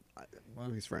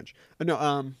 he's French.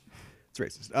 No, it's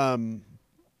racist.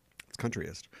 It's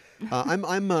countryist.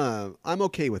 I'm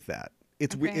okay with that.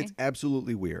 It's Okay. it's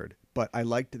absolutely weird, but I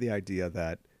liked the idea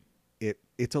that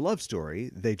it's a love story.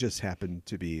 They just happen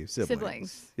to be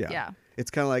siblings. Yeah. It's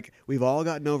kind of like we've all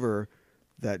gotten over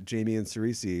that Jamie and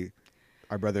Cerisi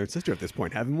are brother and sister at this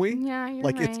point, haven't we? Yeah, you're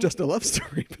like it's right. just a love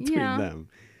story between Yeah. them.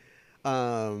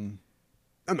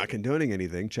 I'm not condoning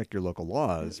anything. Check your local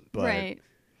laws, but Right.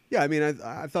 yeah, I mean,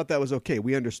 I thought that was okay.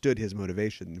 We understood his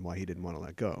motivation and why he didn't want to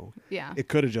let go. Yeah. It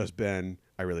could have just been,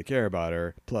 I really care about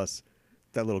her. Plus,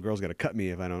 that little girl's going to cut me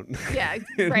if I don't Yeah.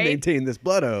 Right. maintain this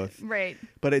blood oath. Right.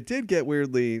 But it did get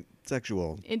weirdly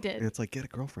sexual. It did. And it's like, get a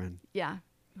girlfriend Yeah.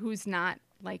 Who's not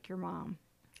like your mom?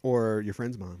 or your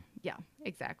friend's mom. Yeah.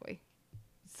 Exactly.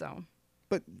 So.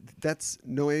 But that's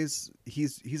Noé's.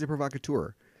 He's a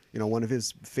provocateur. One of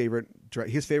his favorite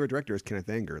director is Kenneth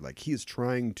Anger. Like he's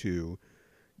trying to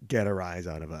get a rise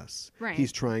out of us. Right.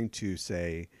 He's trying to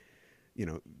say,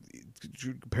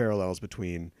 parallels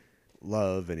between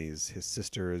love and his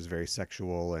sister is very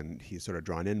sexual and he's sort of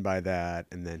drawn in by that,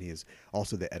 and then he's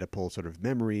also the Oedipal sort of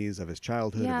memories of his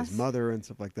childhood of his Yes. mother and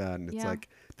stuff like that. And it's Yeah. like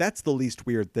that's the least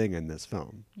weird thing in this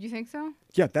film. You think so?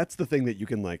 Yeah, that's the thing that you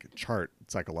can like chart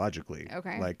psychologically.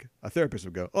 Okay. Like a therapist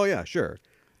would go, "Oh yeah, sure."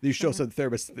 You show some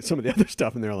therapists some of the other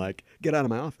stuff, and they're like, "Get out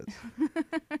of my office."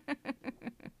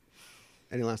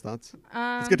 Any last thoughts?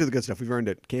 Let's get to the good stuff. We've earned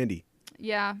it. Candy.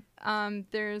 Yeah.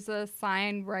 There's a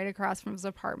sign right across from his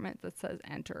apartment that says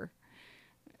enter.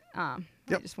 I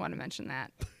Yep. just want to mention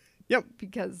that. Yep.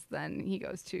 Because then he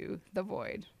goes to the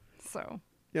void. So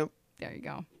Yep. there you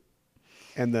go.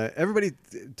 And everybody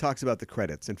talks about the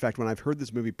credits. In fact, when I've heard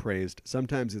this movie praised,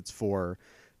 sometimes it's for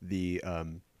the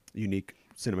unique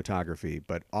cinematography,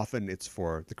 but often it's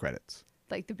for the credits.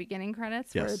 Like the beginning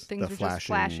credits where Yes, things the are just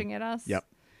flashing at us. Yep.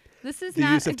 This is The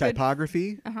not use a of good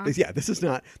typography. Uh-huh. Yeah, this is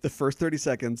not the first 30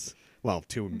 seconds. Well,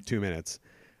 two minutes.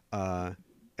 And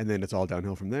then it's all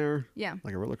downhill from there. Yeah.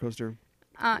 Like a roller coaster.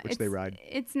 Which they ride.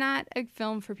 It's not a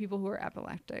film for people who are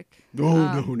epileptic.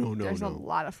 No. There's a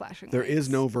lot of flashing There lights. is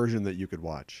no version that you could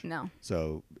watch. No.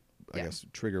 So I Yeah. guess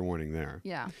trigger warning there.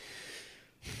 Yeah.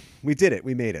 We did it.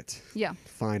 We made it. Yeah.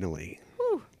 Finally.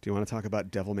 Whew. Do you want to talk about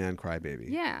Devilman Crybaby?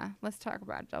 Yeah. Let's talk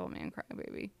about Devilman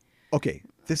Crybaby. Okay.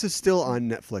 This is still on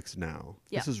Netflix now.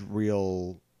 Yeah. This is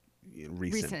real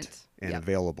recent and Yep.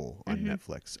 available on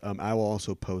Netflix. I will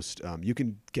also post. You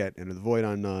can get Enter the Void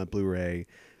on Blu-ray.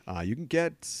 You can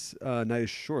get Night is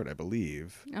Short, I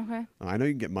believe. Okay. I know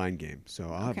you can get Mind Game, so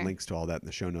I'll have Okay. links to all that in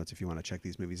the show notes if you want to check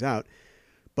these movies out.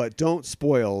 But don't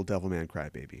spoil Devilman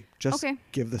Crybaby. Just Okay.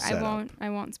 give the setup. I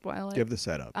won't spoil it. Give the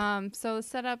setup. So the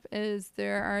setup is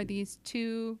there are these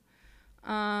two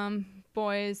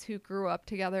boys who grew up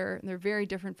together. They're very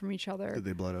different from each other. Did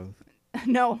they blood oath?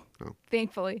 No, Oh.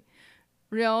 thankfully.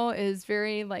 Real is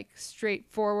very like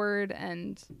straightforward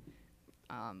and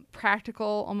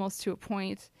practical, almost to a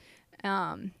point.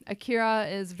 Akira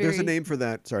is very. There's a name for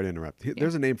that. Sorry to interrupt.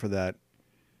 There's a name for that.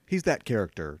 He's that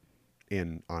character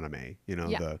in anime. You know,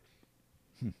 Yeah.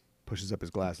 pushes up his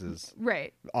glasses,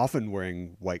 Right. often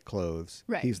wearing white clothes.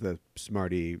 Right. He's the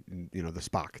smarty, the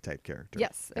Spock type character.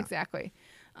 Yes, Yeah. exactly.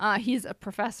 He's a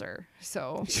professor,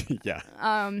 so Yeah.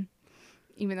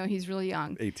 even though he's really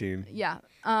young. 18. Yeah.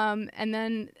 And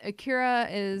then Akira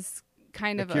is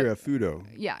kind of Akira Fudo.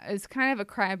 is kind of a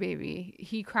crybaby.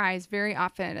 He cries very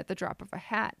often at the drop of a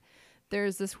hat.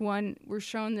 There's this one, we're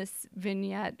shown this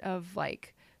vignette of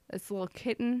like this little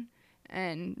kitten,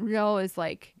 and Ryo is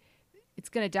like, it's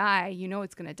going to die. You know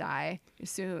it's going to die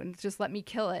soon. Just let me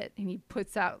kill it. And he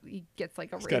gets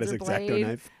like a He's got his razor X-Acto blade.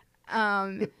 knife.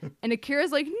 And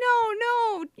Akira's like,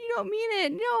 no, you don't mean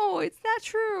it. No, it's not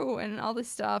true. And all this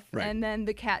stuff. Right. And then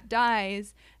the cat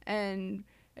dies, and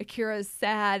Akira's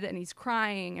sad and he's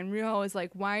crying. And Ryo is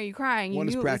like, why are you crying? You One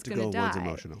is knew it was practical, gonna die. one's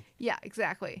emotional. Yeah,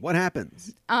 exactly. What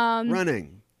happens?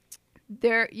 Running.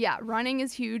 Running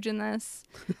is huge in this.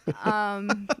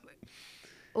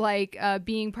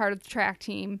 Being part of the track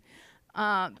team.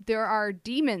 There are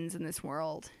demons in this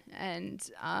world. And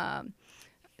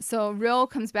so Ryo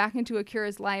comes back into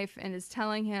Akira's life and is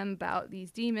telling him about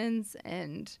these demons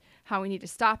and how we need to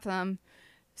stop them.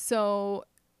 So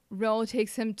Ryo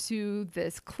takes him to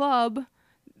this club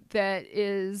that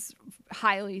is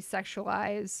highly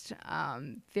sexualized.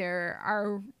 There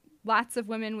are lots of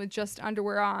women with just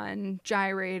underwear on,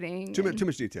 gyrating. Too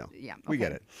much detail. Yeah, We okay.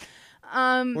 get it.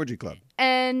 Orgy Club.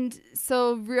 And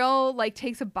so Ryo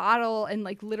takes a bottle and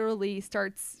literally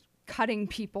starts cutting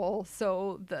people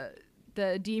so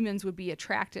the demons would be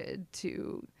attracted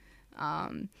to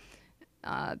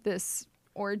this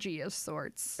orgy of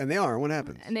sorts. And they are. What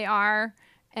happens? And they are.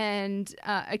 And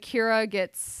Akira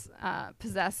gets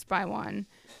possessed by one,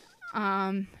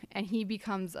 and he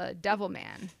becomes a devil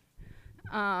man.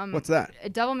 What's that? A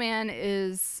devil man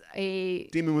is a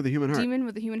Demon with a human heart. demon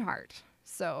with a human heart.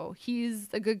 So he's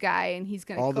a good guy, and he's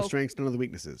going to All the strengths, none of the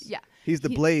weaknesses. Yeah. He's the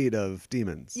blade of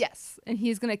demons. Yes, and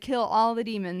he's going to kill all the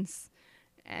demons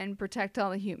and protect all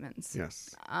the humans.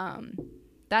 Yes.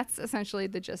 That's essentially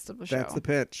the gist of the show. That's the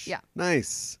pitch. Yeah.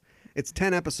 Nice. It's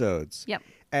 10 episodes. Yep.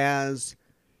 As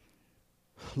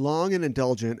long and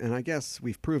indulgent, and I guess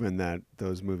we've proven that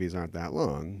those movies aren't that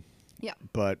long. Yeah.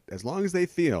 But as long as they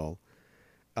feel,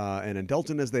 and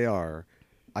indulgent as they are,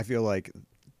 I feel like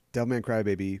Devilman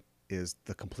Crybaby is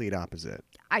the complete opposite.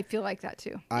 I feel like that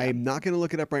too. I'm not going to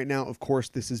look it up right now. Of course,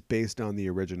 this is based on the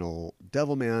original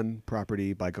Devilman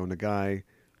property by Go Nagai,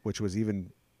 which was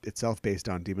even itself based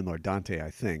on Demon Lord Dante, I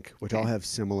think, which all Okay. have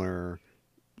similar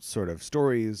sort of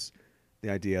stories. The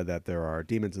idea that there are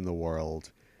demons in the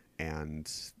world,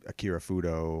 and Akira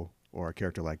Fudo or a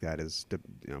character like that is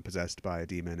possessed by a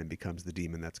demon and becomes the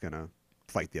demon that's going to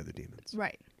fight the other demons.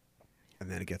 Right. And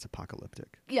then it gets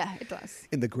apocalyptic. Yeah, it does.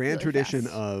 In the grand Really tradition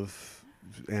fast. of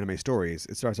anime stories,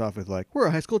 it starts off with we're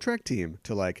a high school track team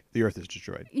to the earth is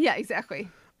destroyed. Yeah, exactly.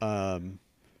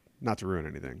 Not to ruin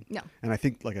anything. No. And I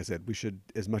think, like I said, we should,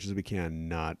 as much as we can,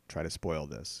 not try to spoil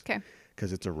this. Okay.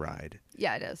 Because it's a ride.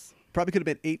 Yeah, it is. Probably could have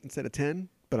been 8 instead of 10,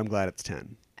 but I'm glad it's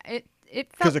 10.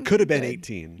 Because it could have been good.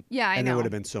 18. Yeah, I and know. there would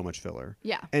have been so much filler.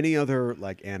 Yeah. Any other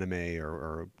like anime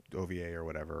or OVA or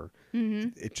whatever,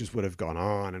 it just would have gone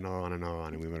on and on and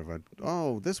on, and we would have went,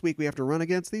 oh, this week we have to run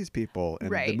against these people, and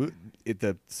Right.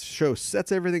 the show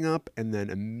sets everything up and then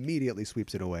immediately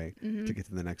sweeps it away to get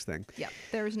to the next thing. Yeah,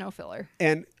 there was no filler.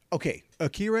 And okay,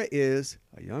 Akira is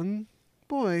a young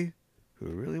boy who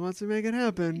really wants to make it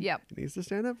happen. Yep. He needs to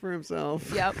stand up for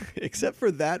himself. Yep. Except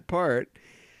for that part.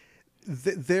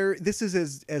 This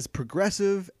is as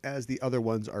progressive as the other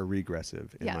ones are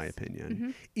regressive, in my Yes.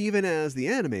 opinion. Even as the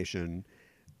animation,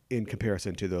 in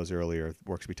comparison to those earlier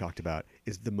works we talked about,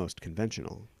 is the most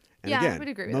conventional. And Yeah, I again, would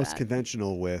agree with most that.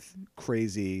 conventional with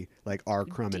crazy, like R.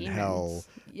 Crumb in Hell, Demons.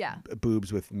 Yeah.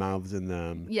 boobs with mouths in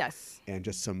them, Yes. and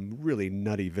just some really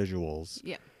nutty visuals.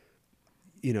 Yeah.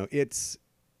 You know, it's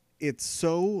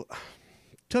so.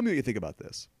 Tell me what you think about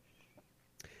this.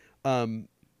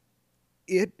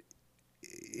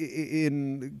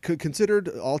 Considered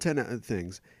all 10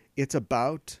 things, it's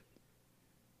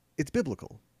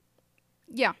biblical.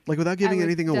 Yeah. Like, without giving would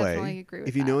anything definitely away, agree with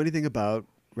if you know that. anything about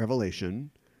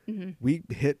Revelation, we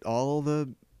hit all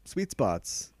the sweet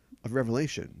spots of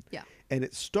Revelation. Yeah. And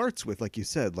it starts with, like you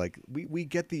said, like we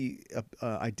get the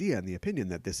idea and the opinion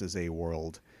that this is a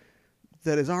world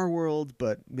that is our world,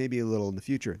 but maybe a little in the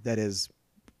future that is,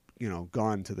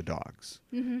 gone to the dogs.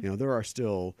 There are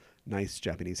still nice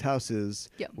Japanese houses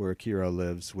Yep. where Akira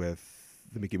lives with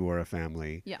the Mikimura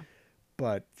family. Yeah.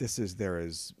 But there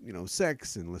is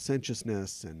sex and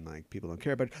licentiousness, and like people don't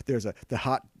care about it. There's the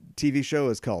hot TV show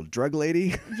is called Drug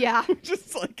Lady. Yeah.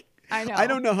 Just like I know. I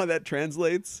don't know how that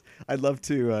translates. I'd love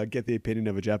to get the opinion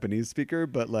of a Japanese speaker,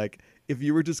 but like if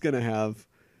you were just gonna have,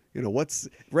 what's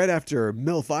right after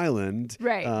MILF Island,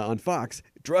 Right. on Fox,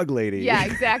 Drug Lady. Yeah,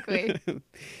 exactly.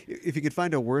 If you could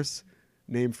find a worse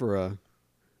name for a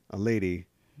lady,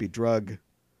 be Drug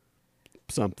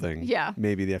something. Yeah.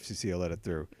 Maybe the FCC will let it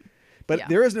through. But Yeah.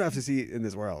 there is no FCC in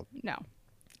this world. No.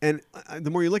 And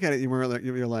the more you look at it,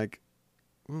 you're like,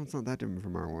 well, it's not that different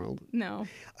from our world. No.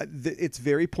 It's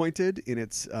very pointed in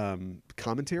its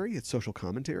commentary, its social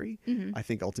commentary. Mm-hmm. I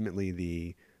think ultimately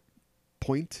the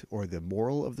point or the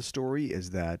moral of the story is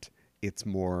that it's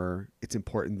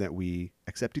important that we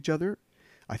accept each other.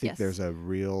 I think Yes. there's a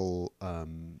real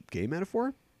gay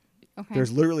metaphor. Okay.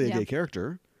 There's literally a Yeah. gay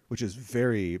character, which is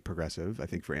very progressive, I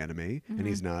think, for anime, Mm-hmm. and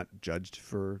he's not judged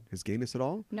for his gayness at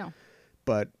all. No.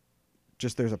 But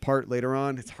just there's a part later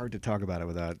on, it's hard to talk about it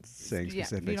without saying Yeah, you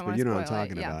specifics, don't but wanna you know what I'm spoil it,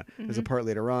 talking yeah. about. There's a part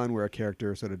later on where a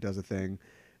character sort of does a thing,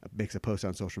 makes a post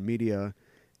on social media,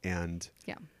 and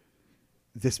Yeah.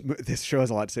 this show has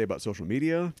a lot to say about social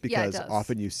media because does.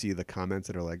 often you see the comments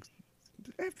that are like,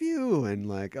 F you, and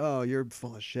like, oh, you're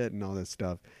full of shit and all this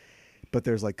stuff. But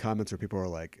there's like comments where people are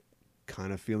like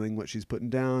kind of feeling what she's putting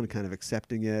down, kind of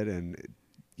accepting it. And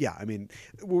yeah, I mean,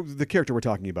 the character we're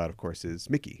talking about, of course, is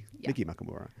Miki, Yeah. Miki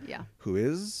Makamura, Yeah. who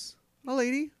is a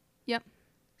lady. Yep.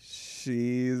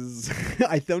 She's,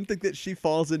 I don't think that she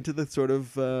falls into the sort of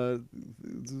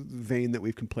vein that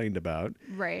we've complained about,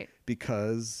 Right.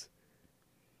 because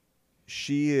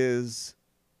she is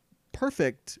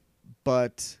perfect,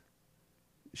 but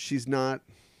she's not.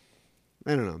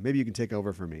 I don't know. Maybe you can take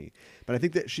over for me, but I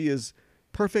think that she is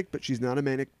perfect, but she's not a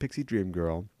manic pixie dream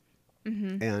girl,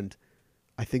 and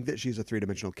I think that she's a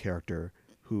three-dimensional character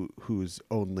whose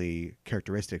only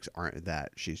characteristics aren't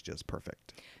that she's just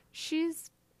perfect.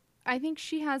 I think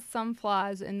she has some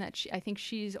flaws in that I think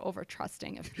she's over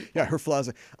trusting of people. Yeah, her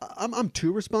flaws. I'm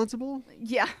too responsible.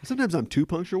 Yeah. Sometimes I'm too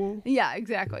punctual. Yeah,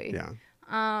 exactly. Yeah,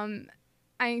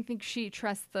 I think she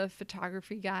trusts the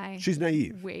photography guy she's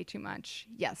naive. way too much.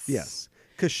 Yes. Yes,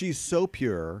 because she's so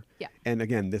pure. Yeah. And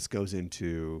again, this goes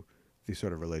into these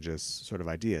sort of religious sort of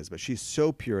ideas, but she's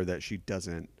so pure that she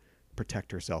doesn't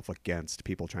protect herself against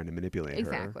people trying to manipulate her.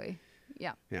 Exactly.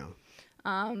 Yeah. Yeah.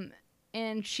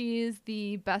 And she's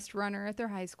the best runner at their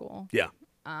high school. Yeah.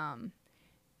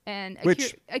 And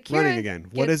Which, Akira running again,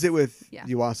 what gets- is it with yeah.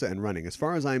 Yuasa and running? As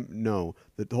far as I know,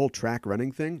 the whole track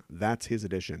running thing, that's his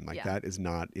addition. Like, Yeah. that is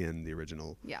not in the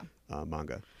original Yeah.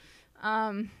 manga.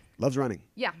 Loves running.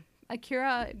 Yeah.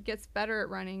 Akira gets better at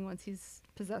running once he's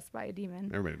possessed by a demon.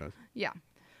 Everybody does. Yeah.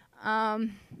 I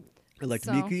liked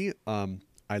So- Miki.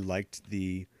 I liked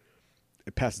it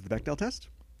passes the Bechdel test.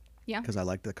 Yeah. Because I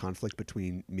liked the conflict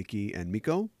between Miki and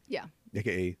Miko, Yeah.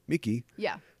 aka Miki.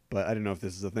 Yeah. But I don't know if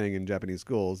this is a thing in Japanese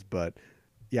schools. But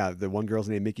yeah, the one girl's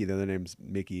named Miki, the other name's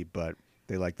Miki, but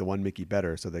they like the one Miki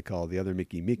better, so they call the other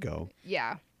Miki Miko,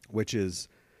 Yeah. which is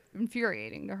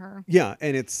Infuriating to her. yeah,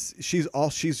 and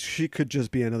she could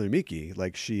just be another Miki.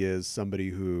 Like, she is somebody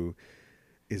who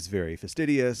is very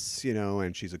fastidious,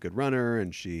 and she's a good runner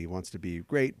and she wants to be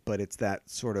great, but it's that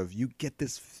sort of, you get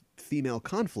this female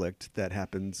conflict that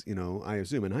happens, I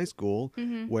assume in high school,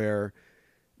 where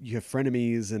you have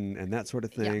frenemies and that sort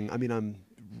of thing. Yeah. I mean, I'm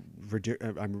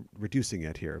reducing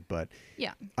it here, but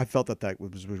Yeah. I felt that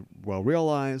was well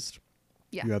realized.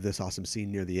 Yeah. You have this awesome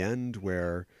scene near the end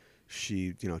where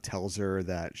she, tells her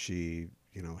that she,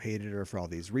 hated her for all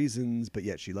these reasons, but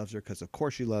yet she loves her because of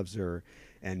course she loves her.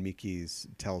 And Miki's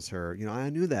tells her, I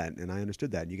knew that and I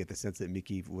understood that. And you get the sense that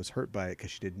Miki was hurt by it because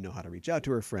she didn't know how to reach out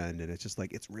to her friend. And it's just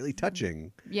like, it's really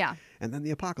touching. Yeah. And then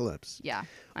the apocalypse. Yeah.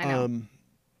 I know.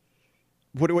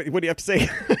 What do you have to say?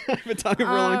 I've been talking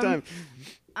for a long time.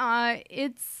 I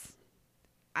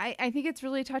think it's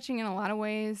really touching in a lot of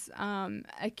ways.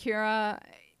 Akira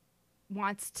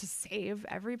wants to save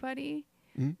everybody.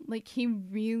 Like, he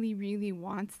really, really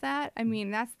wants that. I mean,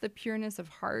 that's the pureness of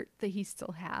heart that he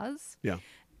still has. Yeah.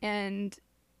 And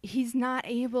he's not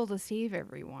able to save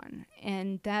everyone.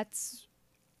 And that's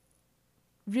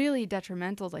really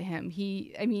detrimental to him.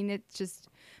 It just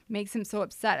makes him so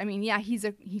upset. I mean, yeah,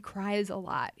 he cries a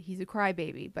lot. He's a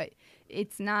crybaby, but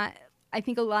it's not, I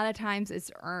think a lot of times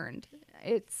it's earned.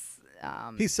 It's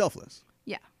He's selfless.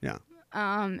 yeah. Yeah.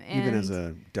 And Even as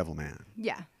a devil man.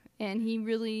 yeah, and he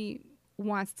really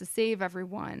wants to save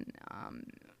everyone.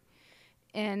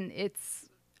 And it's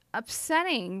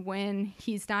upsetting when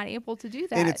he's not able to do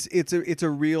that. And it's a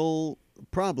real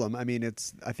problem. I mean,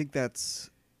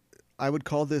 I would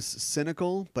call this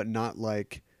cynical, but not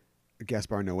like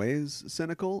Gaspar Noé's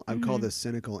cynical. I would call this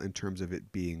cynical in terms of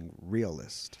it being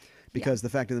realist. Because the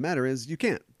fact of the matter is, you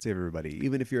can't save everybody,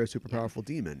 even if you're a super powerful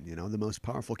demon. The most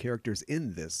powerful characters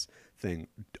in this thing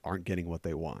aren't getting what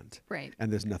they want. Right.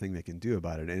 And there's nothing they can do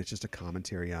about it. And it's just a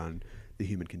commentary on the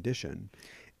human condition.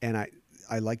 And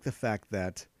I like the fact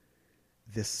that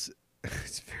this,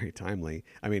 it's very timely.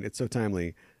 I mean, it's so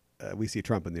timely. We see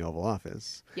Trump in the Oval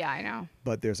Office. Yeah, I know.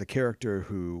 But there's a character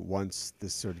who, once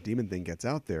this sort of demon thing gets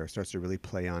out there, starts to really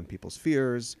play on people's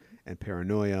fears and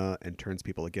paranoia and turns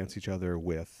people against each other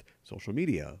with social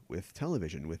media, with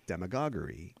television, with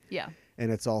demagoguery. Yeah.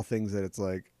 And it's all things that it's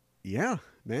like, yeah,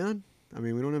 man. I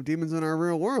mean, we don't have demons in our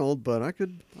real world, but I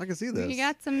could see this. You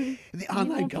got some The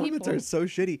online evil comments people. are so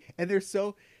shitty. And they're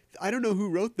so, I don't know who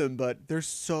wrote them, but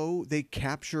they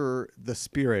capture the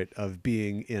spirit of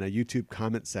being in a YouTube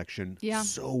comment section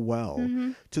so well,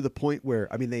 to the point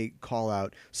where, I mean, they call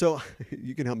out. So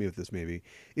you can help me with this maybe.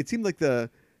 It seemed like the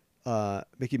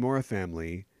Mikimura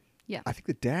family, Yeah. I think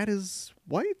the dad is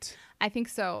white, I think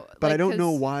so. but I don't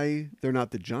know why they're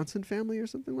not the Johnson family or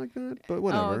something like that. But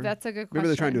whatever. Oh, that's a good question. Maybe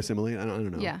they're trying to assimilate. I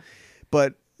don't know. Yeah.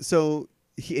 But so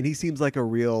he seems like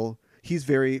he's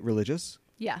very religious.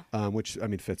 Yeah. Which I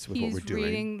mean fits with what He's we're doing.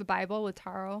 reading the Bible with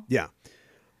Taro. Yeah.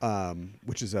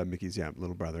 Which is Mickey's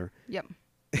little brother. Yep.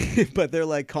 But they're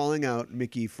like calling out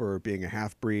Mickey for being a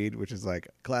half breed, which is like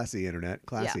classy internet,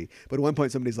 classy. Yeah. But at one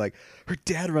point somebody's like, her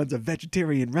dad runs a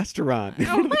vegetarian restaurant.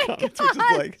 Oh in the my comments, which is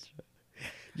like,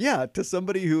 yeah, to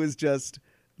somebody who is just,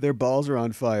 their balls are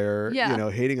on fire, Yeah.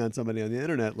 Hating on somebody on the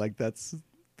internet, like that's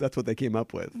what they came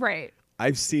up with. Right.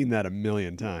 I've seen that a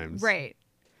million times. Right.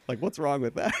 Like, what's wrong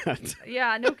with that?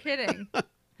 Yeah, no kidding.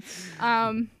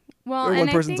 Well, Or and one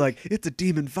I person's think, like, it's a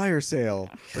demon fire sale.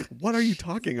 Like, what are you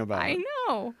talking about? I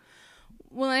know.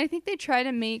 Well, I think they try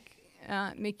to make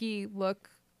Mickey look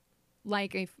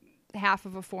like half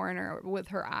of a foreigner with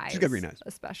her eyes. She's got green eyes.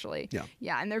 Especially. Yeah.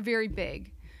 Yeah, and they're very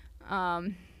big.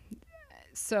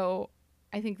 So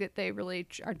I think that they really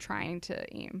are trying to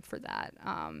aim for that.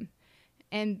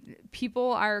 And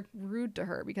people are rude to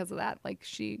her because of that. Like,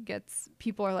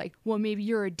 people are like, well, maybe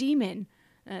you're a demon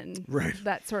and Right.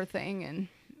 that sort of thing. And,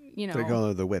 They call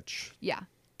her the witch. yeah,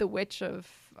 the witch of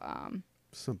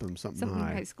Something something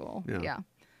high. high school. Yeah. Yeah.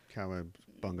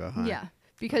 Cowabunga high. Yeah.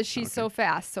 Because she's Okay. so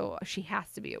fast, so she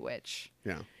has to be a witch.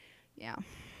 Yeah. Yeah.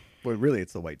 But really,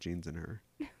 it's the white genes in her.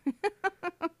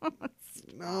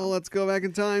 No, let's go back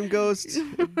in time, Ghost.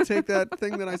 Take that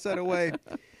thing that I said away.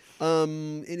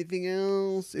 Anything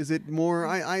else? Is it more?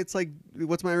 It's like,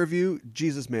 what's my review?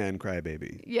 Jesus Man,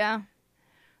 Crybaby. Yeah.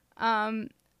 I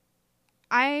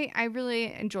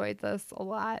really enjoyed this a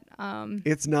lot.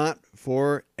 It's not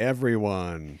for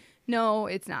everyone. No,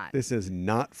 it's not. This is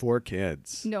not for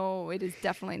kids. No, it is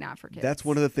definitely not for kids. That's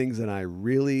one of the things that I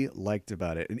really liked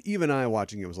about it. And even I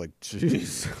watching it was like,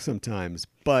 jeez, sometimes.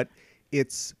 But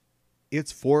it's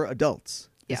for adults.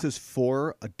 This Yeah. is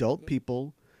for adult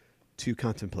people to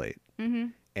contemplate. Mm-hmm.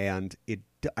 And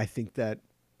I think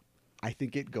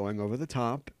it going over the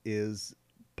top is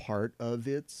part of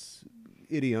its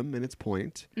idiom and its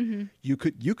point. Mm-hmm. You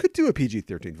could do a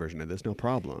PG-13 version of this, no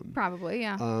problem. Probably,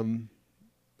 yeah.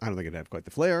 I don't think it'd have quite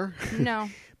the flair, No.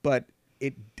 but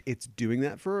it's doing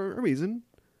that for a reason.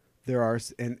 There are,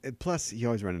 and plus you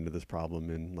always run into this problem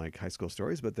in like high school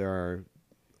stories, but there are,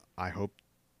 I hope,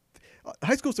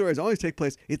 high school stories always take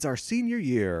place. It's our senior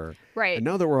year, Right. and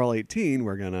now that we're all 18,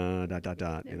 we're gonna ...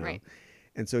 you know. Right.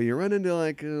 And so you run into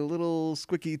like a little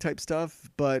squicky type stuff,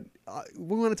 but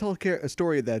we want to tell a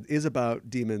story that is about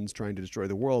demons trying to destroy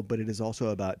the world, but it is also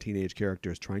about teenage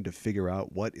characters trying to figure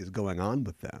out what is going on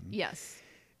with them. Yes.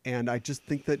 And I just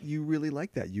think that you really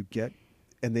like that. You get,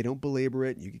 and they don't belabor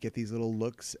it. You get these little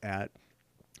looks at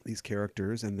these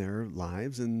characters and their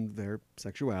lives and their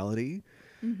sexuality.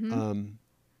 Mm-hmm.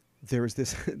 There is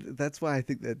this, that's why I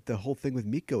think that the whole thing with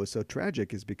Miko is so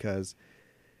tragic, is because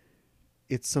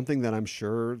it's something that I'm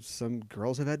sure some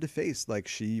girls have had to face. Like,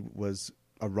 she was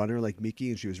a runner like Miki,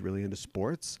 and she was really into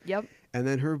sports. Yep. And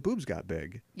then her boobs got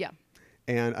big. Yeah.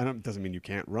 And doesn't mean you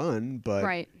can't run, but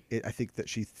Right. I think that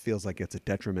she feels like it's a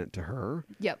detriment to her.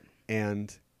 Yep.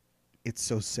 And it's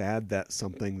so sad that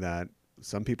something that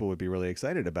some people would be really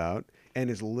excited about, and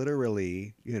is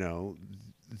literally, you know,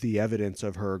 the evidence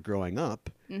of her growing up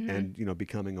Mm-hmm. and, you know,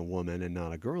 becoming a woman and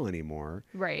not a girl anymore,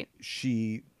 Right.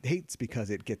 she hates because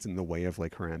it gets in the way of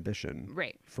like her ambition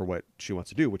Right. for what she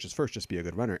wants to do, which is first just be a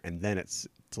good runner, and then it's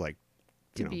to like,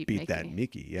 you To know, beat beat that Mickey.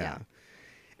 Mickey. Yeah. Yeah.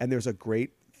 And there's a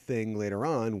great thing later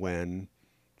on when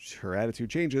her attitude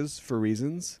changes for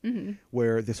reasons, Mm-hmm.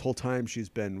 where this whole time she's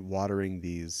been watering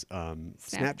these snapdragon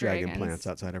Snapdragons. plants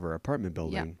outside of her apartment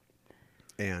building.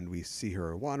 And we see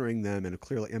her watering them, and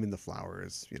clearly, I mean, the flower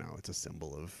is, you know, it's a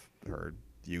symbol of her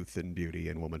youth and beauty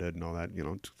and womanhood and all that, you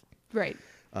know. Right.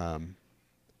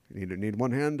 Need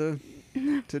one hand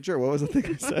to jerk. What was the thing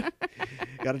I said?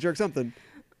 Got to jerk something.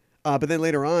 But then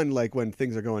later on, like when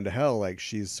things are going to hell, like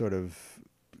she's sort of,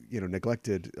 you know,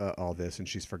 neglected all this, and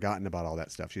she's forgotten about all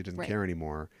that stuff. She doesn't Right. care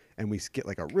anymore. And we get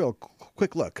like a real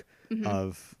quick look Mm-hmm.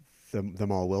 of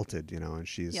them all wilted, you know, and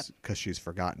because she's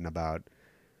forgotten about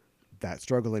that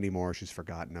struggle anymore. She's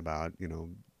forgotten about, you know,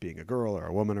 being a girl or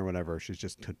a woman or whatever. She's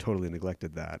just totally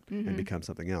neglected that Mm-hmm. and become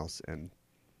something else. And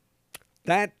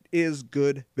that is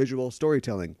good visual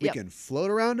storytelling. We Yep. can float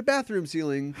around a bathroom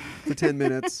ceiling for 10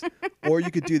 minutes, or you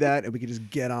could do that and we could just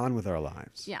get on with our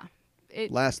lives. Yeah.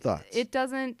 It Last thoughts. it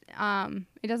doesn't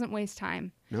waste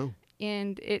time, No.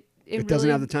 and it It doesn't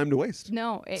really- have the time to waste.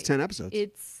 No. It's 10 episodes.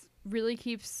 It's really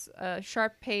keeps a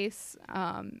sharp pace.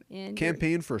 And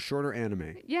Campaign for a shorter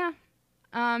anime. Yeah.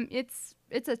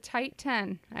 It's a tight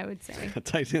 10, I would say.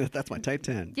 That's my tight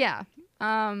 10. Yeah.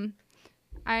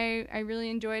 I really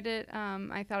enjoyed it.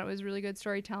 I thought it was really good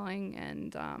storytelling,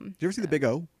 and Did you ever see The Big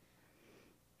O?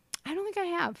 I don't think I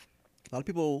have. A lot of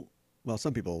people, well,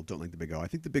 some people don't like The Big O. I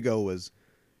think The Big O was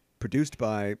produced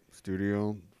by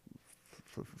Studio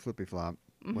Flippy Flop,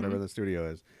 whatever the studio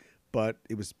is, but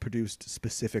it was produced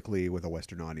specifically with a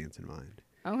Western audience in mind.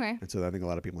 Okay. And so I think a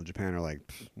lot of people in Japan are like,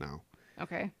 no.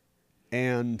 Okay.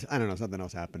 And I don't know, something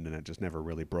else happened and it just never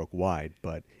really broke wide.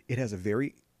 But it has a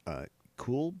very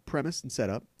cool premise and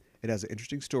setup. It has an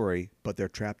interesting story, but they're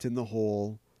trapped in the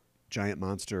whole giant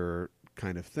monster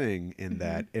kind of thing in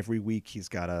that every week he's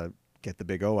got to get the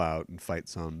Big O out and fight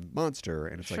some monster.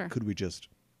 And it's Sure. like, could we just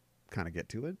kind of get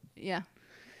to it? Yeah.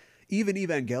 Even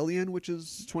Evangelion, which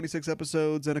is 26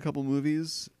 episodes and a couple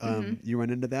movies, you run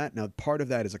into that. Now, part of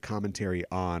that is a commentary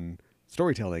on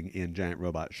storytelling in giant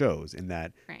robot shows, in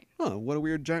that, Right. oh, what a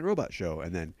weird giant robot show.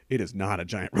 And then it is not a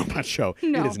giant robot show.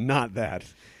 No. It is not that.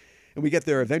 And we get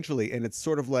there eventually, and it's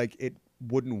sort of like it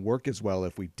wouldn't work as well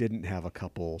if we didn't have a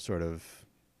couple sort of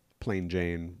plain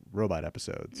Jane robot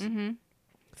episodes. Mm-hmm.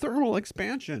 Thermal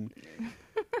expansion.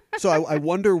 So I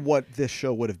wonder what this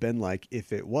show would have been like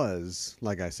if it was,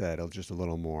 like I said, just a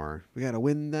little more, we got to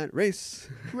win that race.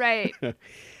 Right.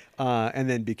 And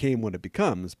then became what it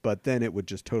becomes. But then it would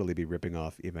just totally be ripping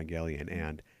off Evangelion.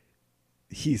 And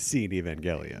he's seen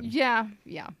Evangelion, Yeah.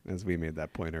 Yeah. as we made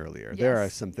that point earlier. There are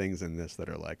Yes. some things in this that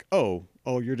are like, oh,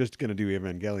 you're just going to do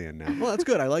Evangelion now. Well, that's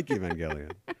good. I like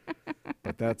Evangelion.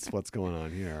 But that's what's going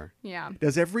on here. Yeah.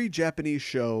 Does every Japanese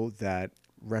show that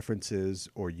references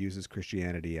or uses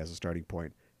Christianity as a starting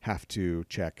point have to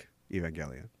check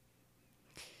Evangelion?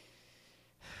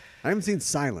 I haven't seen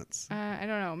Silence. I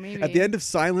don't know. Maybe. At the end of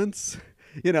Silence,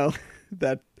 you know,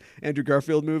 that Andrew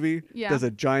Garfield movie, Yeah. does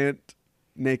a giant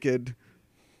naked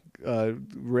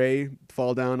ray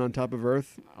fall down on top of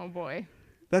Earth? Oh boy.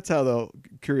 That's how the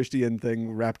Christian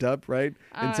thing wrapped up, right?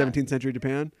 In 17th century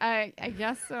Japan? I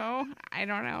guess so. I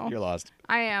don't know. You're lost.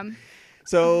 I am.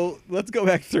 So let's go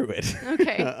back through it.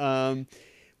 Okay.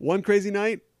 One Crazy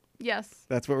Night, Yes.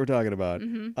 that's what we're talking about.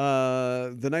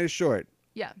 The Night is Short,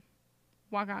 Yeah.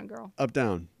 Walk on, girl. Up,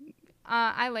 Down,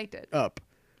 I liked it. Up.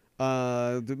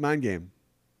 The Mind Game.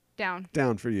 Down.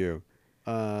 Down for you.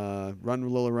 Run,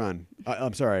 Lola, Run.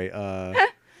 I'm sorry.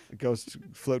 Ghost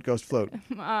Float.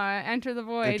 Enter the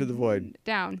Void. Enter the Void.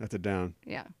 Down. That's a down.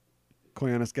 Yeah.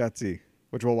 Koyaanisqatsi,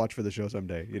 which we'll watch for the show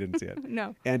someday. You didn't see it.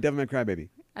 No. And Devilman Crybaby.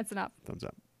 That's an up. Thumbs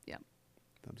up. Yeah.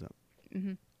 Thumbs up.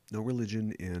 Mm-hmm. No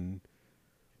religion in.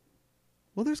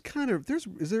 Well, is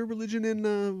there a religion in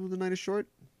The Night is Short?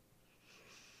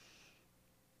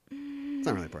 It's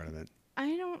not really part of it.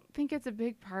 I don't think it's a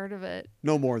big part of it.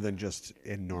 No more than just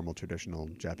in normal traditional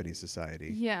Japanese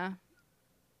society. Yeah.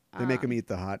 They make them eat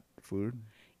the hot food.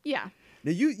 Yeah.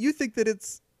 Now you think that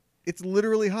it's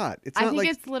literally hot. It's I not think like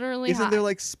it's literally isn't hot. there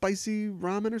like spicy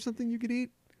ramen or something you could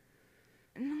eat?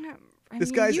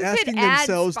 This mean, guy's you asking could add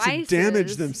themselves spices, to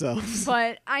damage themselves.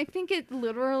 But I think it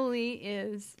literally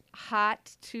is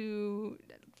hot to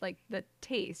like the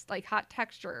taste, like hot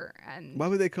texture, and Why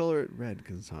would they color it red?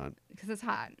 Because it's hot. because it's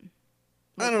hot.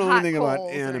 I don't know hot anything about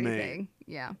coals or anime. anything.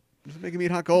 Yeah. Just make them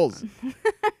eat hot coals.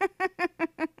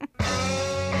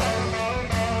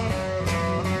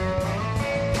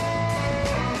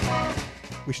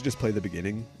 We should just play the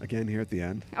beginning again here at the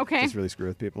end. Okay. Just really screw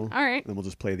with people. All right. Then we'll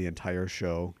just play the entire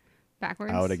show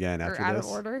Backwards. out again or after out this.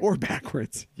 of order. Or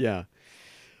backwards. Yeah.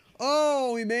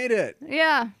 Oh, we made it.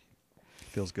 Yeah.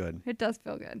 Feels good. It does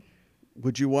feel good.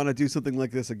 Would you want to do something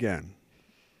like this again?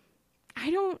 I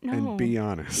don't know. And be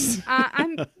honest.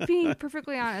 I'm being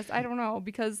perfectly honest. I don't know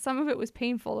because some of it was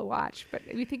painful to watch, but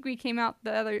we think we came out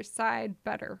the other side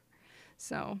better.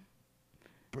 So.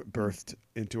 Birthed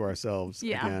into ourselves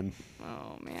Yeah. again.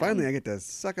 Oh man. Finally, I get to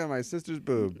suck on my sister's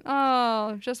boob.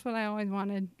 Oh, just what I always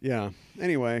wanted. Yeah.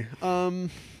 Anyway,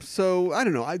 so I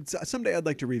don't know. Someday I'd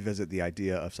like to revisit the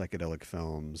idea of psychedelic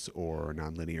films or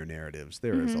nonlinear narratives.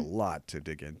 There is a lot to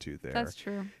dig into there. That's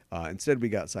true. Instead, we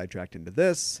got sidetracked into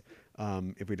this.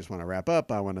 If we just want to wrap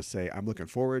up, I want to say I'm looking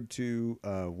forward to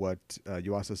what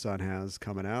Yuasa-san has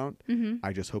coming out.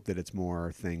 I just hope that it's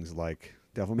more things like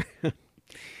Devilman.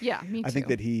 Yeah, me too. I think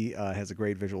that he has a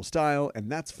great visual style, and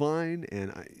that's fine.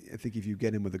 And I think if you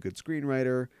get him with a good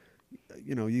screenwriter,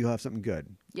 you'll have something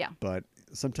good. Yeah. But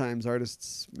sometimes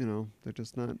artists, they're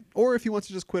just not. Or if he wants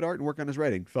to just quit art and work on his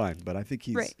writing, fine. But I think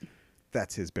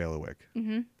that's his bailiwick.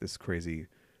 This crazy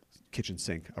kitchen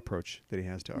sink approach that he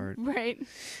has to art. Right.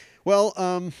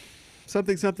 Well,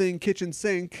 something kitchen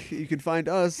sink. You can find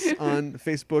us on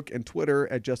Facebook and Twitter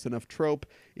at Just Enough Trope.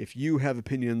 If you have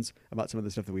opinions about some of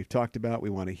the stuff that we've talked about, we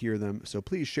want to hear them. So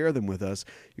please share them with us.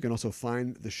 You can also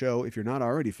find the show, if you're not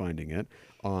already finding it,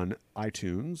 on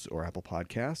iTunes or Apple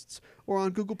Podcasts or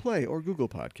on Google Play or Google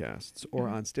Podcasts or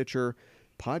on Stitcher.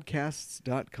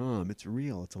 Podcasts.com. It's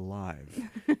real. It's alive.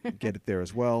 Get it there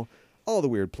as well. All the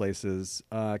weird places.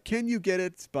 Can you get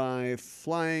it by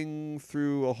flying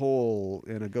through a hole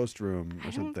in a ghost room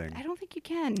or something? I don't think you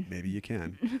can. Maybe you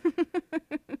can.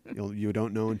 You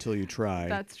don't know until you try.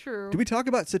 That's true. Did we talk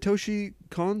about Satoshi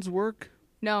Kon's work?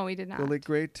 No, we did not. The late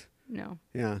great? No.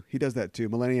 Yeah, he does that too.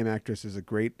 Millennium Actress is a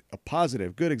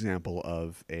positive, good example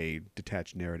of a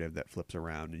detached narrative that flips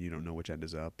around and you don't know which end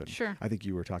is up. And Sure. I think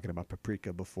you were talking about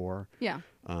Paprika before. Yeah.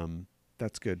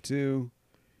 That's good too.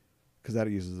 Because that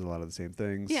uses a lot of the same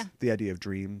things. Yeah. The idea of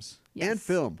dreams. Yes. And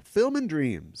film. Film and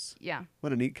dreams. Yeah.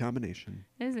 What a neat combination.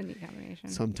 It is a neat combination.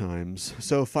 Sometimes.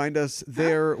 So find us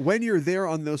there. When you're there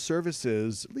on those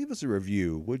services, leave us a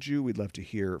review, would you? We'd love to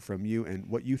hear from you and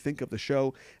what you think of the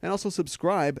show. And also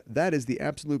subscribe. That is the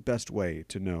absolute best way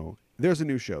to know. There's a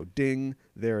new show. Ding.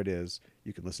 There it is.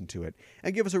 You can listen to it.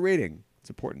 And give us a rating. It's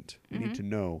important. We need to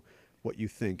know what you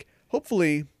think.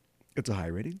 Hopefully, it's a high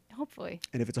rating. Hopefully.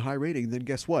 And if it's a high rating, then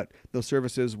guess what? Those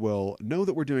services will know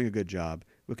that we're doing a good job.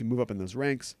 We can move up in those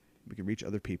ranks. We can reach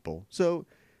other people. So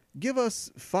give us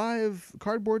 5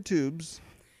 cardboard tubes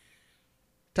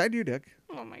tied to your dick.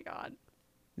 Oh my God.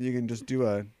 You can just do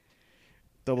a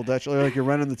double dutch like you're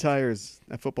running the tires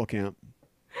at football camp.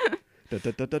 Yeah,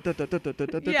 Didn't it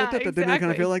exactly.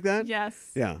 kind of feel like that?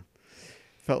 Yes. Yeah.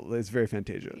 It's very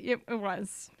Fantasia. It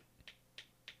was.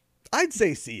 I'd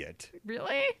say see it.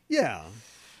 Really? Yeah.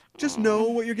 Just know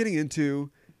what you're getting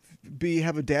into.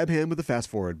 Have a dab hand with the fast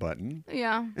forward button.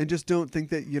 Yeah. And just don't think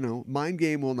that, Mind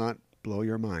Game will not blow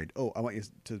your mind. Oh, I want you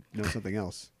to know something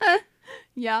else.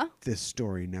 Yeah. This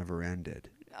story never ended.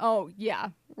 Oh, yeah.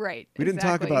 Right. We didn't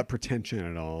talk about pretension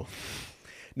at all.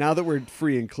 Now that we're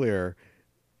free and clear,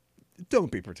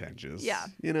 don't be pretentious. Yeah.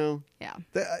 Yeah.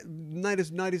 Night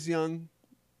is young,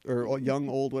 or young,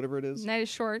 old, whatever it is. Night is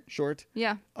short. Short.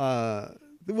 Yeah.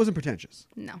 It wasn't pretentious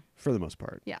No. for the most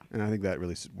part. Yeah. And I think that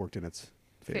really worked in its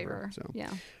favor. So. Yeah.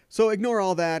 So ignore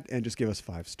all that and just give us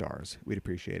 5 stars. We'd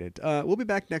appreciate it. We'll be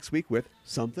back next week with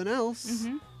something else.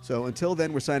 So until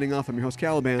then, we're signing off. I'm your host,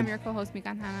 Caliban. I'm your co-host,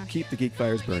 Mikan Hana. Keep the geek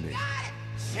fires burning. Got it.